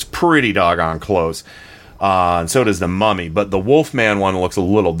one looks pretty doggone close, and so does the Mummy. But the Wolfman one looks a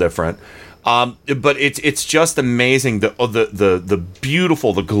little different. But it's just amazing the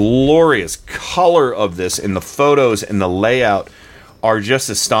beautiful, the glorious color of this, and the photos and the layout are just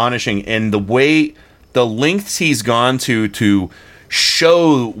astonishing, and the way, the lengths he's gone to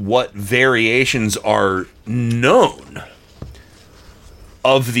show what variations are known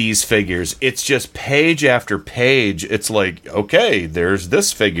of these figures. It's just page after page. It's like, okay, there's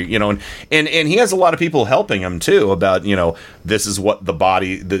this figure, you know, and he has a lot of people helping him too about, you know, this is what the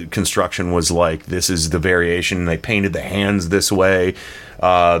body, the construction was like. This is the variation. They painted the hands this way.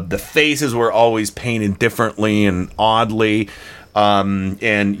 The faces were always painted differently and oddly.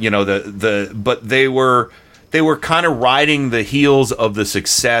 And you know, but they were kind of riding the heels of the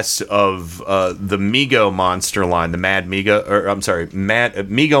success of the Mego monster line, the Mego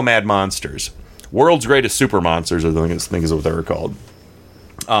Mad Monsters, world's greatest super monsters, I think is what they were called.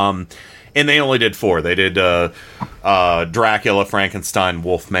 And they only did 4. They did Dracula, Frankenstein,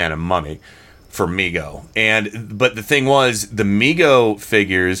 Wolfman, and Mummy for Mego. But the thing was, the Mego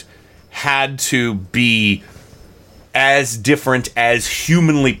figures had to be as different as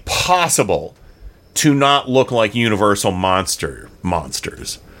humanly possible to not look like Universal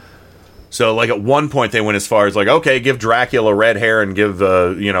monsters. So, like, at one point they went as far as, like, okay, give Dracula red hair and give,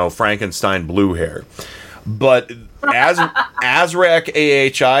 Frankenstein blue hair. But Azrak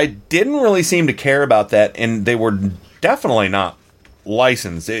AHI didn't really seem to care about that, and they were definitely not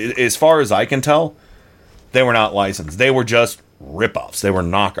licensed. As far as I can tell, they were not licensed. They were just rip-offs. They were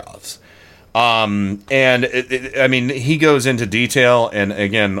knockoffs. I mean, he goes into detail, and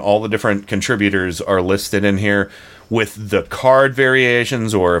again, all the different contributors are listed in here with the card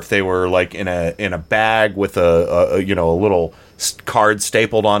variations, or if they were like in a bag with a little card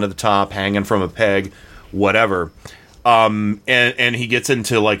stapled onto the top, hanging from a peg, whatever. And he gets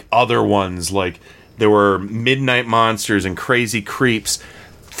into like other ones, like there were Midnight Monsters and Crazy Creeps.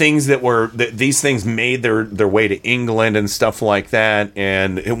 Things that were these things made their way to England and stuff like that.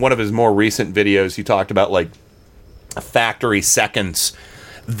 And in one of his more recent videos, he talked about like factory seconds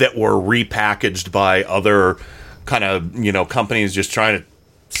that were repackaged by other kind of, you know, companies just trying to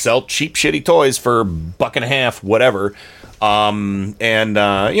sell cheap, shitty toys for $1.50, whatever. But not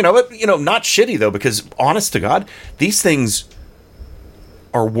shitty though, because honest to God, these things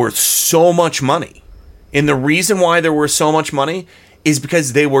are worth so much money. And the reason why they're worth so much money is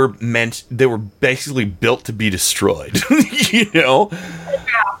because they were basically built to be destroyed. You know?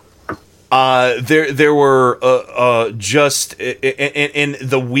 There were just and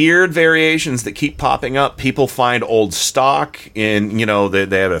the weird variations that keep popping up. People find old stock in, you know,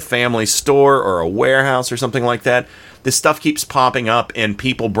 they have a family store or a warehouse or something like that. This stuff keeps popping up, and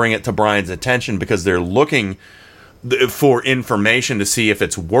people bring it to Brian's attention because they're looking for information to see if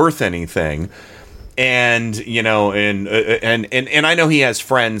it's worth anything. And, you know, and I know he has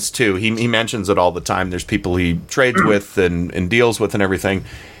friends too. He mentions it all the time. There's people he trades with and deals with and everything,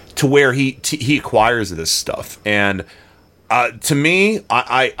 to where he acquires this stuff. And to me,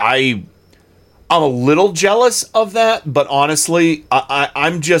 I'm a little jealous of that, but honestly,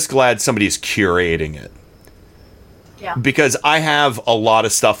 I'm just glad somebody's curating it. Yeah. Because I have a lot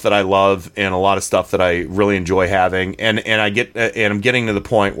of stuff that I love and a lot of stuff that I really enjoy having, and I'm getting to the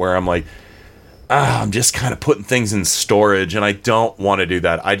point where I'm like, I'm just kind of putting things in storage, and I don't want to do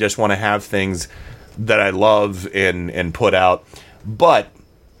that. I just want to have things that I love and put out. But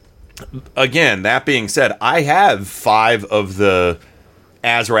again, that being said, I have 5 of the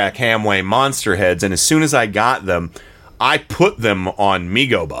Azrak Hamway monster heads, and as soon as I got them, I put them on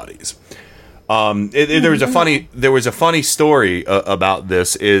Mego bodies. There was a funny story about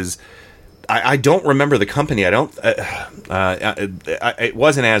this. I don't remember the company. It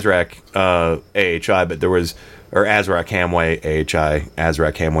wasn't Azrak AHI, but there was, or Azrak Hamway AHI,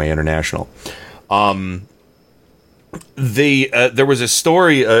 Azrak Hamway International. There was a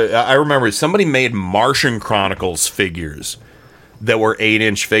story. I remember somebody made Martian Chronicles figures that were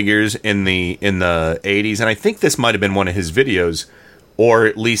 8-inch figures in the 80s, and I think this might have been one of his videos, or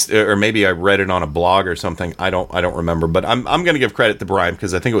at least, or maybe I read it on a blog or something. I don't remember, but I'm going to give credit to Brian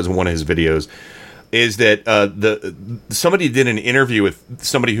because I think it was one of his videos. Is that somebody did an interview with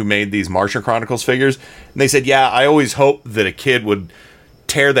somebody who made these Martian Chronicles figures, and they said, "Yeah, I always hoped that a kid would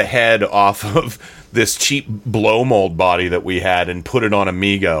tear the head off of this cheap blow mold body that we had and put it on a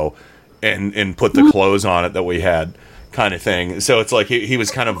Mego and put the clothes on it that we had," kind of thing. So it's like he was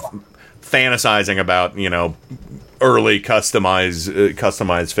kind of fantasizing about, you know, early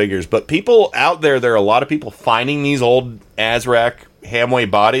customized figures. But people out there are a lot of people finding these old Azrak Hamway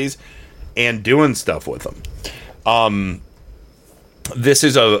bodies and doing stuff with them. this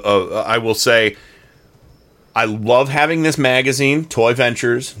is I will say, I love having this magazine, Toy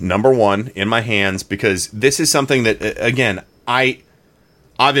Ventures, #1, in my hands, because this is something that, again, I've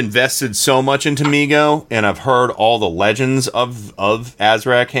invested so much into Mego, and I've heard all the legends of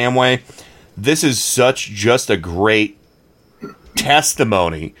Azrak Hamway. This is just a great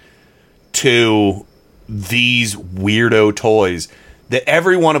testimony to these weirdo toys that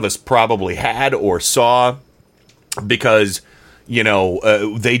every one of us probably had or saw, because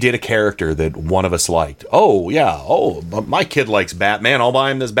they did a character that one of us liked. Oh yeah, my kid likes Batman, I'll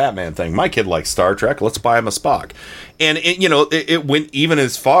buy him this Batman thing. My kid likes Star Trek, let's buy him a Spock. And it went even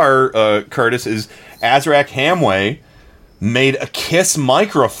as far, Curtis, as Azrak Hamway made a Kiss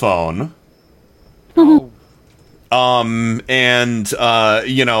microphone. And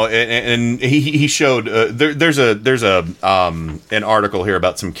he showed there's an article here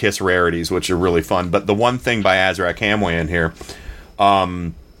about some Kiss rarities, which are really fun. But the one thing by Azrak Hamway in here,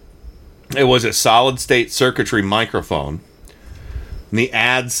 it was a solid state circuitry microphone. And the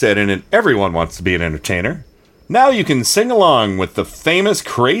ad said in it, "Everyone wants to be an entertainer. Now you can sing along with the famous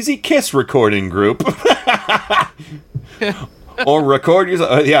Crazy Kiss recording group." Or record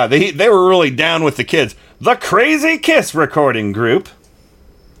yourself. Yeah, they were really down with the kids. The Crazy Kiss recording group.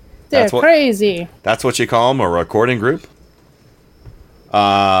 They're crazy. That's what you call them, a recording group.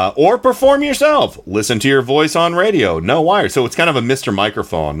 Or perform yourself. Listen to your voice on radio. No wire. So it's kind of a Mr.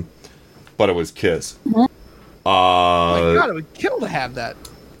 Microphone, but it was Kiss. Oh my God, it would kill to have that.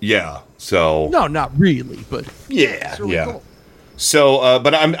 Yeah. So no, not really, but yeah, really cool. So,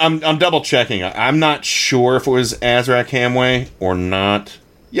 but I'm double checking. I'm not sure if it was Azrak Hamway or not.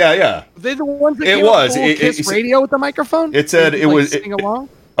 Yeah. They're the ones that it was Kiss radio with the microphone. It said it was sing along.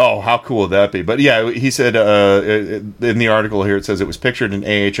 Oh, how cool would that be? But yeah, he said in the article here, it says it was pictured in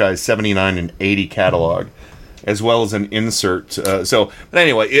AHI's 79 and 80 catalog, as well as an insert. But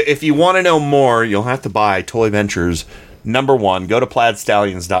anyway, if you want to know more, you'll have to buy Toy Ventures #1. Go to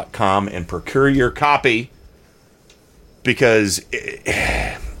PlaidStallions.com and procure your copy, because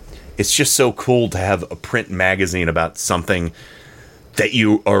it's just so cool to have a print magazine about something that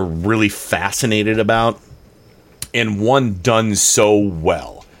you are really fascinated about, and one done so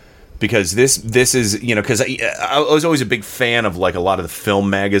well. Because this is, because I was always a big fan of like a lot of the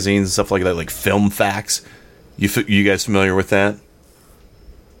film magazines and stuff like that, like Film Facts. You guys familiar with that?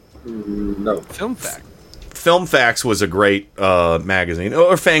 No. Film Facts. Film Facts was a great magazine,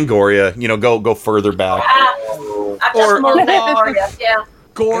 or Fangoria. Go further back. I've got more Fangoria, yeah.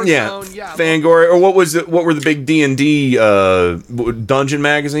 Zone, Fangoria, or what were the big D&D Dungeon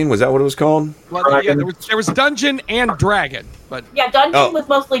magazine? Was that what it was called? Well, yeah, there was Dungeon and Dragon, but yeah, Dungeon was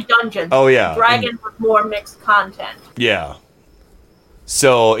mostly Dungeon. Oh yeah, Dragon was more mixed content. Yeah.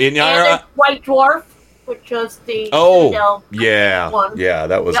 So and White Dwarf, which was the one. Yeah,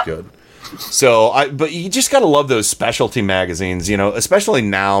 that was good. So, but you just gotta love those specialty magazines, especially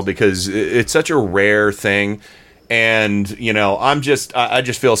now, because it's such a rare thing. And I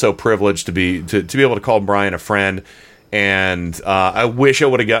just feel so privileged to be able to call Brian a friend, and I wish I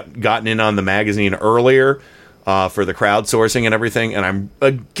would have gotten in on the magazine earlier for the crowdsourcing and everything. And I'm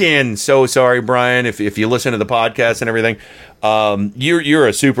again so sorry, Brian, if you listen to the podcast and everything. You're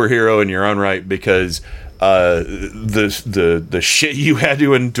a superhero in your own right, because the shit you had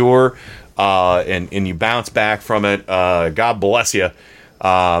to endure, and you bounce back from it. God bless you.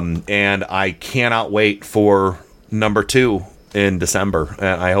 And I cannot wait for #2 in December,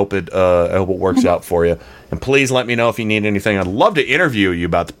 and I hope it works out for you. And please let me know if you need anything. I'd love to interview you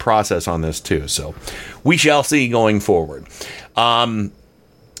about the process on this too. So we shall see going forward.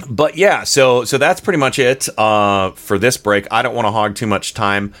 But yeah, so that's pretty much it for this break. I don't want to hog too much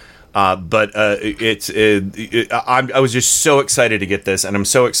time, but I was just so excited to get this, and I'm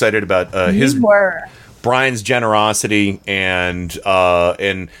so excited about Brian's generosity and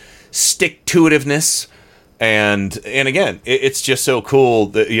stick-to-itiveness. And again, it's just so cool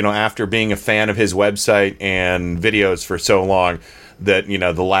that, after being a fan of his website and videos for so long, that,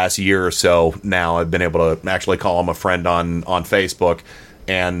 the last year or so now, I've been able to actually call him a friend on Facebook,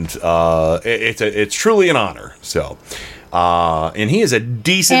 and it's truly an honor. So, and he is a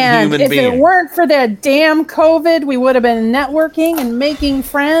decent human being. If it weren't for that damn COVID, we would have been networking and making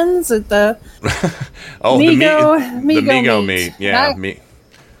friends at the Mego meet. Yeah,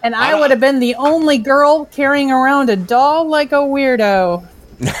 And I would have been the only girl carrying around a doll like a weirdo.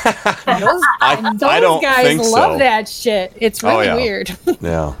 Those guys love that shit. It's really weird.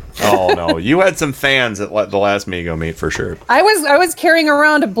 Yeah. Oh no, you had some fans at the last Mego meet for sure. I was carrying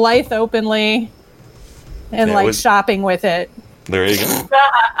around a Blythe openly, and shopping with it. There you go.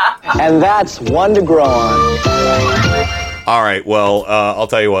 And that's one to grow on. All right, well, I'll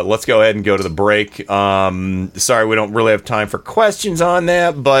tell you what. Let's go ahead and go to the break. Sorry, we don't really have time for questions on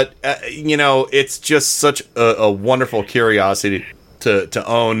that, but, it's just such a wonderful curiosity to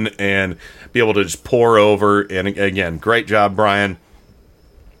own and be able to just pour over. And, again, great job, Brian.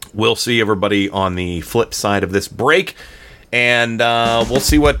 We'll see everybody on the flip side of this break, and we'll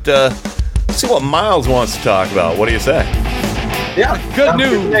see what Miles wants to talk about. What do you say? Yeah, good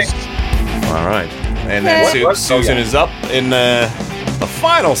news. All right. And then Susan is up in the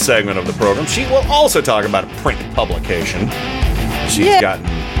final segment of the program. She will also talk about a print publication she's gotten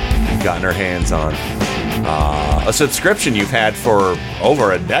her hands on. A subscription you've had for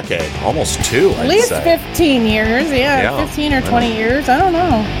over a decade, almost 2, At least 15 years, 15 or 20 years. I don't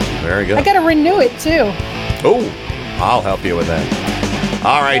know. Very good. I got to renew it too. Oh, I'll help you with that.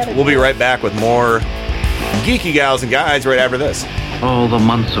 All right, we'll be right back with more Geeky Gals and Guys right after this. All the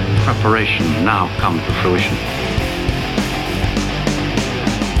months of preparation now come to fruition.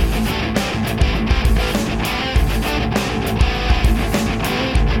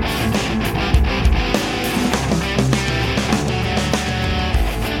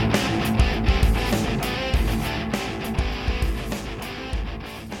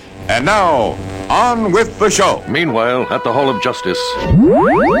 And now, on with the show. Meanwhile, at the Hall of Justice.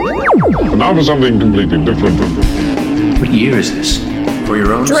 Now for something completely different. What year is this? For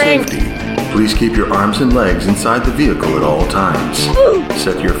your own safety, please keep your arms and legs inside the vehicle at all times.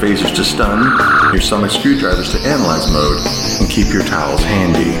 Set your phasers to stun, your sonic screwdrivers to analyze mode, and keep your towels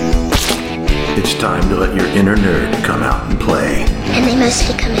handy. It's time to let your inner nerd come out and play. And they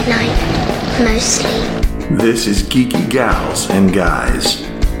mostly come at night. Mostly. This is Geeky Gals and Guys.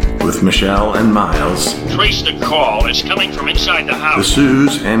 With Michelle and Miles. Trace the call. It's coming from inside the house. The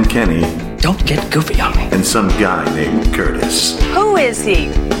Suze and Kenny. Don't get goofy on me. And some guy named Curtis. Who is he?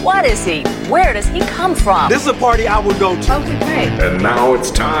 What is he? Where does he come from? This is a party I would go to. Okay. And now it's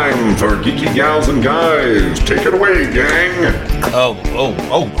time for Geeky Gals and Guys. Take it away, gang. Oh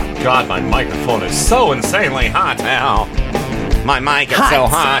my God, my microphone is so insanely hot now. My mic is so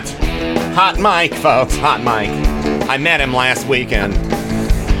hot. Hot mic, folks, hot mic. I met him last weekend.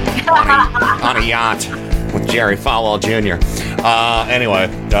 On a yacht with Jerry Falwell Jr. Anyway,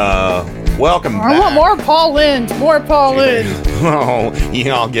 welcome back. I want more Paul Lynde. More Paul Lynde. Oh,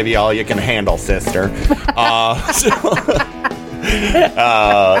 I'll give you all you can handle, sister. Welcome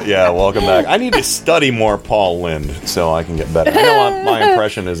back. I need to study more Paul Lynde so I can get better. I know my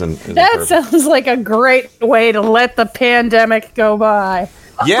impression isn't that perfect. sounds like a great way to let the pandemic go by.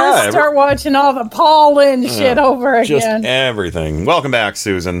 Yeah, Let's start watching all the Paul Lynde shit over again. Just everything. Welcome back,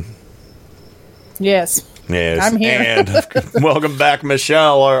 Susan. Yes. I'm here. And welcome back,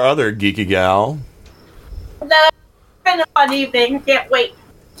 Michelle, our other geeky gal. It's been a fun evening. Can't wait.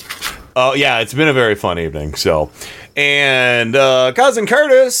 Oh, yeah, it's been a very fun evening. So, and Cousin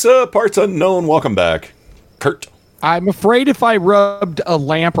Curtis, parts unknown. Welcome back, Kurt. I'm afraid if I rubbed a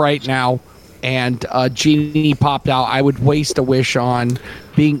lamp right now and a genie popped out, I would waste a wish on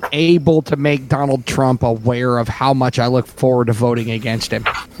being able to make Donald Trump aware of how much I look forward to voting against him.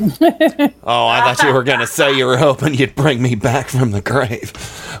 I thought you were going to say you were hoping you'd bring me back from the grave.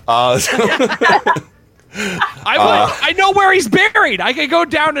 I know where he's buried. I could go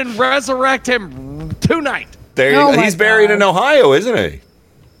down and resurrect him tonight. He's buried in Ohio, isn't he?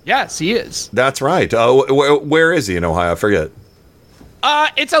 Yes, he is. That's right. Where is he in Ohio? I forget.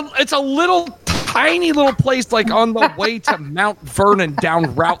 It's a little tiny little place like on the way to Mount Vernon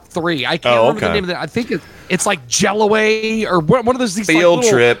down Route 3. I can't remember the name of that. I think it's like Jellaway or one of these field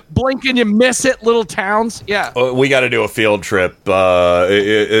trip. Blink and you miss it little towns. Yeah. We got to do a field trip. Paul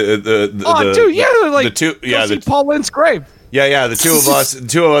Lynde's grave. Yeah, the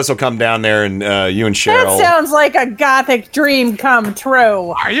two of us will come down there, and you and Cheryl. That sounds like a gothic dream come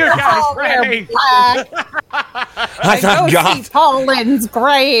true. Are you guys ready? I thought see Paul Lynde's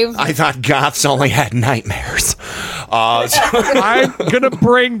grave. I thought goths only had nightmares. I'm gonna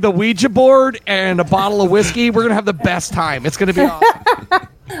bring the Ouija board and a bottle of whiskey. We're gonna have the best time. It's gonna be awesome.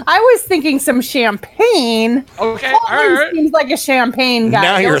 I was thinking some champagne. Okay, Paul Lynde seems like a champagne guy.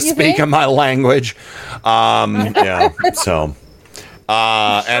 Now you're speaking my language. Yeah. So,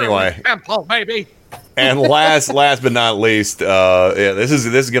 anyway. Paul, baby. And last but not least, this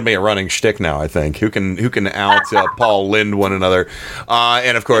is gonna be a running shtick now. I think who can out Paul Lynde one another,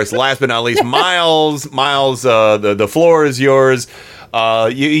 and of course, last but not least, Miles. The floor is yours.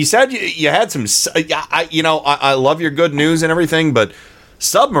 You said you had some. I love your good news and everything, but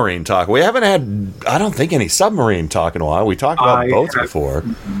submarine talk. We haven't had, I don't think, any submarine talk in a while. We talked about boats before.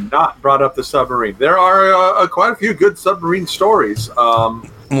 Not brought up the submarine. There are quite a few good submarine stories.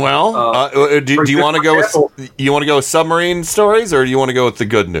 Well, do you want to go with submarine stories, or do you want to go with the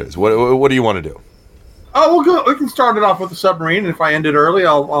good news? What do you want to do? Oh, we'll go. We can start it off with the submarine, and if I end it early,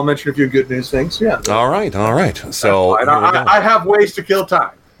 I'll mention a few good news things. Yeah. All right. So I have ways to kill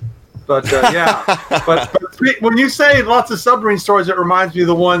time, but yeah. but when you say lots of submarine stories, it reminds me of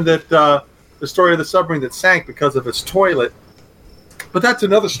the one that the story of the submarine that sank because of its toilet. But that's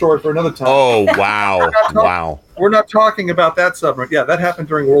another story for another time. Oh, wow. Wow. We're not talking about that submarine. Yeah, that happened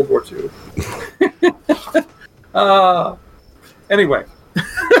during World War II. Anyway.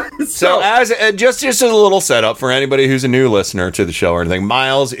 So as just a little setup for anybody who's a new listener to the show or anything,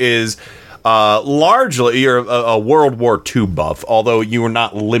 Miles is largely you're a World War II buff, although you were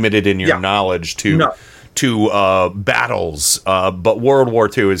not limited in your knowledge to battles. But World War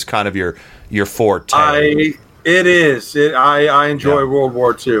II is kind of your forte. It is. I enjoy World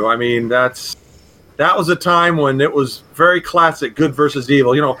War II. I mean, that was a time when it was very classic, good versus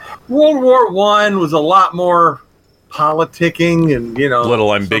evil. You know, World War I was a lot more politicking and, you know, a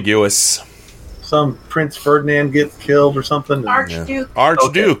little ambiguous. Some Prince Ferdinand gets killed or something. Archduke.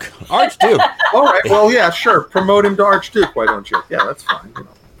 Archduke. All right. Well, yeah, sure. Promote him to Archduke. Why don't you? Yeah, that's fine. You know,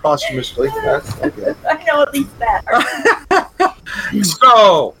 posthumously. That's okay. I know at least that.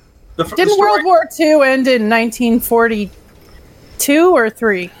 So. Didn't World War II end in 1942 or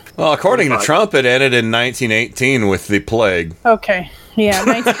 3? Well, according to Trump, it ended in 1918 with the plague. Okay. Yeah.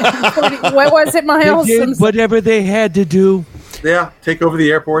 1940. What was it, Miles? They did whatever they had to do. Yeah. Take over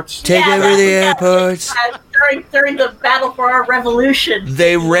the airports. During the battle for our revolution.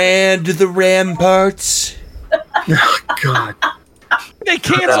 They ran to the ramparts. God. They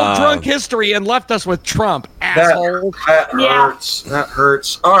canceled drunk history and left us with Trump, asshole. That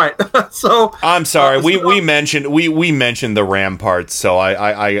hurts. All right. So I'm sorry. We mentioned the ramparts, so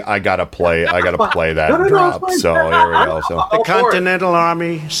I gotta play that drop. So here we go. So the Continental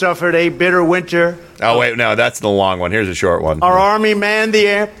Army suffered a bitter winter. Oh wait, no, that's the long one. Here's a short one. Our army manned the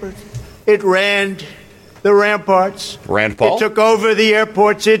airport. It ran the ramparts. Rand Paul? It took over the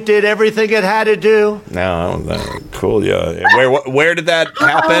airports. It did everything it had to do. No, cool. Yeah. Where did that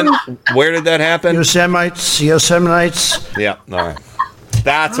happen? Where did that happen? Yosemite. Yeah. All right.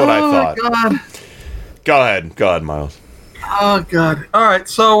 That's what I thought. God. Go ahead, Miles. Oh God. All right.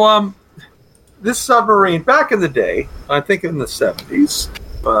 So this submarine back in the day, I think in the 70s,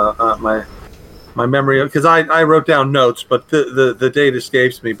 my memory, because I wrote down notes, but the date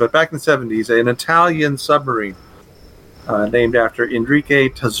escapes me. But back in the 70s, an Italian submarine named after Enrique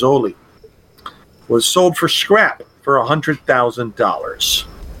Tazzoli was sold for scrap for $100,000.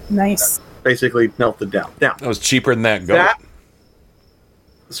 Nice. Basically melted down. Now, that was cheaper than that goat.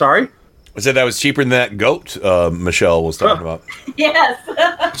 Sorry? I said that was cheaper than that goat Michelle was talking about. Yes.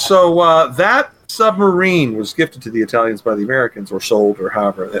 So that submarine was gifted to the Italians by the Americans, or sold, or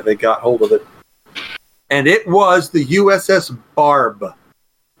however they got hold of it. And it was the USS Barb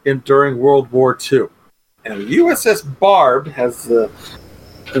during World War II. And the USS Barb has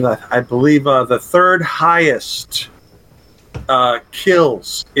I believe, the third highest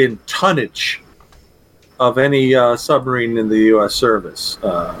kills in tonnage of any submarine in the U.S. service.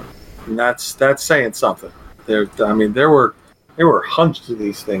 And that's saying something. There were hundreds of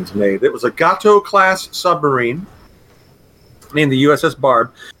these things made. It was a Gato class submarine named the USS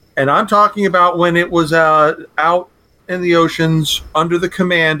Barb. And I'm talking about when it was out in the oceans under the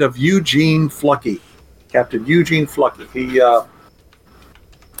command of Eugene Fluckey, Captain Eugene Fluckey. He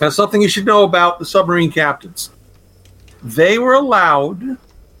has something you should know about the submarine captains. They were allowed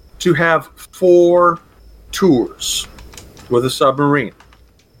to have 4 tours with a submarine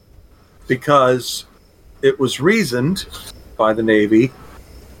because it was reasoned by the Navy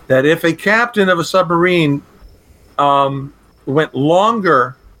that if a captain of a submarine went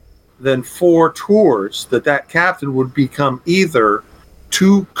longer than 4 tours, that captain would become either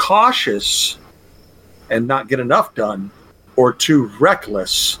too cautious and not get enough done, or too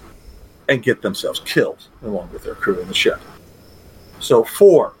reckless and get themselves killed along with their crew in the ship. So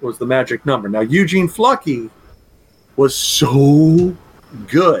 4 was the magic number. Now, Eugene Fluckey was so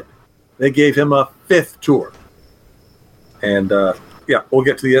good, they gave him a 5th tour. And we'll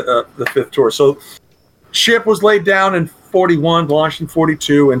get to the 5th tour. So ship was laid down in 41, launched in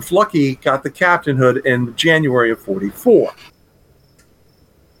 42, and Fluckey got the captainhood in January of 44.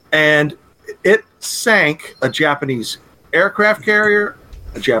 And it sank a Japanese aircraft carrier,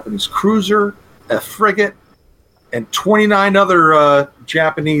 a Japanese cruiser, a frigate, and 29 other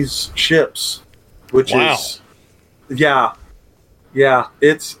Japanese ships, which is, it's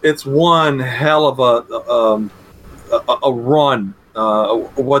one hell of a run.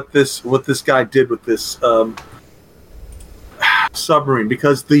 What this guy did with this submarine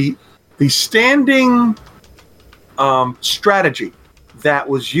because the standing strategy that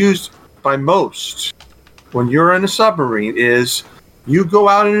was used by most when you're in a submarine is you go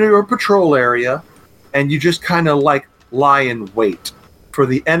out into your patrol area and you just kind of like lie in wait for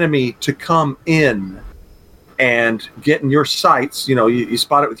the enemy to come in and get in your sights. You know, you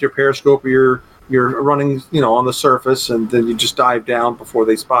spot it with your periscope, or you're running, you know, on the surface, and then you just dive down before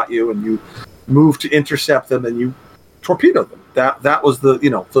they spot you, and you move to intercept them, and you torpedo them. That was the, you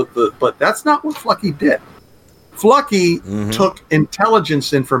know, but that's not what Flucky did. Flucky took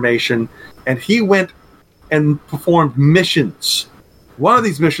intelligence information, and he went and performed missions. One of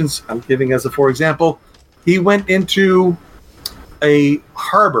these missions, I'm giving as a for example, he went into a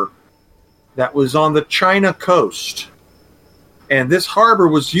harbor that was on the China coast. And this harbor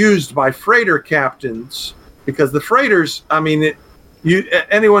was used by freighter captains because the freighters, I mean,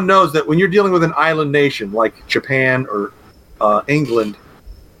 anyone knows that when you're dealing with an island nation like Japan or England,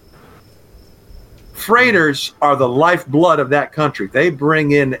 freighters are the lifeblood of that country. They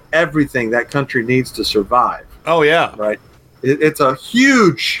bring in everything that country needs to survive. Oh, yeah. Right. It's a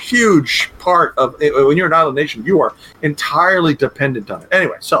huge, huge part of when you're an island nation, you are entirely dependent on it.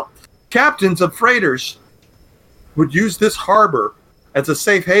 Anyway, so captains of freighters would use this harbor as a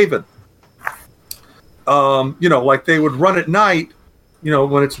safe haven. You know, like they would run at night, you know,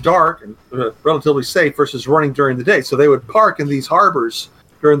 when it's dark and relatively safe versus running during the day. So they would park in these harbors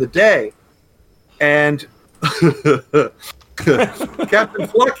during the day. And Captain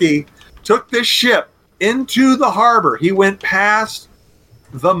Flucky took this ship into the harbor. He went past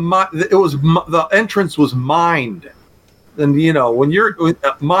the entrance was mined. And, you know, when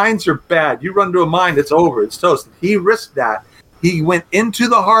mines are bad, you run into a mine, it's over, it's toast. He risked that. He went into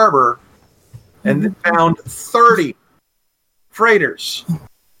the harbor and found 30 freighters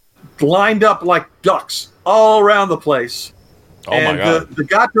lined up like ducks all around the place. Oh, and my God.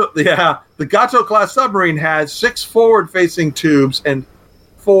 The Gato class submarine has 6 forward-facing tubes and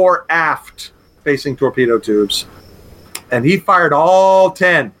 4 aft-facing torpedo tubes. And he fired all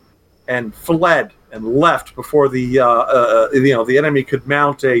 10 and fled and left before the enemy could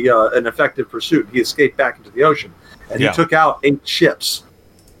mount an effective pursuit. He escaped back into the ocean, and he took out 8 ships.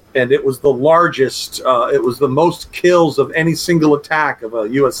 And it was the largest. It was the most kills of any single attack of a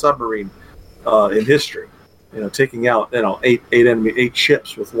U.S. submarine in history. You know, taking out 8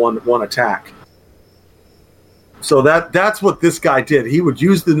 ships with one attack. So that's what this guy did. He would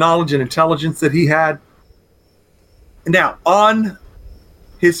use the knowledge and intelligence that he had. Now, on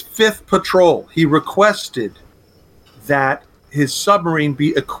his 5th patrol, he requested that his submarine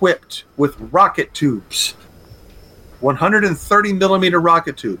be equipped with rocket tubes, 130 millimeter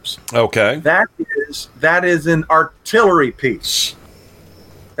rocket tubes. Okay, that is an artillery piece.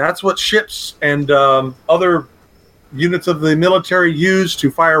 That's what ships and other units of the military use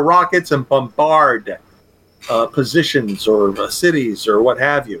to fire rockets and bombard positions or cities or what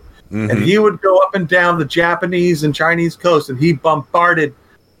have you. Mm-hmm. And he would go up and down the Japanese and Chinese coast, and he bombarded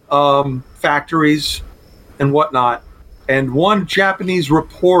factories and whatnot. And one Japanese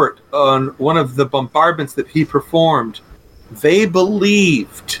report on one of the bombardments that he performed, they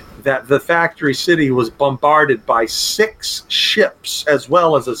believed that the factory city was bombarded by 6 ships as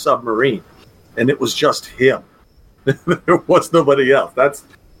well as a submarine, and it was just him. There was nobody else.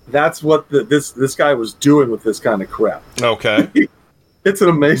 That's what this guy was doing with this kind of crap. Okay. It's an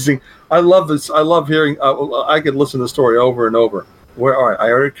amazing. I love this. I love hearing. I could listen to the story over and over. All right, I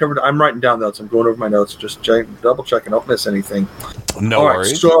already covered. I'm writing down notes. I'm going over my notes. Just double checking. Don't miss anything. No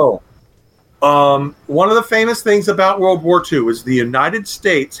worries. So, one of the famous things about World War II is the United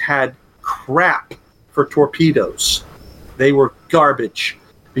States had crap for torpedoes. They were garbage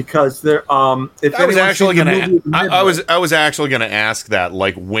because they're. I was actually going to. I was actually going to ask that.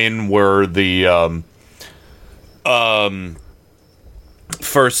 Like, when were the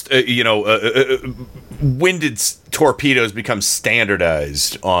first, when did torpedoes become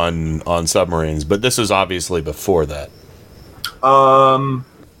standardized on submarines? But this was obviously before that.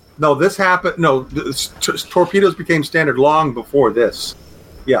 No, this happened. No, torpedoes became standard long before this.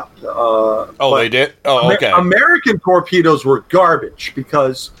 Yeah. They did? Oh, okay. American torpedoes were garbage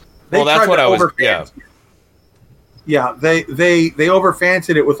because they tried to overfancy it. Yeah, they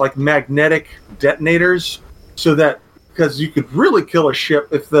overfancied it with like magnetic detonators so that because you could really kill a ship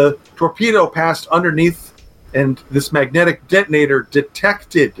if the torpedo passed underneath and this magnetic detonator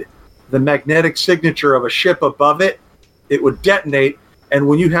detected the magnetic signature of a ship above it, it would detonate. And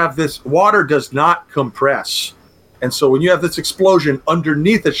when you have this, water does not compress. And so when you have this explosion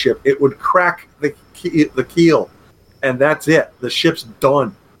underneath a ship, it would crack the keel. And that's it. The ship's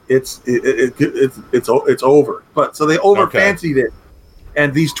done. it's over. But so they over fancied it,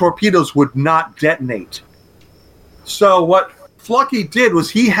 and these torpedoes would not detonate. So what Flucky did was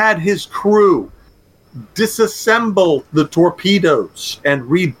he had his crew disassemble the torpedoes and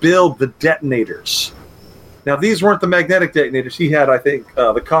rebuild the detonators. Now, these weren't the magnetic detonators. He had, I think,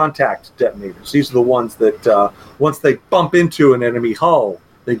 the contact detonators. These are the ones that once they bump into an enemy hull,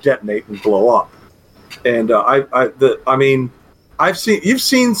 they detonate and blow up. And you've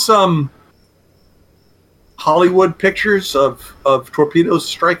seen some Hollywood pictures of torpedoes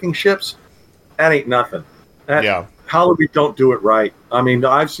striking ships. That ain't nothing. Hollywood don't do it right. I mean,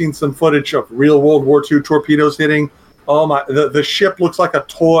 I've seen some footage of real World War II torpedoes hitting. Oh my! The ship looks like a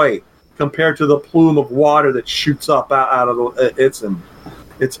toy compared to the plume of water that shoots up out of the.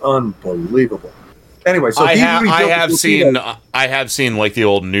 It's unbelievable. Anyway, so I have seen like the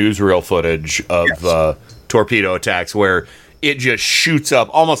old newsreel footage of torpedo attacks where it just shoots up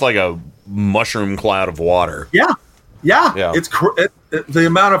almost like a mushroom cloud of water. Yeah. It's the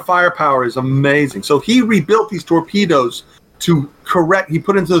amount of firepower is amazing. So he rebuilt these torpedoes to correct. He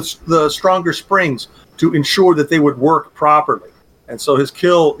put into the stronger springs to ensure that they would work properly. And so his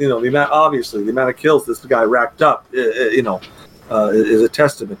kill, the amount of kills this guy racked up, is a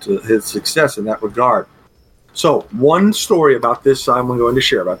testament to his success in that regard. So one story about this I'm going to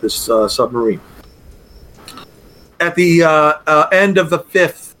share about this submarine. At the end of the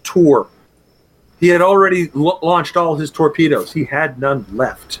 5th tour, he had already launched all his torpedoes. He had none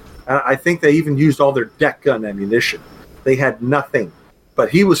left. I think they even used all their deck gun ammunition. They had nothing.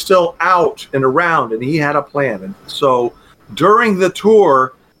 But he was still out and around, and he had a plan. And so during the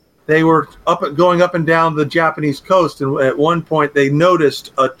tour, they were going up and down the Japanese coast, and at one point they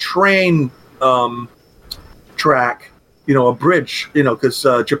noticed a train track, a bridge, because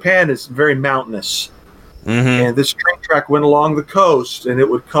Japan is very mountainous. Mm-hmm. And this train track went along the coast, and it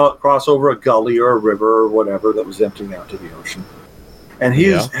would cross over a gully or a river or whatever that was emptying out to the ocean. And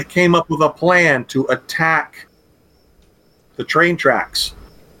he came up with a plan to attack the train tracks.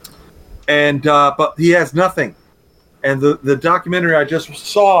 And but he has nothing. And the documentary I just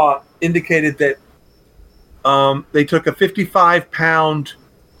saw indicated that they took a 55-pound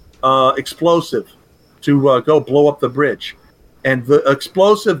explosive to go blow up the bridge. And the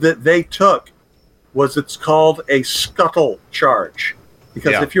explosive that they took it's called a scuttle charge.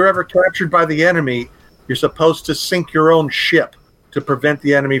 Because if you're ever captured by the enemy, you're supposed to sink your own ship to prevent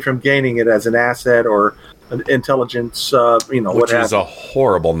the enemy from gaining it as an asset or an intelligence, which is a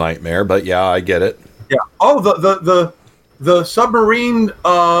horrible nightmare, but yeah, I get it. Yeah. Oh, the submarine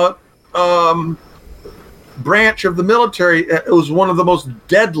branch of the military, it was one of the most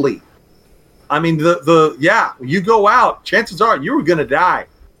deadly. I mean, you go out, chances are you were going to die.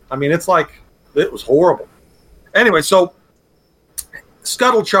 I mean, it was horrible. Anyway, so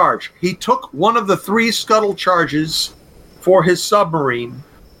scuttle charge. He took one of the 3 scuttle charges for his submarine,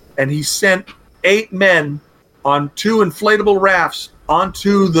 and he sent 8 men on 2 inflatable rafts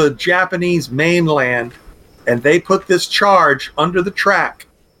onto the Japanese mainland, and they put this charge under the track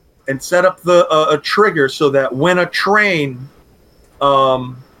and set up a trigger so that when a train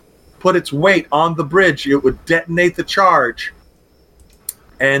put its weight on the bridge, it would detonate the charge.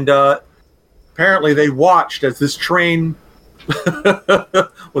 And apparently they watched as this train,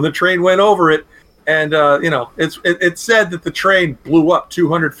 when the train went over it, and it said that the train blew up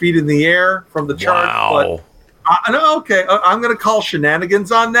 200 feet in the air from the charge. Wow. But I'm going to call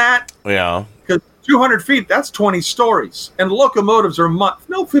shenanigans on that. Yeah. Because 200 feet, that's 20 stories. And locomotives are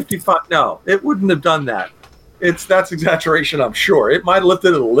 55. No, it wouldn't have done that. That's exaggeration, I'm sure. It might have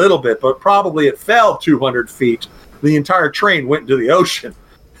lifted it a little bit, but probably it fell 200 feet. The entire train went into the ocean.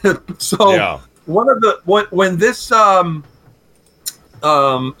 So when this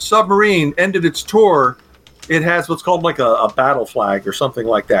submarine ended its tour, it has what's called like a battle flag or something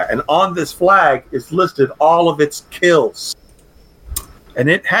like that. And on this flag is listed all of its kills. And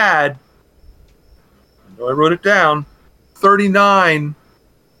it had, I wrote it down, 38.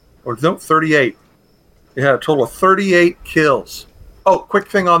 It had a total of 38 kills. Oh, quick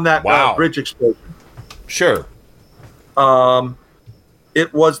thing on that bridge explosion. Sure.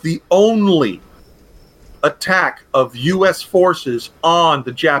 It was the only attack of U.S. forces on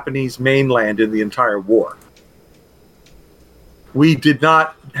the Japanese mainland in the entire war. We did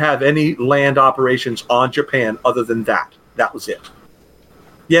not have any land operations on Japan other than that. That was it.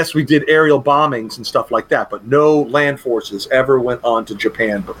 Yes, we did aerial bombings and stuff like that, but no land forces ever went on to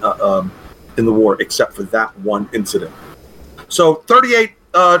Japan in the war except for that one incident. So 38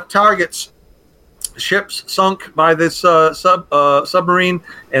 targets, ships sunk by this submarine,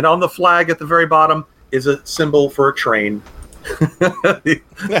 and on the flag at the very bottom is a symbol for a train.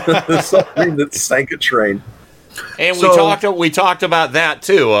 The submarine that sank a train. And So- we talked about that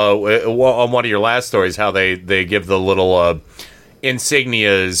too on one of your last stories. How they give the little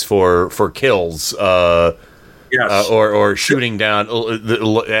insignias for kills, Yes. or shooting down,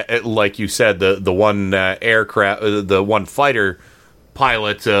 like you said, the one aircraft, the one fighter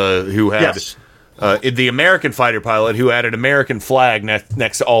pilot who had. Yes. The American fighter pilot who had an American flag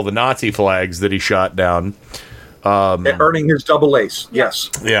next to all the Nazi flags that he shot down. Earning his double ace.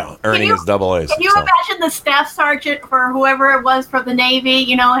 Yes. Yeah, earning his double ace. Can you imagine the staff sergeant for whoever it was from the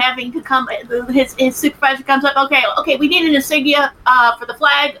Navy, having to come, his supervisor comes up, okay, we need an insignia for the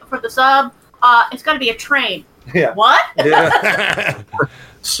flag, for the sub. It's got to be a train. Yeah. What? Yeah.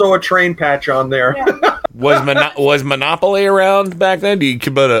 Sew a train patch on there. Yeah. Was Monopoly around back then? Do you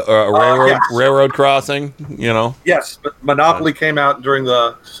could put a railroad crossing? Yes, but Monopoly came out during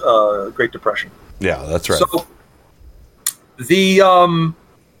the Great Depression. Yeah, that's right. So the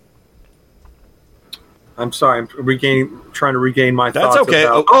I'm sorry, I'm trying to regain my That's thoughts. okay.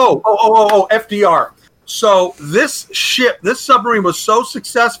 About, FDR. So this submarine was so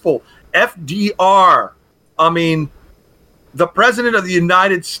successful. FDR. I mean, the President of the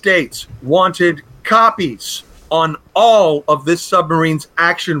United States wanted copies on all of this submarine's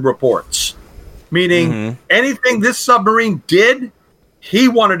action reports, meaning anything this submarine did, he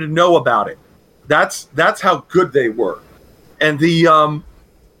wanted to know about it. That's how good they were. And they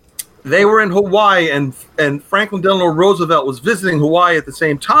were in Hawaii, and Franklin Delano Roosevelt was visiting Hawaii at the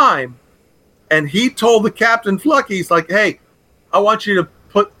same time, and he told the captain Flucky, he's like, "Hey, I want you to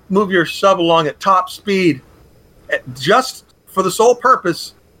move your sub along at top speed, just for the sole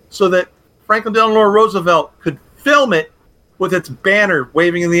purpose so that Franklin Delano Roosevelt could film it with its banner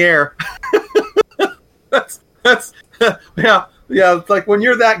waving in the air." that's yeah. It's like when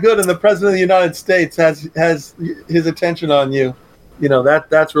you're that good and the President of the United States has his attention on you,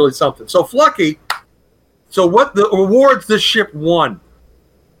 that's really something. So Flucky, what the awards this ship won?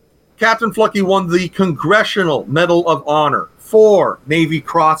 Captain Flucky won the Congressional Medal of Honor, 4 Navy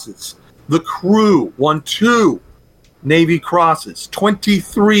Crosses. The crew won 2 Navy Crosses,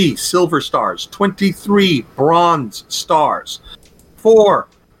 23 Silver Stars, 23 Bronze Stars, 4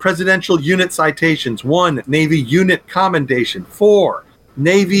 Presidential Unit Citations, 1 Navy Unit Commendation, 4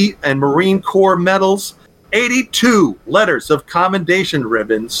 Navy and Marine Corps medals, 82 letters of commendation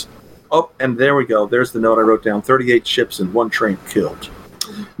ribbons. Oh, and there we go. There's the note I wrote down. 38 ships and 1 train killed.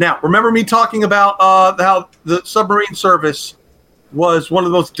 Now, remember me talking about how the submarine service was one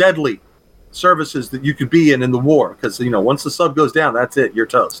of the most deadly services that you could be in the war, because once the sub goes down, that's it, you're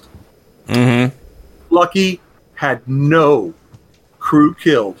toast. Lucky had no crew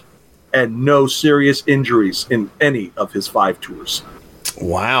killed and no serious injuries in any of his 5 tours.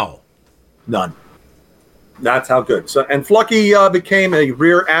 Wow. None. That's how good. So, and Flucky became a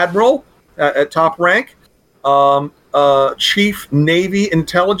rear admiral at top rank, chief Navy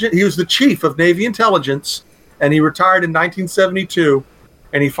intelligence. He was the chief of Navy intelligence, and he retired in 1972.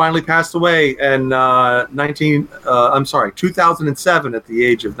 And he finally passed away in 2007 at the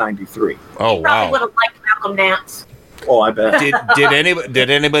age of 93. Oh, wow. Probably would have liked Malcolm Nance. Oh, I bet. Did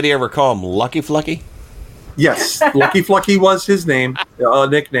anybody ever call him Lucky Flucky? Yes, Lucky Flucky was his nickname.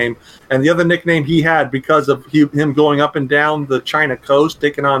 And the other nickname he had because of him going up and down the China coast,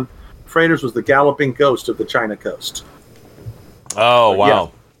 taking on freighters, was the Galloping Ghost of the China coast. Oh,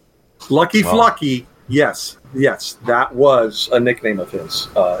 wow. Yeah. Lucky Flucky, yes, that was a nickname of his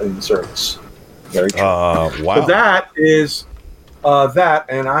in the service. Very true. Wow. So that is that,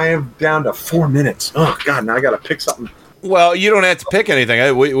 and I am down to 4 minutes. Oh, God, now I got to pick something. Well, you don't have to pick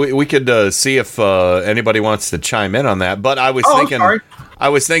anything. We could see if anybody wants to chime in on that. But I was thinking,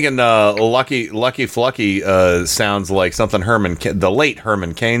 Lucky Flucky sounds like something the late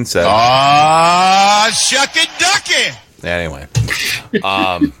Herman Cain said. Shucky ducky. Anyway,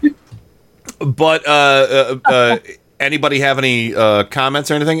 but anybody have any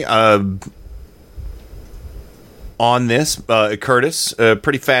comments or anything on this? Curtis,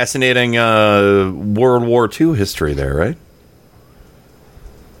 pretty fascinating World War II history there, right?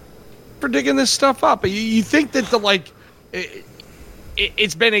 For digging this stuff up, you think that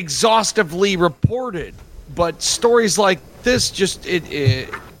it's been exhaustively reported, but stories like this it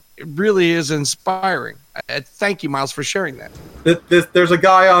really is inspiring. Thank you, Miles, for sharing that. There's a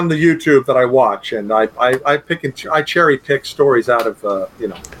guy on the YouTube that I watch, and I cherry pick stories out of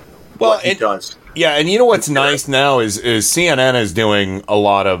what he does. Yeah, and you know what's nice now is CNN is doing a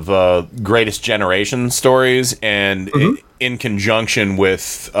lot of Greatest Generation stories, and in conjunction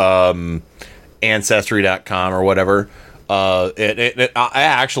with Ancestry.com or whatever, I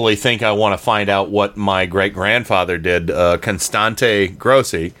actually think I want to find out what my great-grandfather did, Constante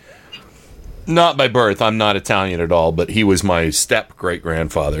Grossi. Not by birth, I'm not Italian at all, but he was my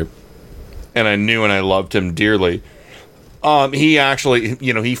step-great-grandfather. And I knew and I loved him dearly. He actually,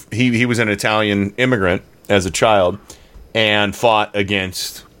 he was an Italian immigrant as a child and fought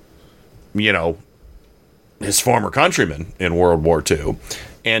against, his former countrymen in World War II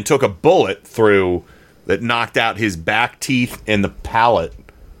and took a bullet through that knocked out his back teeth and the palate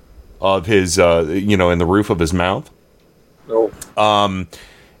of his, in the roof of his mouth. Oh.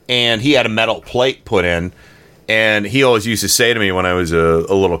 And he had a metal plate put in, and he always used to say to me when I was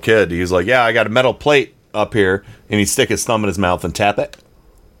a little kid, he was like, yeah, I got a metal plate up here, and he'd stick his thumb in his mouth and tap it.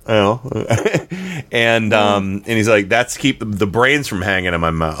 And he's like, that's to keep the brains from hanging in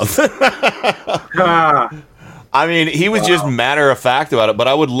my mouth. I mean, he was just matter of fact about it, but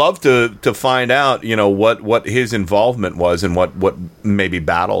I would love to find out, what his involvement was and what maybe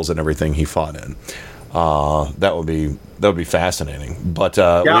battles and everything he fought in. That would be fascinating. But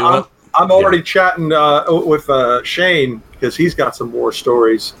I'm already chatting with Shane because he's got some more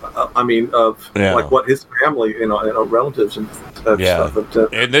stories. Like what his family, relatives and stuff.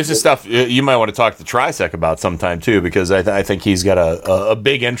 And this is stuff you might want to talk to Trisec about sometime too, because I think he's got a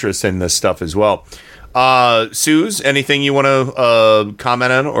big interest in this stuff as well. Suze, anything you want to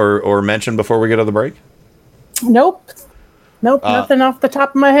comment on or mention before we get to the break? Nope, nothing off the top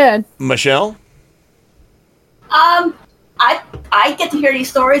of my head. Michelle? I get to hear these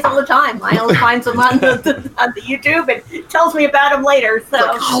stories all the time. I only find them on the YouTube and it tells me about them later. So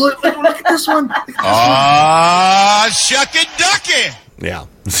look at this one. Shucky ducky. Yeah.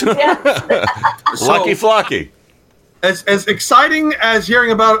 Lucky Flocky. As exciting as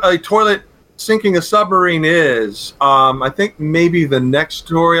hearing about a toilet sinking a submarine is, I think maybe the next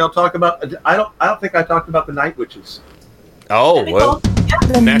story I'll talk about. I don't think I talked about the Night Witches. Oh, well,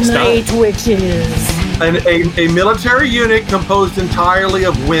 the next Night time. Witches. And a military unit composed entirely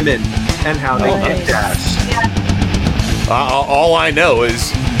of women and how they kick ass. All I know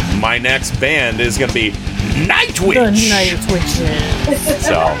is my next band is going to be Nightwitch. The Night Witches.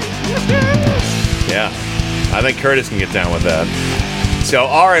 So, yeah, I think Curtis can get down with that. So,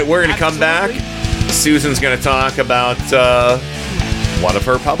 all right, we're going to come back. Susan's going to talk about one of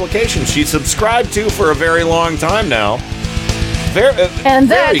her publications she subscribed to for a very long time now. And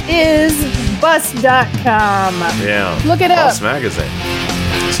that is Bus.com. Yeah. Look it Bus up. Magazine.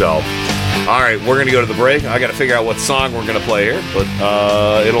 So, all right, we're going to go to the break. I got to figure out what song we're going to play here, but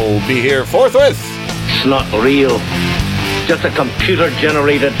it'll be here forthwith. It's not real. Just a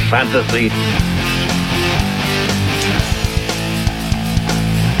computer-generated fantasy.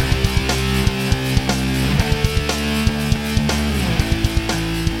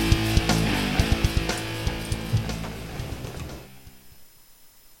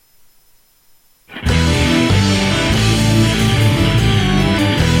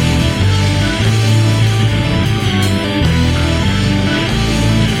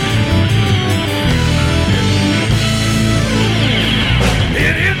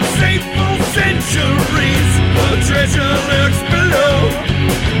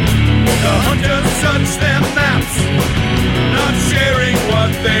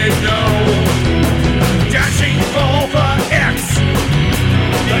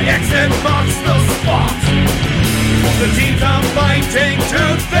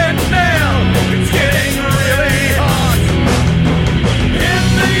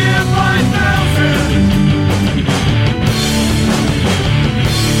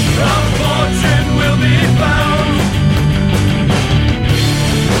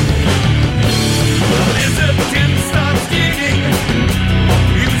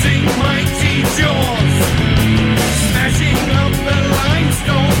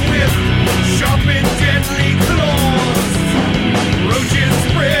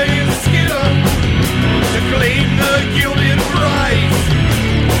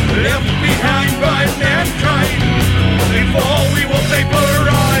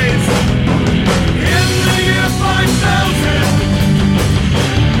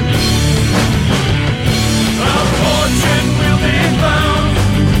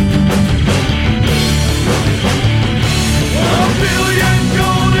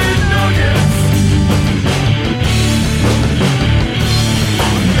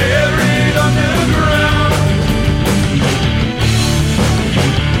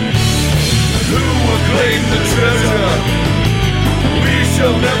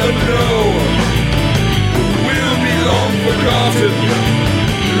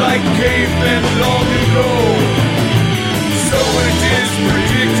 cavemen long ago. So it is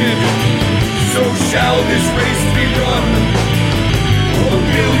predicted, So shall this race be run. 1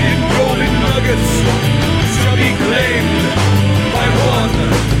 million golden nuggets shall be claimed by one.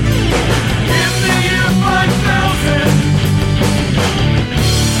 In the year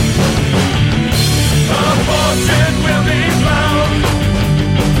 5000, a fortune will be found.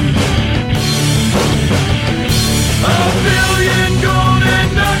 1 billion golden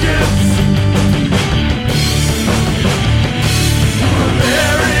nuggets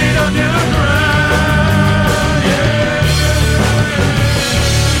buried underground.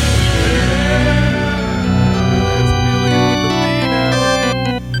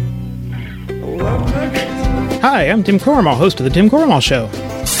 Hi, I'm Tim Corrimal, host of The Tim Corrimal Show.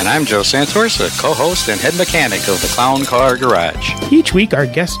 And I'm Joe Santorsa, co-host and head mechanic of the Clown Car Garage. Each week, our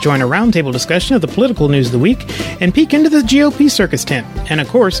guests join a roundtable discussion of the political news of the week and peek into the GOP circus tent. And of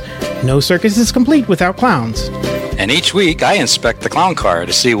course, no circus is complete without clowns. And each week, I inspect the clown car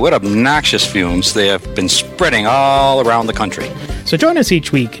to see what obnoxious fumes they have been spreading all around the country. So join us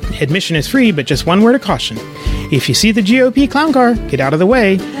each week. Admission is free, but just one word of caution. If you see the GOP clown car, get out of the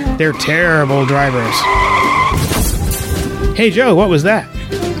way. They're terrible drivers. Hey, Joe, what was that?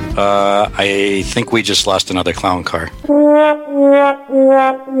 I think we just lost another clown car.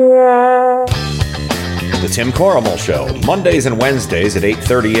 The Tim Corrimal Show, Mondays and Wednesdays at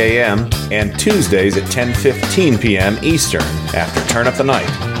 8:30 a.m. and Tuesdays at 10:15 p.m. Eastern after Turn Up the Night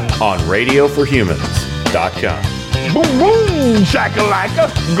on RadioForHumans.com. Boom, boom,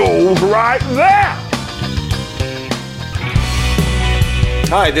 shakalaka, goes right there.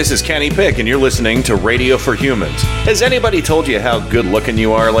 Hi, this is Kenny Pick, and you're listening to Radio for Humans. Has anybody told you how good looking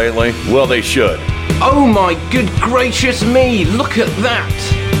you are lately? Well, they should. Oh my good gracious me, look at that!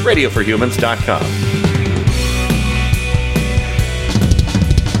 RadioForHumans.com.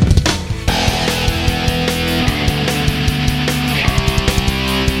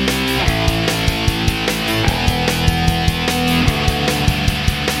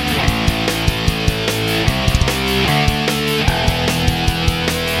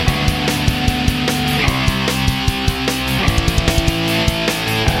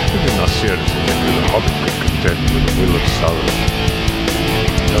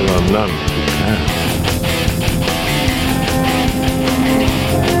 None who can.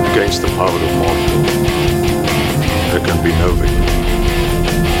 Against the power of mortal, there can be no victory.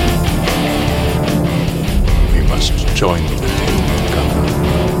 We must join the team together.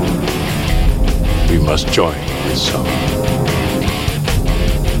 We must join with some.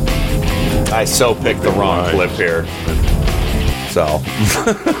 I so picked the wrong clip here. So.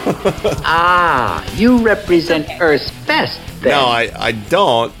 You represent Earth's best. Then. No, I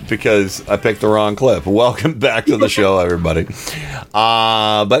don't, because I picked the wrong clip. Welcome back to the show, everybody.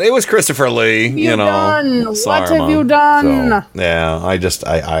 But it was Christopher Lee, you know. Done? Sarma. What have you done? So, yeah, I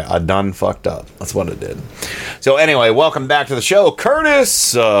done fucked up. That's what it did. So anyway, welcome back to the show.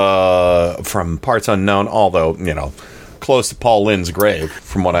 Curtis, from Parts Unknown, although, you know, close to Paul Lynn's grave,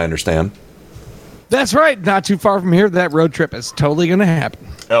 from what I understand. That's right. Not too far from here. That road trip is totally going to happen.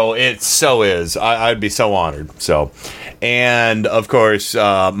 Oh, it so is. I'd be so honored. So, and of course,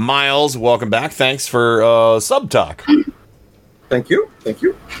 Miles, welcome back. Thanks for Sub Talk. Thank you. Thank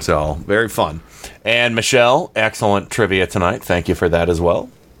you. So, very fun. And Michelle, excellent trivia tonight. Thank you for that as well.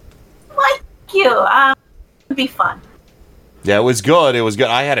 Thank you. It'd be fun. Yeah, it was good. It was good.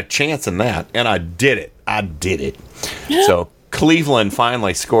 I had a chance in that, and I did it. So, Cleveland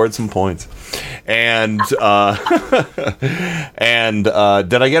finally scored some points. And did I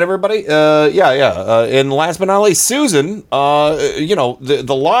get everybody? Yeah. And last but not least, Susan, you know,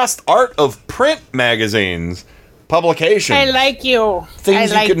 the lost art of print magazines publication. I like you.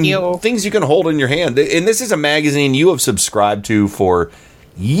 Things you can hold in your hand. And this is a magazine you have subscribed to for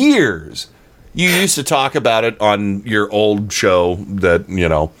years. You used to talk about it on your old show that, you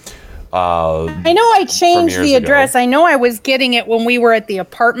know. I know I changed the address. I know I was getting it when we were at the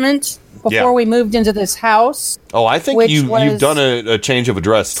apartment before we moved into this house. Oh, I think you've done a change of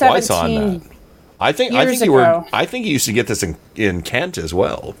address twice on that. I think you used to get this in Kent as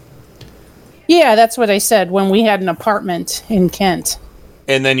well. Yeah, that's what I said when we had an apartment in Kent.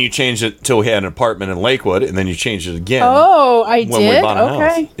 And then you changed it till we had an apartment in Lakewood, and then you changed it again. Oh, I when did? We bought a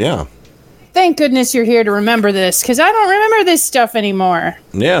okay. house. Yeah. Thank goodness you're here to remember this, because I don't remember this stuff anymore.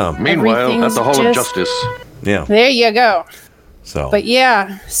 Yeah. Meanwhile, at the Hall of Justice. Yeah. There you go. So. But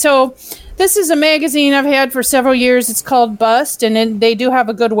yeah, so this is a magazine I've had for several years. It's called Bust, and they do have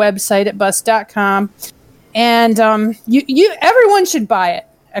a good website at bust.com. And everyone should buy it,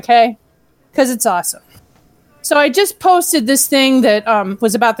 okay? Because it's awesome. So I just posted this thing that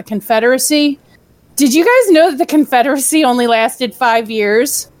was about the Confederacy. Did you guys know that the Confederacy only lasted 5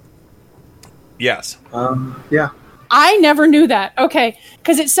 years? Yes. Yeah. I never knew that. Okay,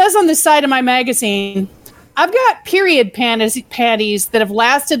 because it says on the side of my magazine, I've got period panties that have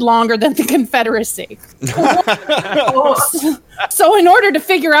lasted longer than the Confederacy. So in order to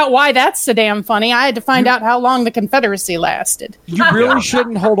figure out why that's so damn funny, I had to find out how long the Confederacy lasted. You really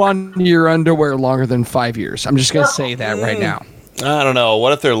shouldn't hold on to your underwear longer than 5 years. I'm just going to say that right now. I don't know.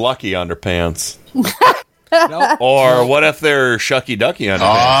 What if they're Lucky underpants? Or what if they're Shucky Ducky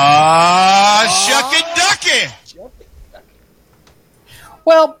underpants? Shucky Ducky!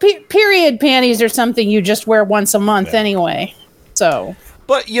 Well, period panties are something you just wear once a month anyway. So,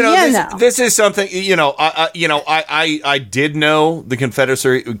 but this is something. I did know the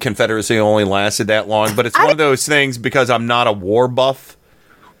Confederacy only lasted that long, but it's one of those things because I'm not a war buff.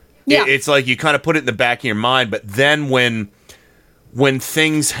 Yeah. It's like you kind of put it in the back of your mind, but then when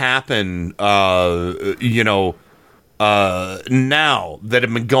things happen, now that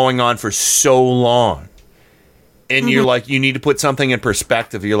have been going on for so long. And you're like, you need to put something in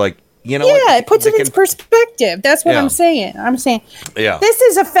perspective. You're like, what? Yeah, it puts it in perspective. That's what I'm saying. Yeah. This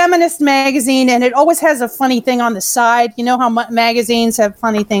is a feminist magazine, and it always has a funny thing on the side. You know how magazines have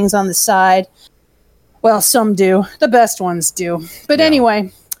funny things on the side? Well, some do. The best ones do. But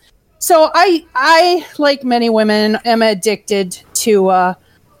anyway, so I, like many women, am addicted to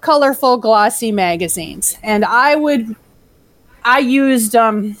colorful, glossy magazines. And I used,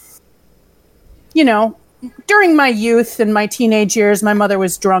 during my youth and my teenage years, my mother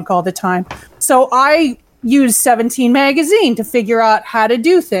was drunk all the time. So I used 17 magazine to figure out how to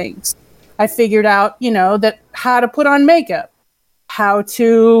do things. I figured out, that how to put on makeup, how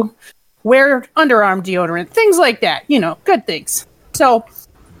to wear underarm deodorant, things like that, good things. So,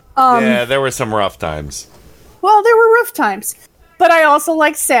 there were some rough times. Well, there were rough times. But I also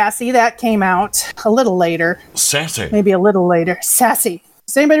liked Sassy. That came out a little later. Sassy. Maybe a little later. Sassy.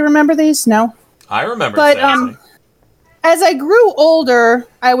 Does anybody remember these? No? I remember. But as I grew older,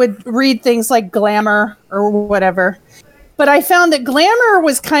 I would read things like Glamour or whatever. But I found that Glamour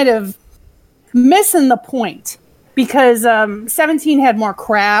was kind of missing the point because 17 had more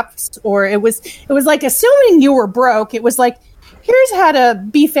crafts, or it was like assuming you were broke. It was like, here's how to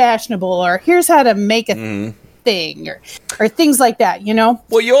be fashionable, or here's how to make a thing, or things like that.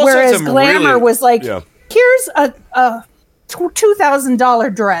 Well, you also whereas had some Glamour really, was like, here's a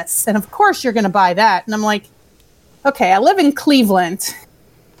 $2,000 dress, and of course you're going to buy that. And I'm like, okay, I live in Cleveland.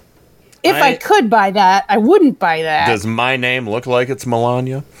 If I could buy that, I wouldn't buy that. Does my name look like it's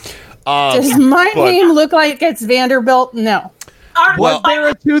Melania? Does my name look like it's Vanderbilt? No. Was there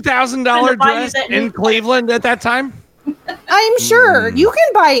a $2,000 dress in Cleveland at that time? I'm sure you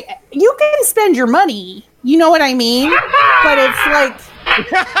can spend your money. You know what I mean? But it's like,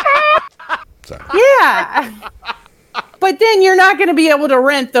 yeah. But then you're not going to be able to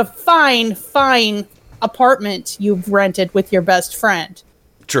rent the fine apartment you've rented with your best friend.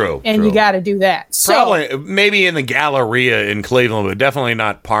 True. And you got to do that. So, probably, maybe in the Galleria in Cleveland, but definitely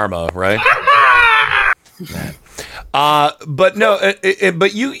not Parma, right? But no,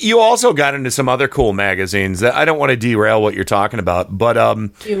 but you also got into some other cool magazines that I don't want to derail what you're talking about, but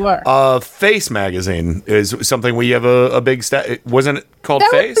you are. Face magazine is something we have a big wasn't it called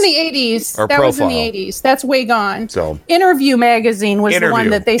that Face? Was in the 80s. Or that Profile? Was in the 80s. That's way gone. So Interview magazine was the one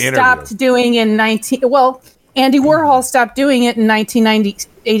that they stopped doing in Andy Warhol stopped doing it in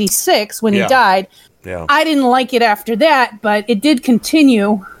 1986 when he died. Yeah. I didn't like it after that, but it did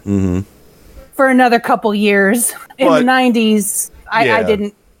continue for another couple years. In the 90s, I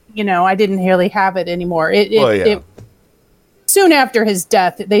didn't really have it anymore. It soon after his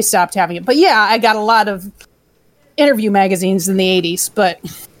death, they stopped having it. But yeah, I got a lot of interview magazines in the 80s. But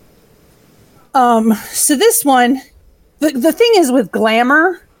so this one, the thing is with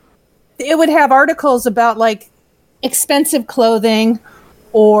Glamour, it would have articles about like expensive clothing,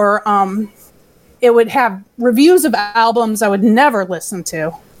 or it would have reviews of albums I would never listen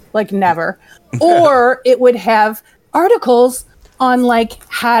to, like never. Or it would have articles on like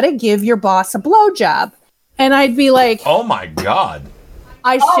how to give your boss a blowjob. And I'd be like, oh my God.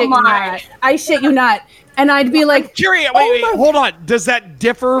 I shit you not. And I'd be like, curious. Wait, hold on. Does that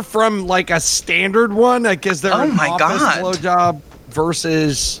differ from like a standard one? Like, is there an office blowjob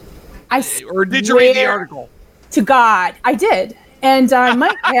versus? Or did you read the article? To God, I did, and I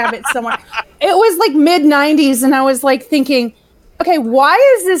might have it somewhere. It was like mid '90s, and I was like thinking, okay, why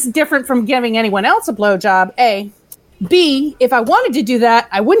is this different from giving anyone else a blowjob? A, B, if I wanted to do that,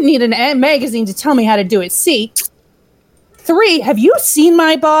 I wouldn't need a magazine to tell me how to do it. C, 3, have you seen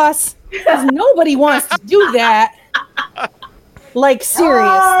my boss? Because nobody wants to do that. Like, seriously.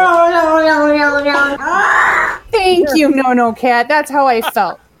 Thank you, No Cat. That's how I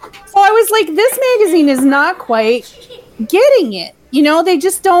felt. So I I was like, this magazine is not quite getting it. You know, they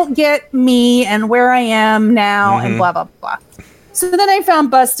just don't get me and where I am now and blah, blah, blah. So then I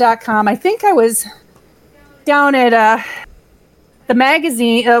found Bust.com. I think I was down at the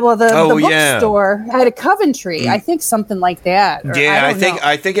magazine, the bookstore at a Coventry. I think something like that. Or Yeah,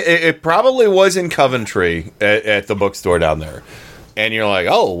 I think it probably was in Coventry at the bookstore down there. And you're like,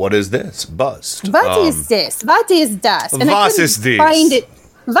 oh, what is this? Bust. What is this? What is das? And I couldn't find it.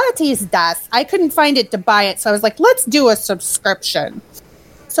 What is das? I couldn't find it to buy it, so I was like, let's do a subscription.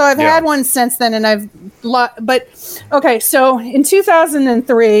 So I've had one since then, and but okay. So in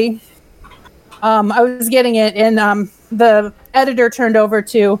 2003, I was getting it, and the editor turned over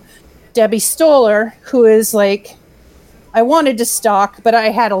to Debbie Stoller, who is like, I wanted to stalk, but I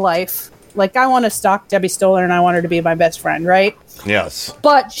had a life. Like, I want to stalk Debbie Stoller, and I want her to be my best friend, right? Yes.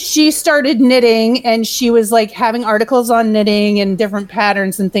 But she started knitting, and she was like having articles on knitting and different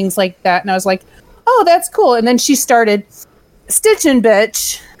patterns and things like that. And I was like, oh, that's cool. And then she started Stitchin'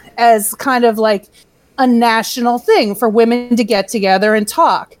 Bitch as kind of like a national thing for women to get together and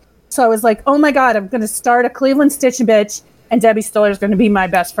talk. So I was like, oh my God, I'm going to start a Cleveland Stitchin' Bitch, and Debbie Stoller is going to be my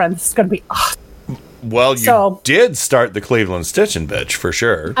best friend. This is going to be awesome. Well, you did start the Cleveland Stitchin' Bitch for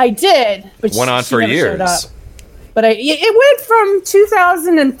sure. I did. But went on for years. But it went from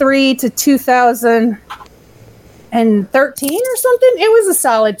 2003 to 2013 or something. It was a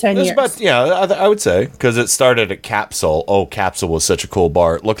solid 10 years. But I would say, because it started at Capsule. Oh, Capsule was such a cool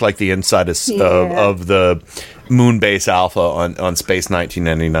bar. It looked like the inside of the Moonbase Alpha on Space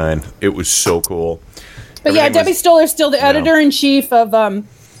 1999. It was so cool. But Debbie Stoller's still the editor-in-chief of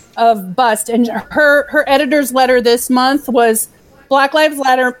Bust, and her editor's letter this month was Black Lives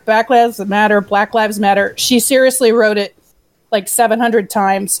Matter, Black Lives Matter, Black Lives Matter. She seriously wrote it like 700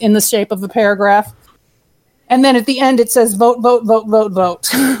 times in the shape of a paragraph. And then at the end it says vote, vote, vote, vote, vote.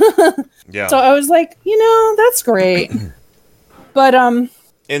 Yeah. So I was like, that's great. But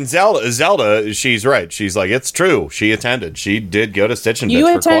in Zelda, she's right. She's like, it's true. She attended. She did go to Stitchin'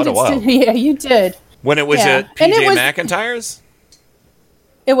 Bitch for quite a while. Yeah, you did. When it was at PJ McIntyre's?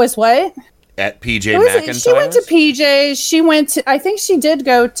 It was what? At PJ McIntyre's? She went to PJ's. She went to, I think she did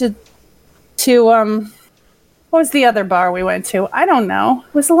go to what was the other bar we went to? I don't know.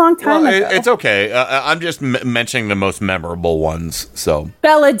 It was a long time ago. It's okay. I'm just mentioning the most memorable ones. So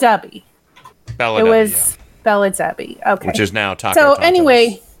Bella Debbie. Bella Debbie. Okay. Which is now Taco So Tatos.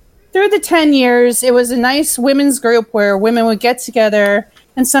 anyway, through the 10 years, it was a nice women's group where women would get together,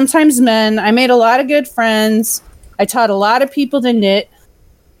 and sometimes men. I made a lot of good friends. I taught a lot of people to knit.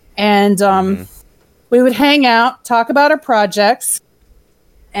 And we would hang out, talk about our projects,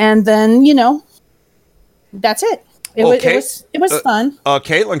 and then, that's it. It was fun.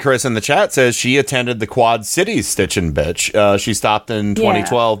 Caitlin Chris in the chat says she attended the Quad Cities Stitchin' Bitch. She stopped in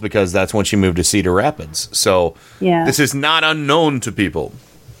 2012 because that's when she moved to Cedar Rapids. So this is not unknown to people.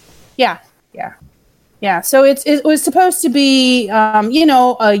 Yeah. So it was supposed to be, a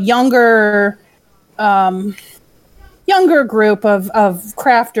younger group of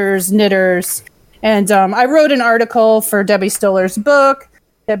crafters, knitters. And I wrote an article for Debbie Stoller's book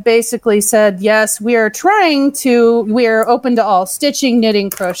that basically said, yes, we are open to all stitching, knitting,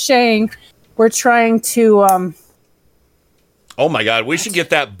 crocheting. We're trying to... oh my God, we should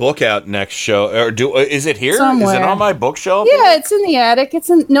get that book out next show. Or is it here? Somewhere. Is it on my bookshelf? Yeah, it's in the attic. It's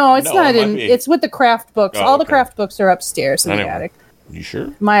with the craft books. All the craft books are upstairs in the attic. You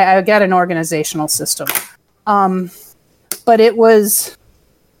sure? I got an organizational system. But it was,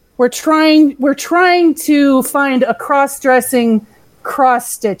 we're trying to find a cross-dressing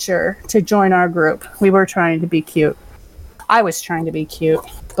cross-stitcher to join our group. We were trying to be cute. I was trying to be cute,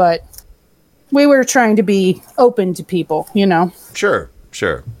 but we were trying to be open to people, Sure.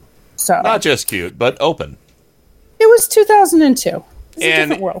 So not just cute, but open. It was 2002. It's a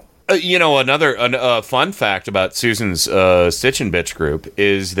different world. Another fun fact about Susan's Stitchin' Bitch group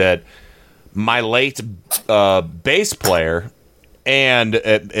is that my late bass player and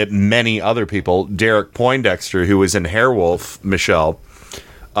many other people, Derek Poindexter, who was in Hairwolf, Michelle,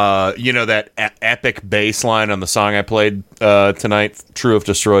 that epic bass line on the song I played tonight, True If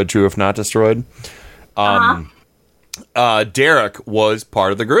Destroyed, True If Not Destroyed. Derek was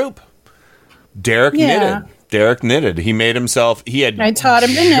part of the group. Derek knitted. He made himself. I taught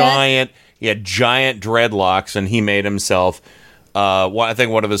him to knit. He had giant dreadlocks, and he made himself. I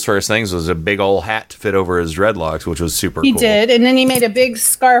think one of his first things was a big old hat to fit over his dreadlocks, which was super cool. He did, and then he made a big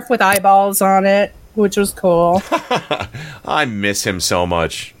scarf with eyeballs on it, which was cool. I miss him so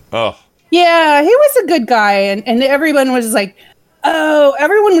much. Oh. Yeah, he was a good guy, and everyone was like, oh,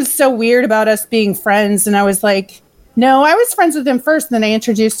 everyone was so weird about us being friends, and I was like, No, I was friends with him first, and then I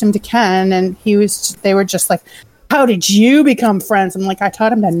introduced him to Ken, and they were just like, how did you become friends? I'm like, I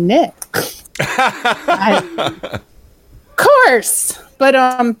taught him to knit. Of course. But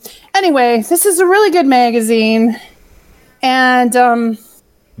anyway, this is a really good magazine. And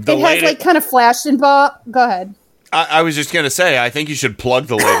it has like kind of flash and go ahead. I was just going to say, I think you should plug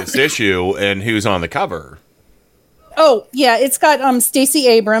the latest issue and who's on the cover. Oh, yeah, it's got Stacey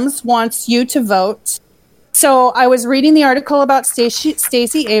Abrams wants you to vote. So I was reading the article about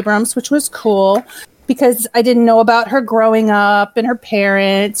Stacey Abrams, which was cool because I didn't know about her growing up and her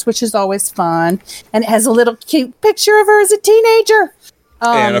parents, which is always fun. And it has a little cute picture of her as a teenager.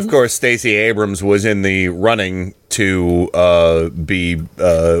 And of course, Stacey Abrams was in the running to be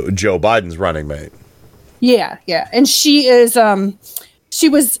Joe Biden's running mate. Yeah. And she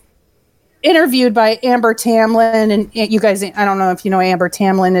was interviewed by Amber Tamlin, and you guys, I don't know if you know, Amber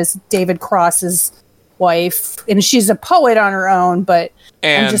Tamlin is David Cross's wife, and she's a poet on her own, but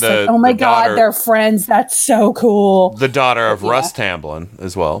I'm just like, oh my God, they're friends. That's so cool. The daughter of Russ Tamblyn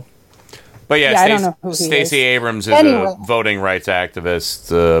as well. But I don't know who Stacey Abrams is a voting rights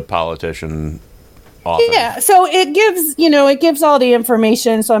activist, politician, author. Yeah, so it gives all the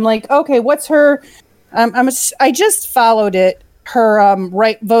information. So I'm like, okay, what's her? I just followed it.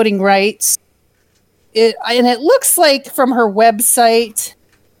 Her voting rights. And it looks like from her website.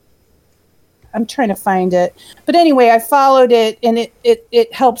 I'm trying to find it, but anyway, I followed it, and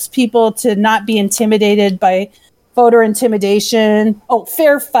it helps people to not be intimidated by voter intimidation. Oh,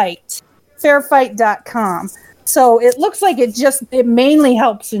 fairfight.com. So it looks like it mainly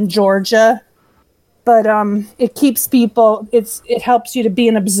helps in Georgia, but it keeps people. It helps you to be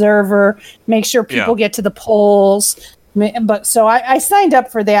an observer, make sure people get to the polls. But so I signed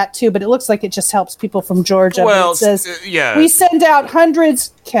up for that too, but it looks like it just helps people from Georgia. Well, it says, we send out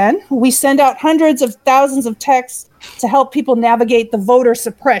hundreds of thousands of texts to help people navigate the voter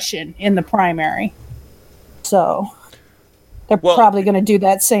suppression in the primary. So they're probably going to do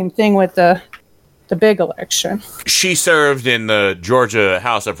that same thing with the big election. She served in the Georgia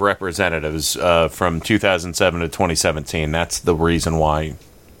House of Representatives from 2007 to 2017. That's the reason why.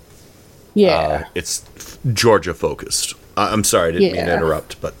 Yeah, it's Georgia focused. I'm sorry, I didn't mean to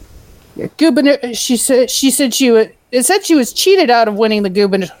interrupt, but gubernatorial. She said she was cheated out of winning the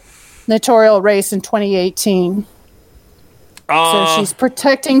gubernatorial race in 2018. So she's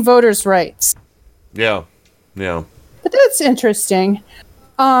protecting voters' rights. Yeah. But that's interesting.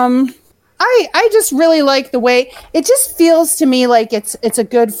 I just really like the way it just feels to me like it's a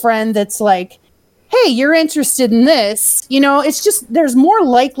good friend that's like, hey, you're interested in this. It's just there's more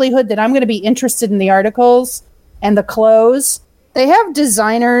likelihood that I'm going to be interested in the articles and the clothes. They have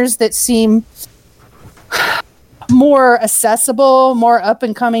designers that seem more accessible, more up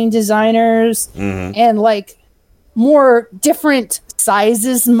and coming designers, and like more different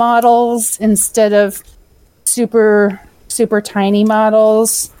sizes models instead of super tiny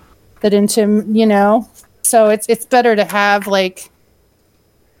models that so it's better to have like,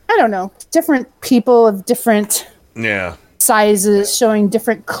 I don't know, different people of different sizes showing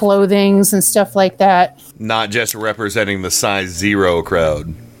different clothings and stuff like that. Not just representing the size 0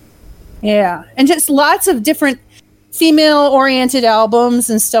 crowd. Yeah. And just lots of different female-oriented albums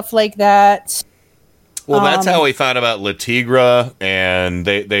and stuff like that. Well, that's how we found about La Tigra, and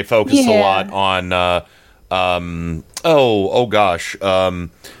they focused a lot on, the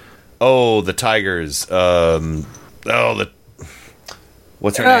Tigers.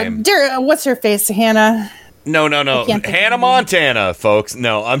 What's her name? What's her face? Hannah? No. Hannah Montana, folks.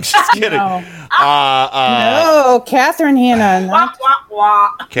 No, I'm just kidding. No, Catherine Hannah.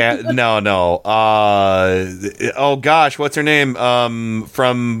 No. Oh gosh, what's her name? From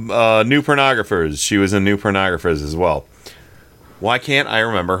New Pornographers. She was in New Pornographers as well. Why can't I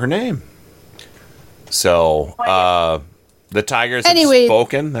remember her name? So, the Tigers have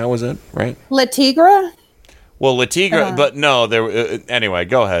spoken. That was it, right? La Tigra? Well, La Tigra, but no. Anyway,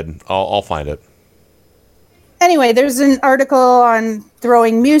 go ahead. I'll find it. Anyway, there's an article on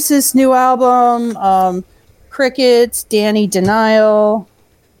Throwing Muse's new album, Crickets, Danny Denial,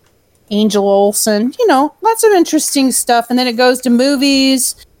 Angel Olsen. Lots of interesting stuff. And then it goes to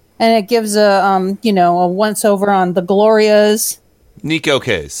movies, and it gives a once over on the Glorias. Nico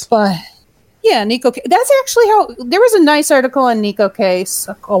Case. But yeah, Nico Case. That's actually how there was a nice article on Nico Case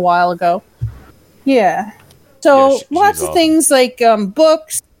a while ago. Yeah. So lots of things like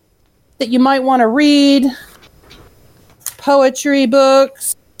books that you might want to read, poetry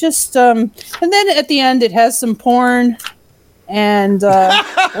books, just and then at the end it has some porn And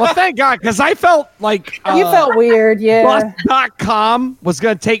well, thank God, because I felt like you felt weird, yeah. Bust.com was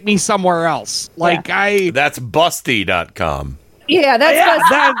going to take me somewhere else. That's busty.com. Yeah,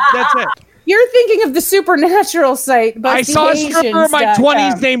 that's it. You're thinking of the supernatural site, but I saw a stripper in my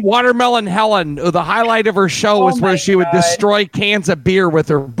 20s named Watermelon Helen. The highlight of her show was where she would destroy cans of beer with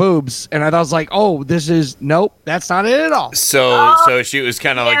her boobs. And I was like, oh, nope, that's not it at all. So she was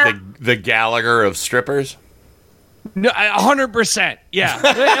kind of like the Gallagher of strippers? Mm-hmm. No, 100%. Yeah.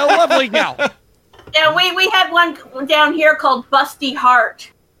 A lovely gal. Yeah, we had one down here called Busty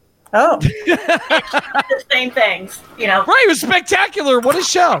Heart. Oh. The same things, Right, it was spectacular. What a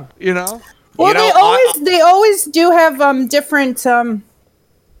show, Well, they always do have different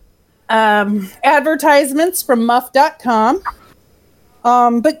advertisements from muff.com.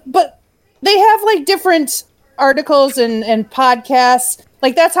 But they have like different articles and podcasts.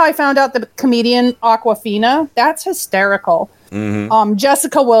 Like that's how I found out the comedian Aquafina. That's hysterical. Mm-hmm.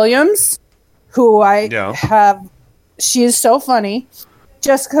 Jessica Williams, who I have, she is so funny.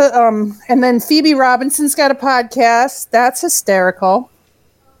 Jessica, and then Phoebe Robinson's got a podcast. That's hysterical.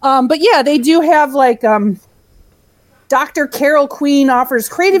 But yeah, they do have like Dr. Carol Queen offers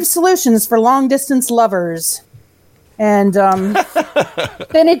creative solutions for long distance lovers. And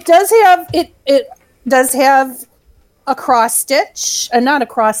then it does have a cross stitch, not a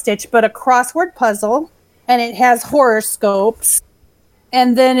cross stitch, but a crossword puzzle, and it has horoscopes.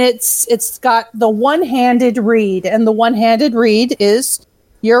 And then it's got the one-handed read, and the one-handed read is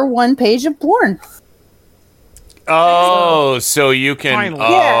your one page of porn. Oh, so you can. Finally.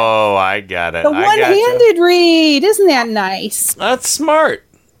 Oh, I got it. The one-handed read, isn't that nice? That's smart.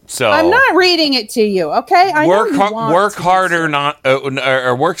 So I'm not reading it to you, okay? I work know you want work to. harder, not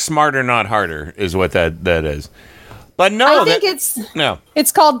or work smarter, not harder, is what that is. But no, I think it's no.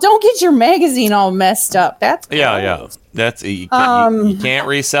 called "Don't Get Your Magazine All Messed Up." That's cool. Yeah. That's you can't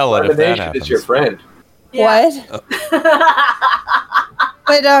resell it if that happens. It's your friend. What?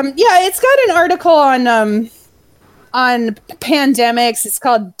 But it's got an article on pandemics. It's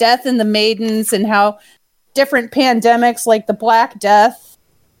called "Death in the Maidens" and how different pandemics, like the Black Death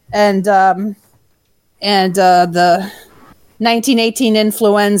and the 1918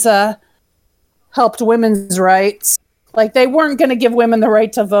 influenza, helped women's rights. Like they weren't going to give women the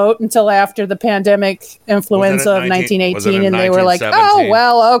right to vote until after the pandemic influenza of 1918, and they were like, "Oh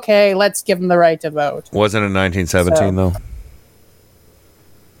well, okay, let's give them the right to vote." Wasn't it 1917 though?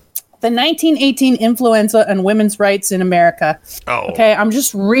 The 1918 influenza and women's rights in America. Oh, okay. I'm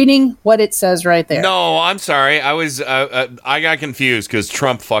just reading what it says right there. No, I'm sorry. I was I got confused because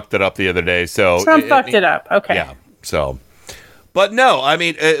Trump fucked it up the other day. So Trump fucked it up. Okay. Yeah. So, but no, I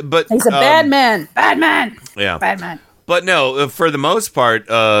mean, but he's a bad man. Bad man. Yeah. Bad man. But no, for the most part,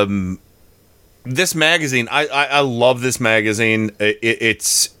 this magazine, I love this magazine.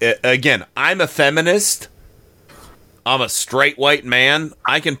 It's again, I'm a feminist. I'm a straight white man.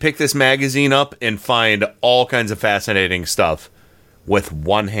 I can pick this magazine up and find all kinds of fascinating stuff with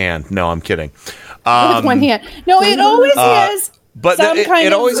one hand. No, I'm kidding. With one hand. No, it always has but some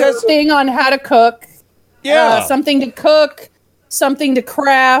kind of thing on how to cook. Yeah. Something to cook, something to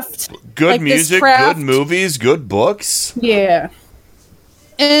craft. Good like music, good movies, good books. Yeah.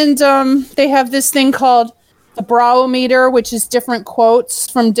 And they have this thing called the Browometer, which is different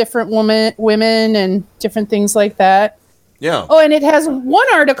quotes from different women and different things like that. Yeah. Oh, and it has one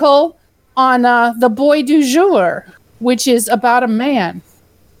article on the Boy du Jour, which is about a man.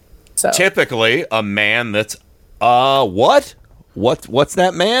 So typically, a man that's what? What's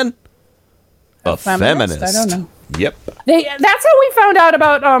that man? A feminist. I don't know. Yep. That's how we found out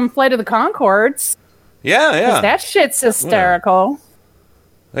about Flight of the Conchords. Yeah. That shit's hysterical.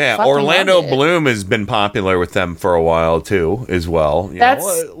 Yeah, Fucking Orlando love it. Bloom has been popular with them for a while too, as well. You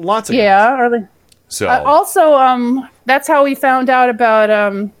know, lots of guys. So also, that's how we found out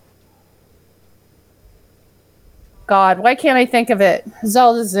about God. Why can't I think of it?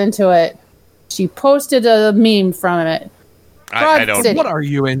 Zelda's into it. She posted a meme from it. I don't. City. What are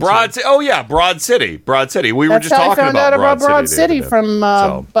you into? Broad City. Oh yeah, Broad City. Broad City. We were That's just how talking I found out about Broad City the other day.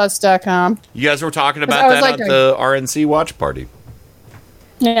 from Buzz.com. You guys were talking about I was that like, at the RNC watch party.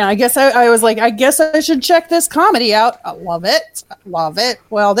 Yeah, I guess I was like, I guess I should check this comedy out. I love it. Love it.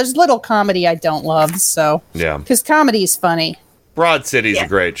 Well, there's little comedy I don't love, so. Yeah. Because comedy is funny. Broad City's a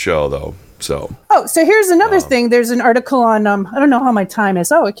great show, though. So. Oh, so here's another thing. There's an article on, I don't know how my time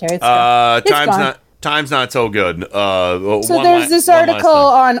is. Oh, okay. It's gone. Time's not so good. So there's this article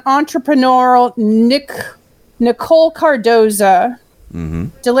on entrepreneurial Nicole Cardoza. Mm-hmm.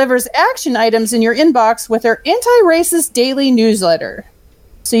 Delivers action items in your inbox with her anti-racist daily newsletter.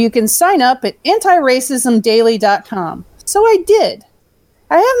 So you can sign up at antiracismdaily.com. So I did.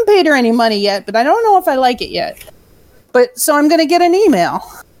 I haven't paid her any money yet, but I don't know if I like it yet. But so I'm going to get an email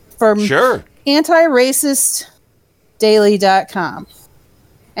from antiracistdaily.com.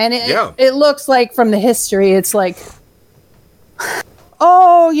 And it looks like from the history, it's like,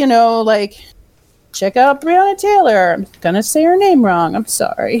 check out Breonna Taylor. I'm going to say her name wrong. I'm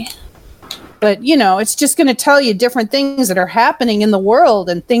sorry. But, it's just going to tell you different things that are happening in the world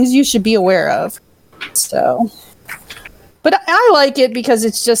and things you should be aware of. So, but I like it because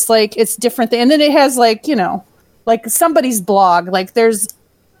it's just like, it's different. And then it has like somebody's blog. Like there's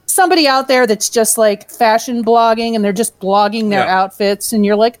somebody out there that's just like fashion blogging and they're just blogging their outfits. And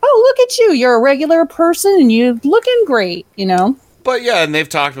you're like, oh, look at you. You're a regular person and you're looking great, But yeah, and they've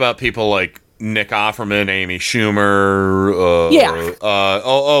talked about people like Nick Offerman, Amy Schumer,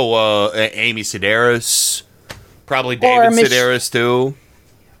 Amy Sedaris, probably David Sedaris too.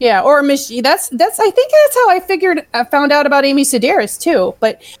 Yeah, or that's I think that's how I found out about Amy Sedaris too.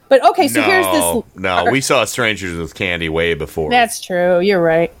 But okay, so here's this. No, we saw Strangers with Candy way before. That's true. You're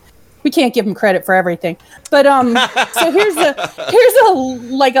right. We can't give him credit for everything. But so here's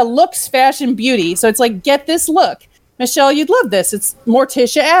a looks fashion beauty. So it's like, get this look. Michelle, you'd love this. It's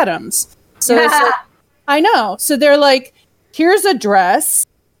Morticia Adams. So I know. So they're like, here's a dress,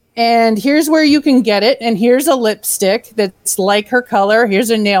 and here's where you can get it, and here's a lipstick that's like her color. Here's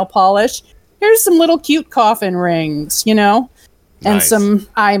a nail polish. Here's some little cute coffin rings, and some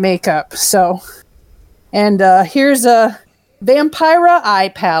eye makeup. So, and here's a Vampira eye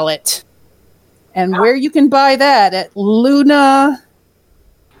palette, and where you can buy that at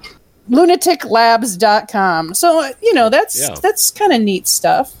lunaticlabs.com. So, that's kind of neat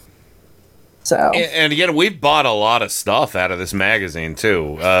stuff. So, and again, we've bought a lot of stuff out of this magazine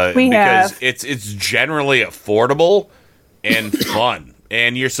too, because it's generally affordable and fun,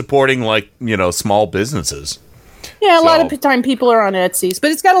 and you're supporting small businesses. Yeah, a lot of time people are on Etsy's, but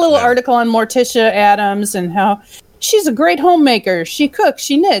it's got a little article on Morticia Adams and how she's a great homemaker. She cooks,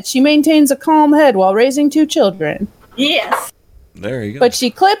 she knits, she maintains a calm head while raising 2 children. Yes. There you go. But she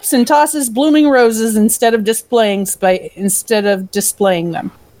clips and tosses blooming roses instead of displaying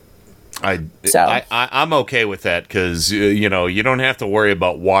them. I'm okay with that because you don't have to worry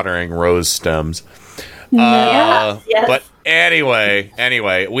about watering rose stems. Yes. But anyway,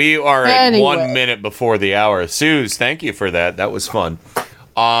 we are at 1 minute before the hour. Suze, thank you for that. That was fun.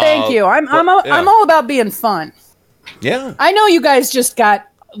 Thank you. I'm all about being fun. Yeah. I know you guys just got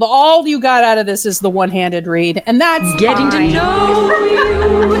all you got out of this is the one-handed read, and that's getting fine. to know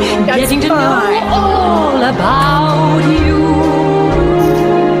you, getting to know all about you.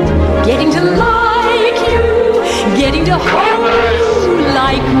 Getting to like you, getting to hold you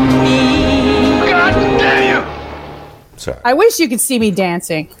like me. God damn you! Sorry. I wish you could see me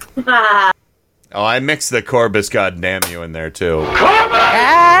dancing. Oh, I mixed the Corbus God damn you in there too.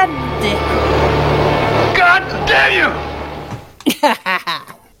 God damn you!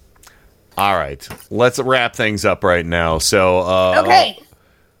 All right, let's wrap things up right now. So, okay,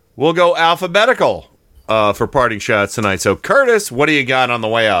 we'll go alphabetical for parting shots tonight. So, Curtis, what do you got on the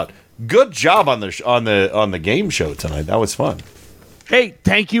way out? Good job on the game show tonight. That was fun. Hey,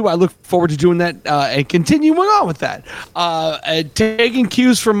 thank you. I look forward to doing that and continuing on with that. Taking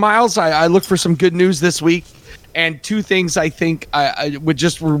cues from Miles, I look for some good news this week. And 2 things I think I would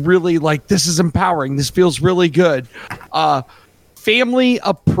just really like. This is empowering. This feels really good. Family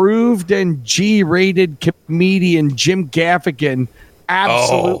approved and G-rated comedian Jim Gaffigan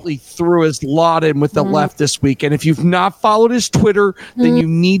absolutely threw his lot in with the left this week. And if you've not followed his Twitter, then you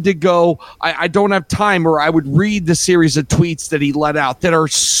need to go. I don't have time, or I would read the series of tweets that he let out that are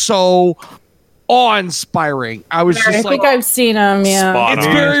so awe-inspiring. I think I've seen him. Yeah, it's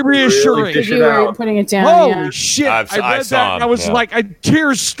very reassuring. You were putting it down. Holy shit! I read that and I was like,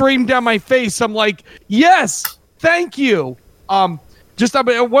 tears streamed down my face. I'm like, yes, thank you. One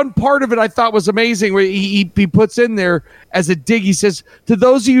part of it I thought was amazing where he puts in there as a dig. He says, to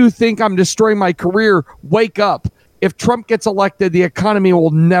those of you who think I'm destroying my career, wake up. If Trump gets elected, the economy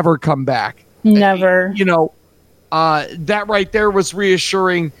will never come back. Never. That right there was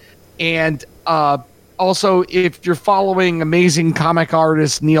reassuring. And also, if you're following amazing comic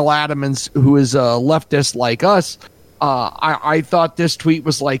artist Neil Adams, who is a leftist like us, I thought this tweet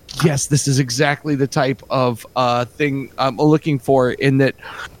was like, yes, this is exactly the type of thing I'm looking for, in that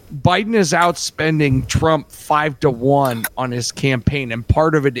Biden is outspending Trump 5-1 on his campaign. And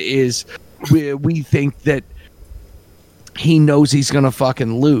part of it is we think that he knows he's going to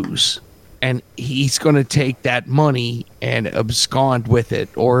fucking lose. And he's going to take that money and abscond with it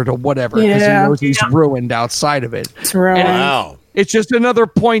or to whatever, because he knows he's ruined outside of it. It's ruined. Wow. It's just another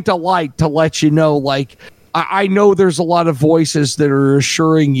point of light to let you know, like, I know there's a lot of voices that are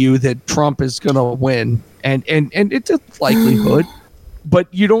assuring you that Trump is going to win, and it's a likelihood, but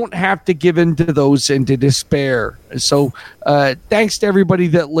you don't have to give in to those into despair. So thanks to everybody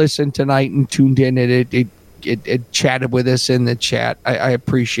that listened tonight and tuned in and it chatted with us in the chat. I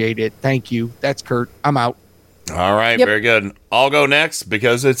appreciate it. Thank you. That's Kurt. I'm out. All right, Yep. very good. I'll go next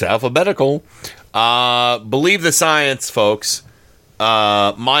because it's alphabetical. Believe the science, folks.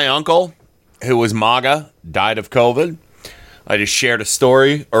 My uncle, who was MAGA, died of COVID. I just shared a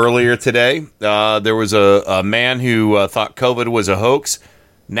story earlier today. There was a man who thought COVID was a hoax,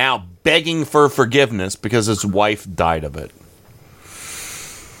 now begging for forgiveness because his wife died of it.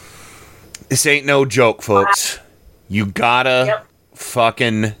 This ain't no joke, folks. You gotta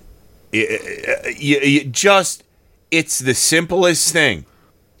fucking... You just... It's the simplest thing.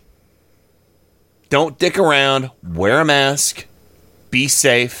 Don't dick around. Wear a mask. Be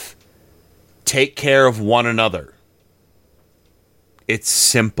safe. Take care of one another. It's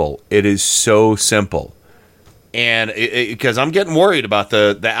simple. It is so simple. And because I'm getting worried about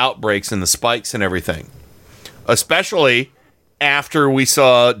the outbreaks and the spikes and everything. Especially after we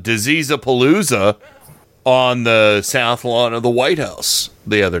saw Disease-a-Palooza on the south lawn of the White House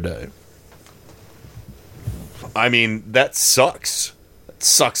the other day. I mean, that sucks. That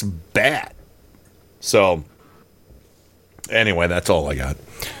sucks bad. So, anyway, that's all I got.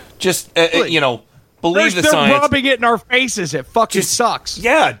 Just, believe the They're science. rubbing it in our faces. It fucking sucks.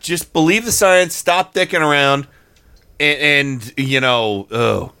 Yeah, just believe the science. Stop dicking around. And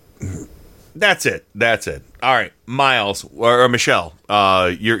that's it. That's it. All right, Miles or Michelle,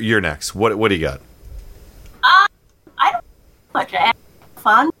 you're next. What do you got? I don't have much to add.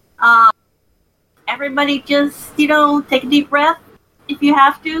 Fun. Everybody just, take a deep breath if you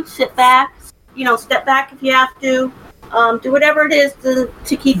have to. Sit back. Step back if you have to. Do whatever it is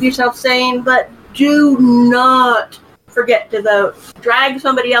to keep yourself sane, but do not forget to vote. Drag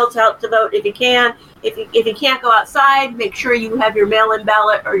somebody else out to vote if you can. If you can't go outside, make sure you have your mail-in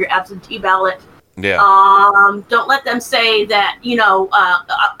ballot or your absentee ballot. Yeah. Don't let them say that the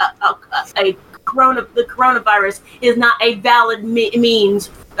coronavirus is not a valid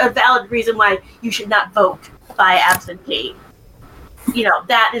a valid reason why you should not vote by absentee.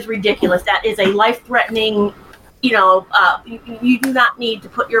 That is ridiculous. That is a life-threatening. You do not need to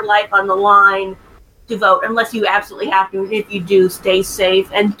put your life on the line to vote unless you absolutely have to. If you do, stay safe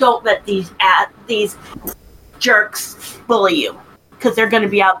and don't let these jerks bully you, because they're going to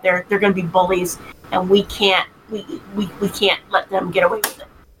be out there. They're going to be bullies, and we can't let them get away with it.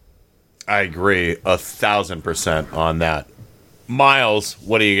 I agree 1,000% on that. Miles,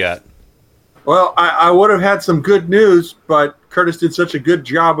 what do you got? Well, I would have had some good news, but Curtis did such a good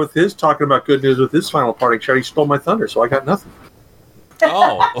job with his talking about good news with his final parting shot. He stole my thunder, so I got nothing.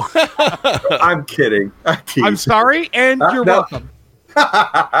 Oh. I'm kidding. I'm sorry, and you're welcome. No,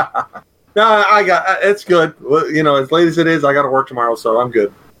 I got it's good. Well, as late as it is, I got to work tomorrow, so I'm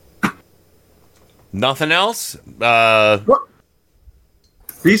good. Nothing else?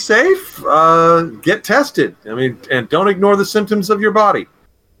 Be safe. Get tested. And don't ignore the symptoms of your body.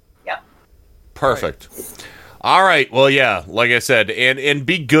 Perfect. All right. Well, yeah, like I said, and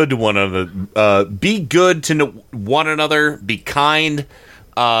be good to one another. Be good to one another. Be kind.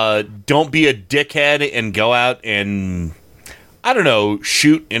 Don't be a dickhead and go out and, I don't know,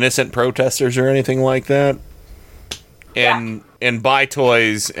 shoot innocent protesters or anything like that. And buy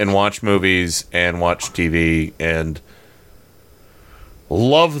toys and watch movies and watch TV and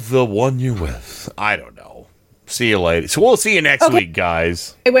love the one you're with. I don't know. See you later. So we'll see you next week,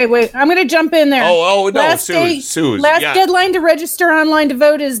 guys. Wait. I'm going to jump in there. Oh, no, Last Suze. deadline to register online to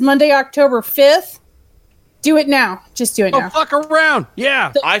vote is Monday, October 5th. Do it now. Just do it now. Fuck around.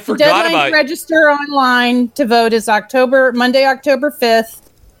 Yeah. I The forgot deadline about to register online to vote is Monday, October 5th,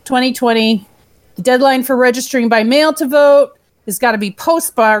 2020. The deadline for registering by mail to vote has got to be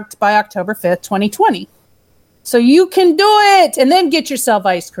postmarked by October 5th, 2020. So you can do it and then get yourself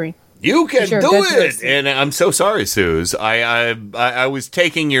ice cream. You can Sure, do that's it, and I'm so sorry, Suze. I was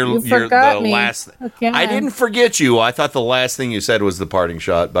taking You forgot the me. last. Okay. I didn't forget you. I thought the last thing you said was the parting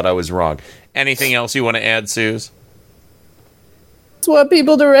shot, but I was wrong. Anything else you want to add, Suze? Just want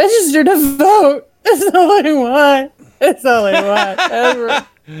people to register to vote. That's all I want. That's all I want.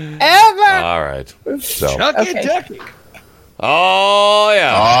 Ever. All right. So. Ducky. Oh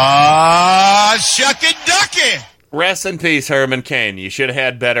yeah. Shucky ducky. Rest in peace, Herman Cain. You should have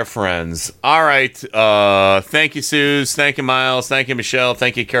had better friends. All right. Thank you, Suze. Thank you, Miles. Thank you, Michelle.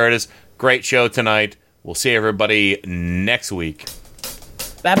 Thank you, Curtis. Great show tonight. We'll see everybody next week.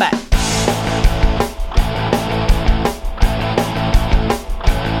 Bye-bye.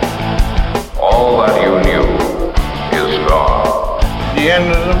 All that you knew. end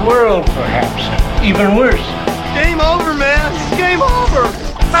of the world, perhaps. Even worse. Game over, man. Game over.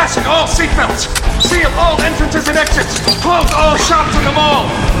 Fasten all seatbelts. Seal all entrances and exits. Close all shops in the mall.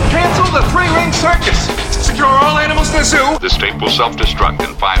 Cancel the three-ring circus. Secure all animals in the zoo. This tape will self-destruct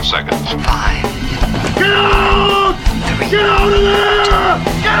in 5 seconds. 5. Get out! Get out of there!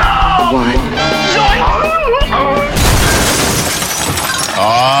 Get out! 1.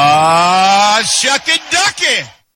 Ah, shuck it, ducky!